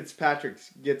Ryan Fitzpatrick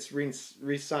gets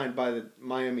re-signed by the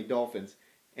Miami Dolphins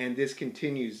and this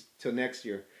continues till next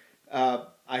year.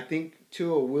 I I think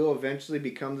Tua will eventually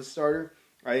become the starter.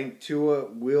 I think Tua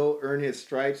will earn his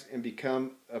stripes and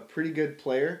become a pretty good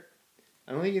player.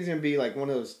 I don't think he's going to be like one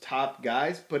of those top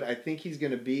guys, but I think he's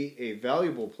going to be a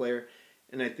valuable player.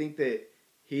 And I think that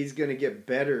he's going to get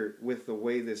better with the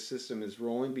way this system is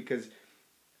rolling because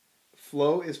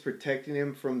Flo is protecting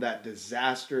him from that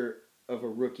disaster of a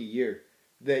rookie year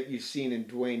that you've seen in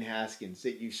Dwayne Haskins,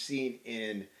 that you've seen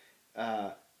in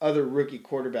other rookie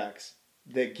quarterbacks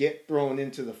that get thrown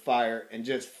into the fire and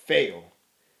just fail.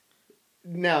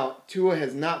 Now, Tua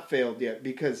has not failed yet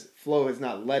because Flo has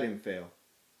not let him fail.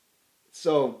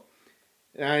 So,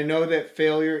 and I know that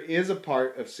failure is a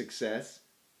part of success,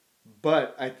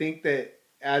 but I think that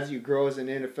as you grow as an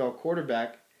NFL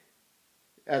quarterback,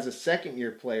 as a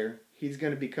second-year player, he's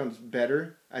going to become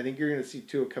better. I think you're going to see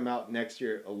Tua come out next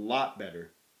year a lot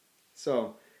better.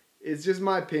 So, it's just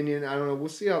my opinion. I don't know. We'll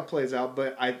see how it plays out,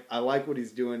 but I like what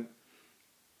he's doing.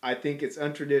 I think it's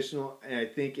untraditional, and I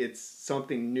think it's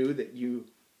something new that you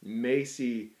may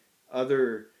see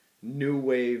other new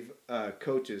wave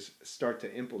coaches start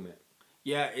to implement.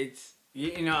 Yeah, it's,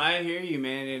 I hear you,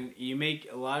 man, and you make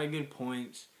a lot of good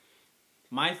points.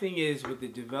 My thing is with the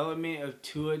development of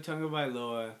Tua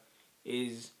Tagovailoa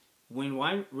is when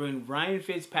Ryan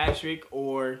Fitzpatrick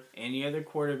or any other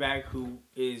quarterback who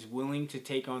is willing to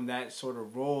take on that sort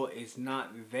of role is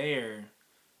not there.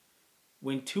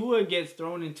 When Tua gets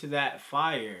thrown into that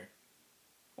fire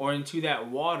or into that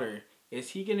water,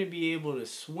 is he going to be able to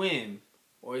swim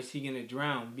or is he going to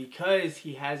drown? Because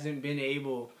he hasn't been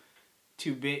able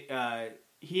to be,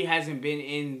 he hasn't been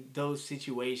in those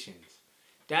situations.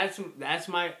 That's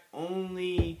my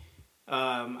only,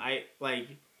 my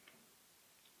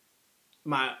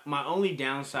only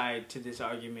downside to this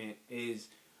argument is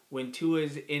when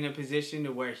Tua's in a position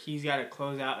to where he's got to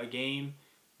close out a game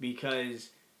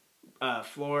because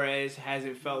Flores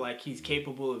hasn't felt like he's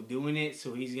capable of doing it,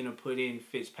 so he's going to put in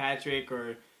Fitzpatrick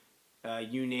or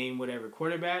you name whatever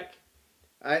quarterback.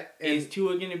 Is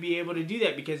Tua going to be able to do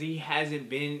that because he hasn't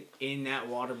been in that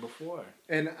water before?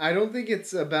 And I don't think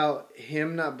it's about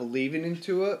him not believing in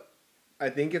Tua. I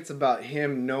think it's about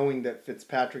him knowing that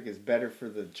Fitzpatrick is better for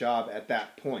the job at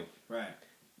that point. Right.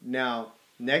 Now,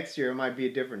 next year it might be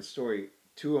a different story.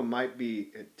 Tua might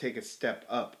take a step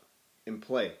up in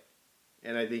play.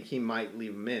 And I think he might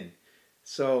leave him in.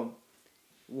 So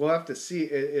we'll have to see.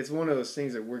 It's one of those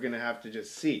things that we're going to have to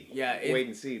just see. Yeah. Wait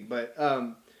and see. But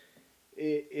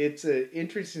it's an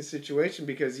interesting situation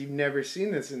because you've never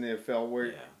seen this in the NFL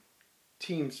where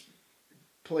teams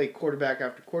play quarterback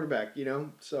after quarterback,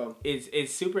 So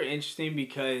it's super interesting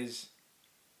because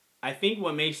I think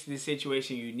what makes this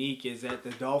situation unique is that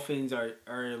the Dolphins are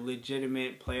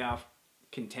legitimate playoff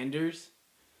contenders.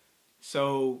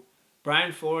 So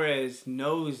Brian Flores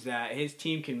knows that his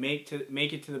team can make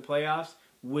it to the playoffs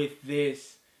with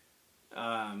this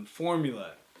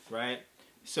formula, right?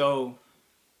 So,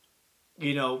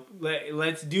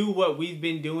 let's do what we've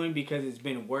been doing because it's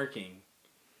been working.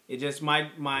 It just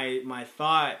my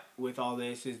thought with all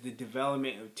this is the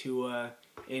development of Tua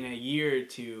in a year or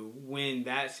two when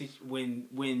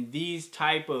these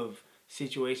type of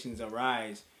situations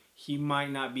arise, he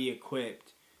might not be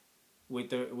equipped with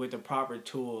the proper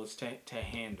tools to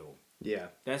handle. Yeah.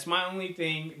 That's my only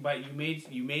thing, but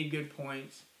you made good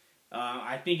points.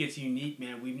 I think it's unique,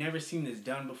 man. We've never seen this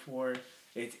done before.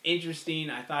 It's interesting.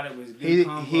 I thought it was good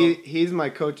combo. He's my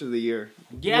coach of the year.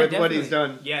 Yeah, with definitely. What he's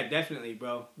done. Yeah, definitely,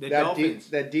 bro.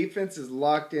 Dolphins. That defense is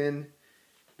locked in.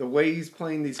 The way he's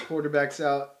playing these quarterbacks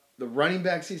out, the running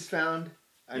backs he's found.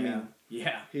 I mean,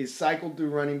 he's cycled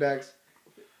through running backs.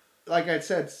 Like I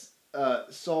said,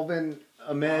 Salvon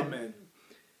Ahmed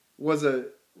was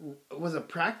a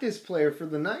practice player for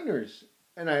the Niners,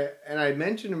 and I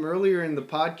mentioned him earlier in the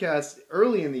podcast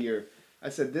early in the year. I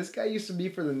said this guy used to be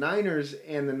for the Niners,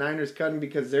 and the Niners cut him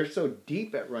because they're so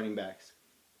deep at running backs.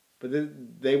 But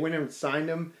they went and signed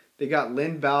him. They got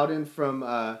Lynn Bowden from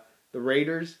the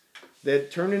Raiders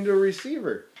that turned into a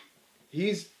receiver.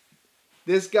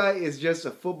 This guy is just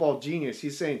a football genius.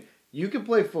 He's saying you can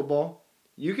play football.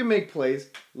 You can make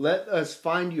plays. Let us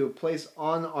find you a place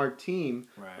on our team.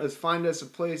 Right. Let's find us a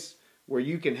place where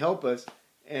you can help us.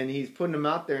 And he's putting them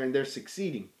out there, and they're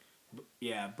succeeding.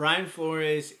 Yeah, Brian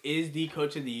Flores is the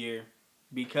coach of the year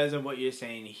because of what you're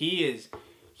saying. He is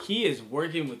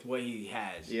working with what he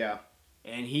has. Yeah.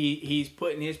 And he's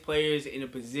putting his players in a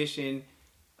position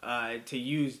to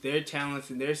use their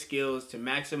talents and their skills to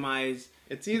maximize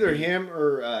It's either him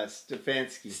or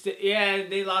Stefanski. Yeah,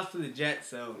 they lost to the Jets,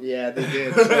 so. Yeah, they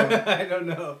did. So I don't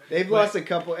know. They've lost a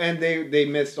couple, and they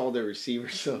missed all their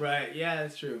receivers. So. Right, yeah,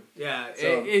 that's true. Yeah,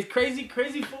 So, it's crazy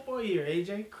football year,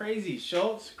 AJ. Crazy.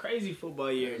 Schultz, crazy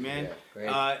football year, man.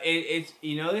 Yeah, It's,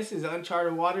 this is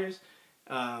uncharted waters.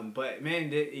 But, man,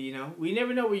 we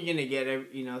never know what you're going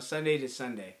to get, Sunday to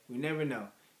Sunday. We never know.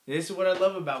 And this is what I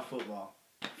love about football.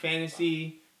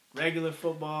 Fantasy, regular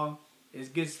football. It's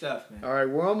good stuff, man. All right,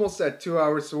 we're almost at 2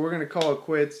 hours, so we're going to call it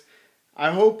quits.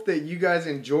 I hope that you guys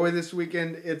enjoy this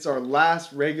weekend. It's our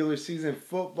last regular season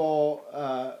football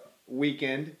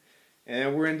weekend,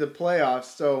 and we're into playoffs.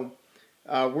 So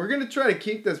we're going to try to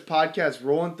keep this podcast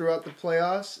rolling throughout the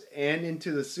playoffs and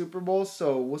into the Super Bowl.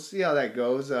 So we'll see how that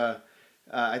goes.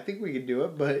 I think we can do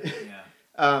it, but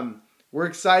we're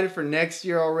excited for next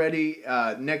year already,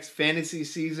 next fantasy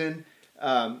season.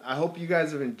 I hope you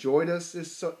guys have enjoyed us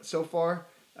so far.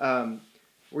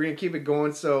 We're going to keep it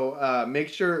going. So make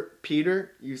sure,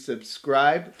 Peter, you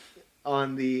subscribe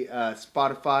on the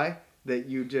Spotify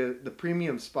the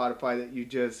premium Spotify that you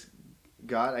just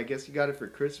got. I guess you got it for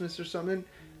Christmas or something.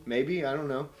 Maybe. I don't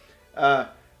know.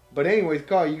 But anyways,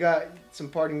 Carl, you got some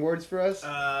parting words for us?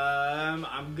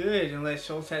 I'm good, unless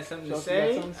Schultz has something to say.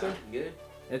 You got something to say? I'm good.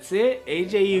 That's it.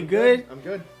 AJ, you good? I'm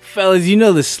good. Fellas,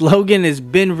 the slogan has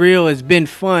been real. It's been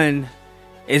fun.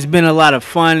 It's been a lot of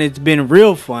fun. It's been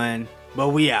real fun. But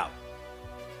we out.